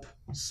help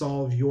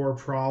solve your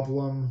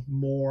problem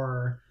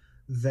more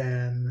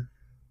than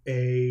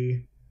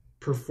a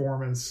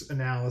performance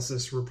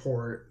analysis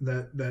report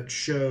that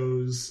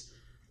shows,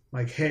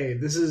 like, hey,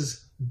 this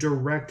is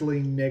directly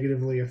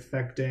negatively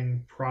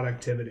affecting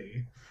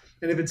productivity.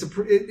 And if it's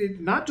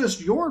not just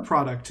your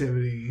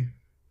productivity,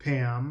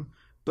 Pam,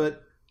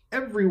 but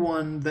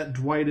everyone that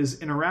Dwight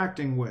is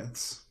interacting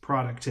with's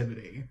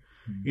productivity.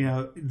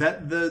 Mm-hmm.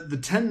 That the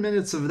 10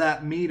 minutes of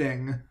that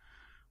meeting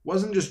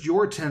wasn't just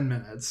your 10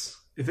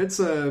 minutes. If it's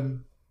a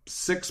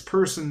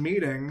 6-person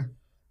meeting,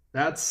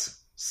 that's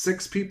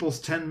 6 people's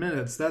 10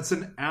 minutes. That's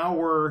an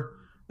hour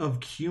of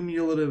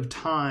cumulative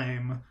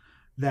time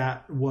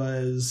that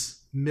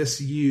was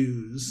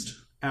misused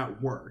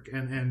at work.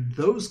 And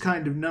those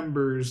kind of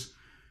numbers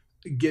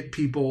get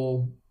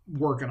people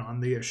working on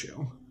the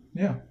issue.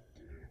 Yeah.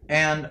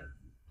 And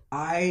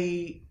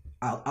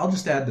I'll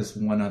just add this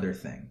one other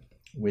thing,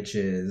 which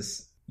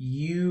is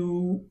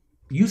you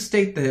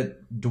state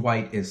that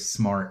Dwight is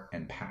smart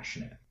and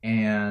passionate,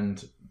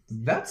 and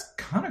that's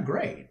kind of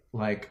great.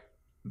 Like,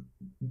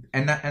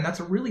 and that's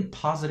a really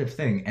positive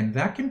thing, and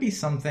that can be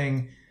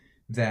something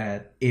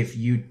that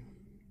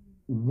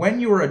when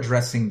you are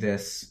addressing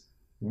this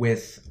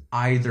with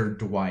either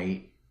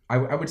Dwight,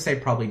 I would say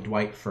probably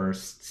Dwight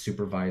first,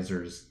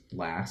 supervisors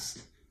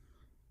last.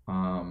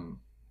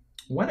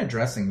 When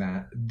addressing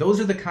that, those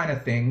are the kind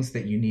of things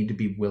that you need to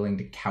be willing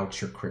to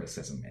couch your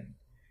criticism in.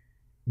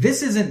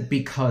 This isn't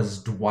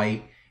because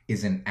Dwight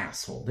is an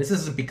asshole. This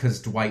isn't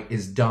because Dwight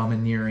is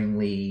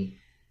domineeringly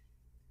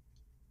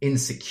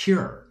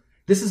insecure.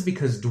 This is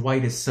because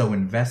Dwight is so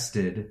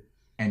invested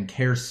and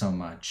cares so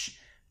much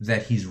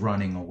that he's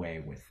running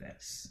away with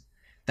this.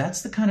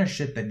 That's the kind of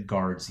shit that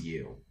guards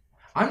you.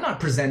 I'm not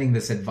presenting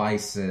this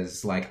advice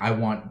as like,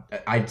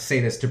 I'd say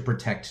this to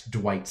protect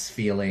Dwight's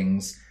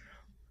feelings.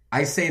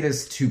 I say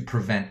this to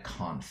prevent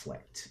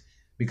conflict,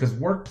 because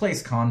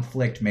workplace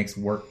conflict makes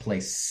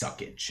workplace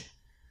suckage.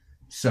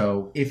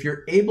 So if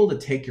you're able to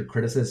take your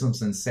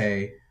criticisms and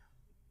say,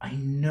 I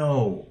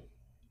know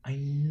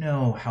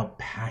how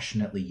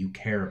passionately you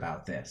care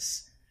about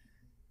this,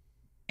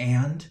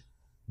 and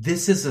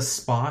this is a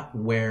spot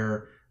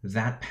where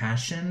that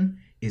passion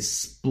is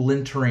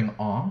splintering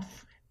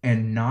off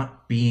and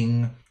not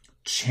being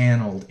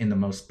channeled in the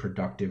most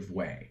productive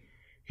way.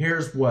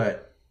 Here's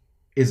what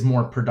is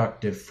more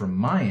productive from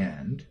my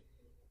end.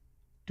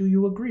 Do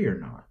you agree or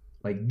not?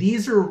 Like,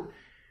 you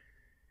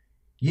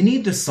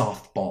need to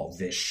softball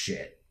this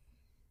shit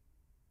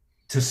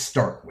to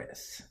start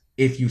with.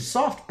 If you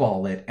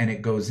softball it and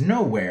it goes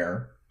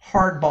nowhere,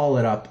 hardball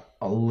it up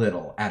a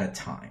little at a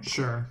time.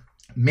 Sure.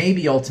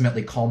 Maybe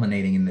ultimately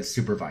culminating in this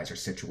supervisor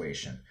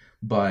situation,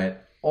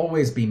 but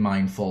always be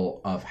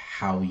mindful of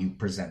how you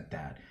present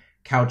that.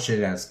 Couch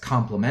it as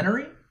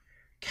complimentary.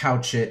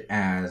 Couch it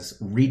as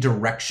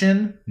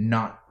redirection,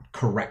 not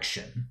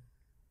correction.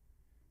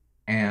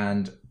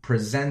 And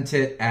present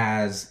it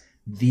as,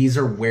 these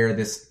are where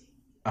this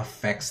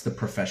affects the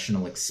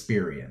professional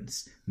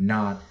experience,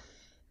 not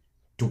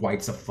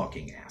Dwight's a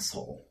fucking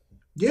asshole.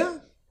 Yeah,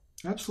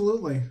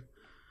 absolutely.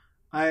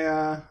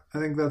 I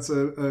think that's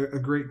a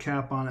great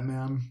cap on it,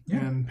 man. Yeah.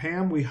 And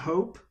Pam, we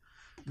hope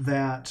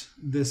that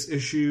this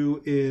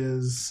issue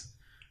is,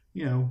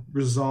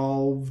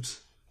 resolved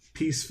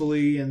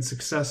peacefully and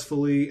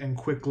successfully and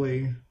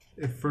quickly,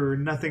 if for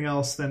nothing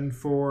else than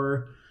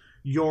for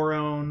your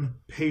own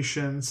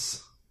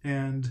patience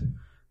and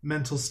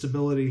mental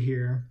stability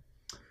here.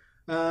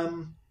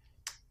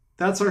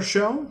 That's our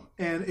show.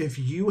 And if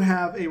you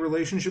have a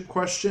relationship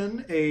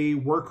question, a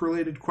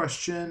work-related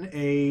question,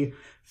 a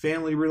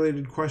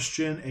family-related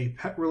question, a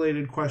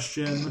pet-related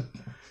question,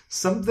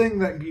 something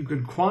that you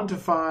could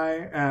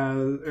quantify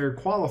as or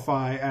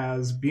qualify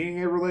as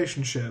being a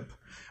relationship,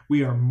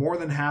 we are more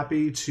than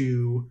happy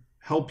to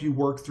help you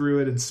work through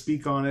it and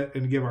speak on it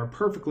and give our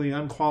perfectly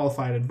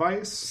unqualified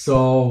advice.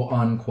 So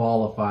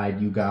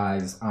unqualified, you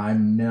guys.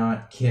 I'm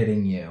not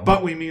kidding you.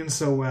 But we mean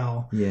so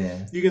well.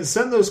 Yeah. You can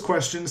send those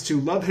questions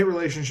to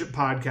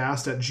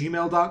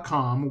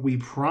lovehaterelationshippodcast@gmail.com. We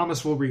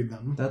promise we'll read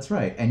them. That's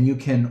right. And you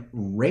can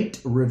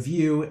rate,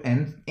 review,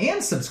 and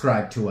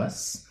subscribe to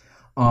us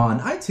on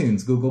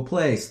iTunes, Google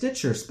Play,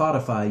 Stitcher,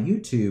 Spotify,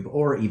 YouTube,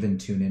 or even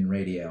TuneIn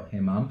Radio. Hey,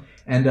 Mom.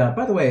 And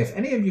by the way, if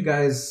any of you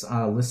guys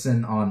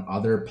listen on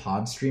other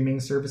pod streaming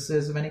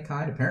services of any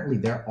kind, apparently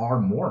there are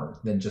more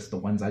than just the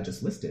ones I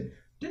just listed.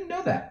 Didn't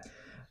know that.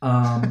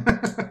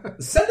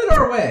 Send it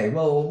our way.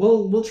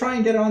 We'll try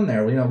and get on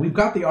there. We've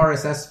got the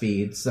RSS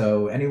feed,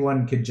 so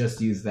anyone could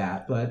just use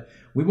that. But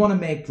we want to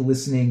make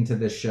listening to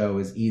this show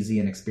as easy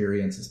an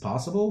experience as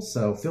possible.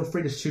 So feel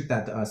free to shoot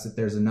that to us if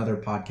there's another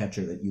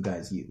podcatcher that you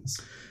guys use.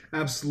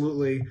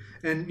 Absolutely.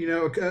 And,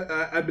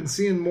 I've been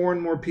seeing more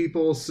and more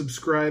people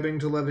subscribing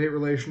to Love Hate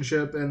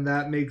Relationship, and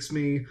that makes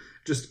me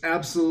just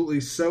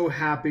absolutely so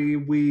happy.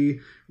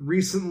 We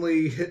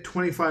recently hit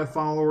 25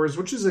 followers,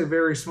 which is a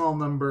very small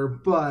number,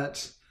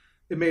 but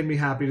it made me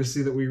happy to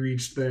see that we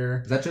reached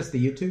there. Is that just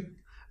the YouTube?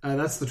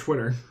 That's the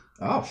Twitter.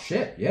 Oh,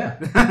 shit, yeah.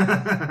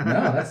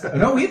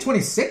 No, we hit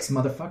 26,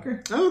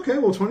 motherfucker. Oh, okay,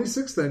 well,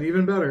 26 then,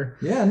 even better.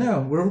 Yeah, no,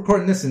 we're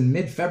recording this in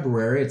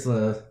mid-February. It's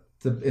a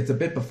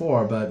bit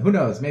before, but who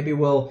knows? Maybe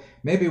we'll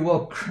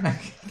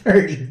crack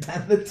 30 by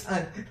the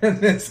time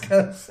this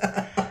goes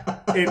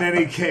out. In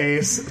any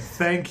case,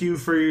 thank you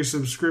for your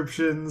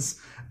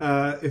subscriptions.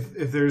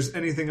 If there's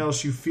anything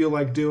else you feel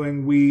like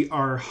doing, we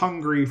are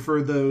hungry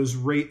for those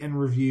rate and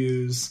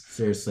reviews.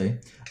 Seriously.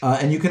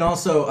 And you can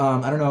also,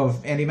 I don't know if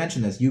Andy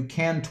mentioned this, you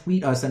can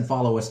tweet us and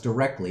follow us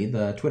directly.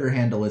 The Twitter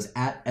handle is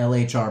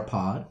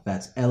 @LHRPod.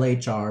 That's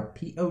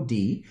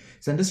LHRPOD.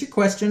 Send us your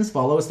questions.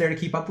 Follow us there to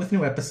keep up with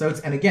new episodes.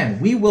 And again,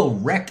 we will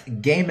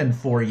wreck gaming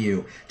for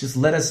you. Just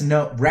let us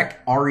know. Wreck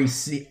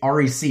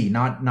REC,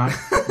 not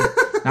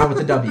with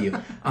the W.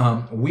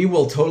 We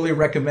will totally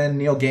recommend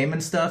Neil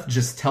Gaiman stuff.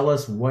 Just tell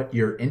us what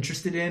you're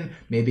interested in,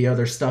 maybe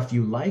other stuff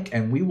you like,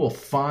 and we will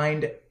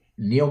find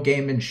Neil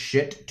Gaiman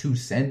shit to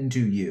send to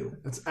you.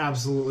 That's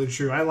absolutely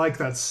true. I like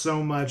that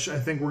so much. I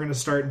think we're going to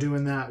start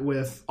doing that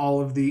with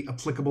all of the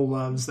applicable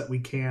loves that we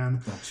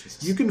can. Oh,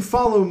 Jesus. You can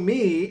follow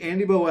me,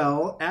 Andy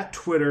Boel, at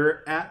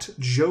Twitter, at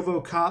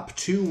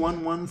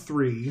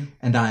JovoCop2113.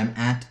 And I'm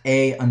at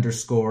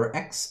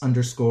 _X_RUIZ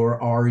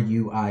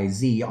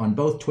on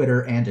both Twitter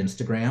and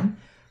Instagram.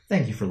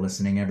 Thank you for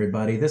listening,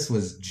 everybody. This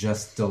was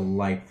just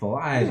delightful.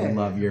 I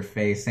love your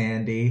face,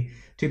 Andy.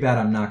 Too bad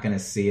I'm not going to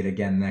see it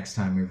again next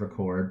time we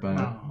record, but,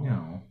 you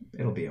know,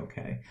 it'll be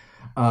okay.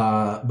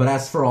 But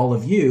as for all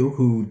of you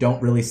who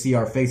don't really see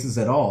our faces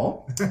at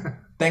all,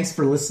 thanks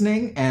for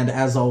listening, and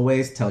as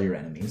always, tell your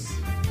enemies.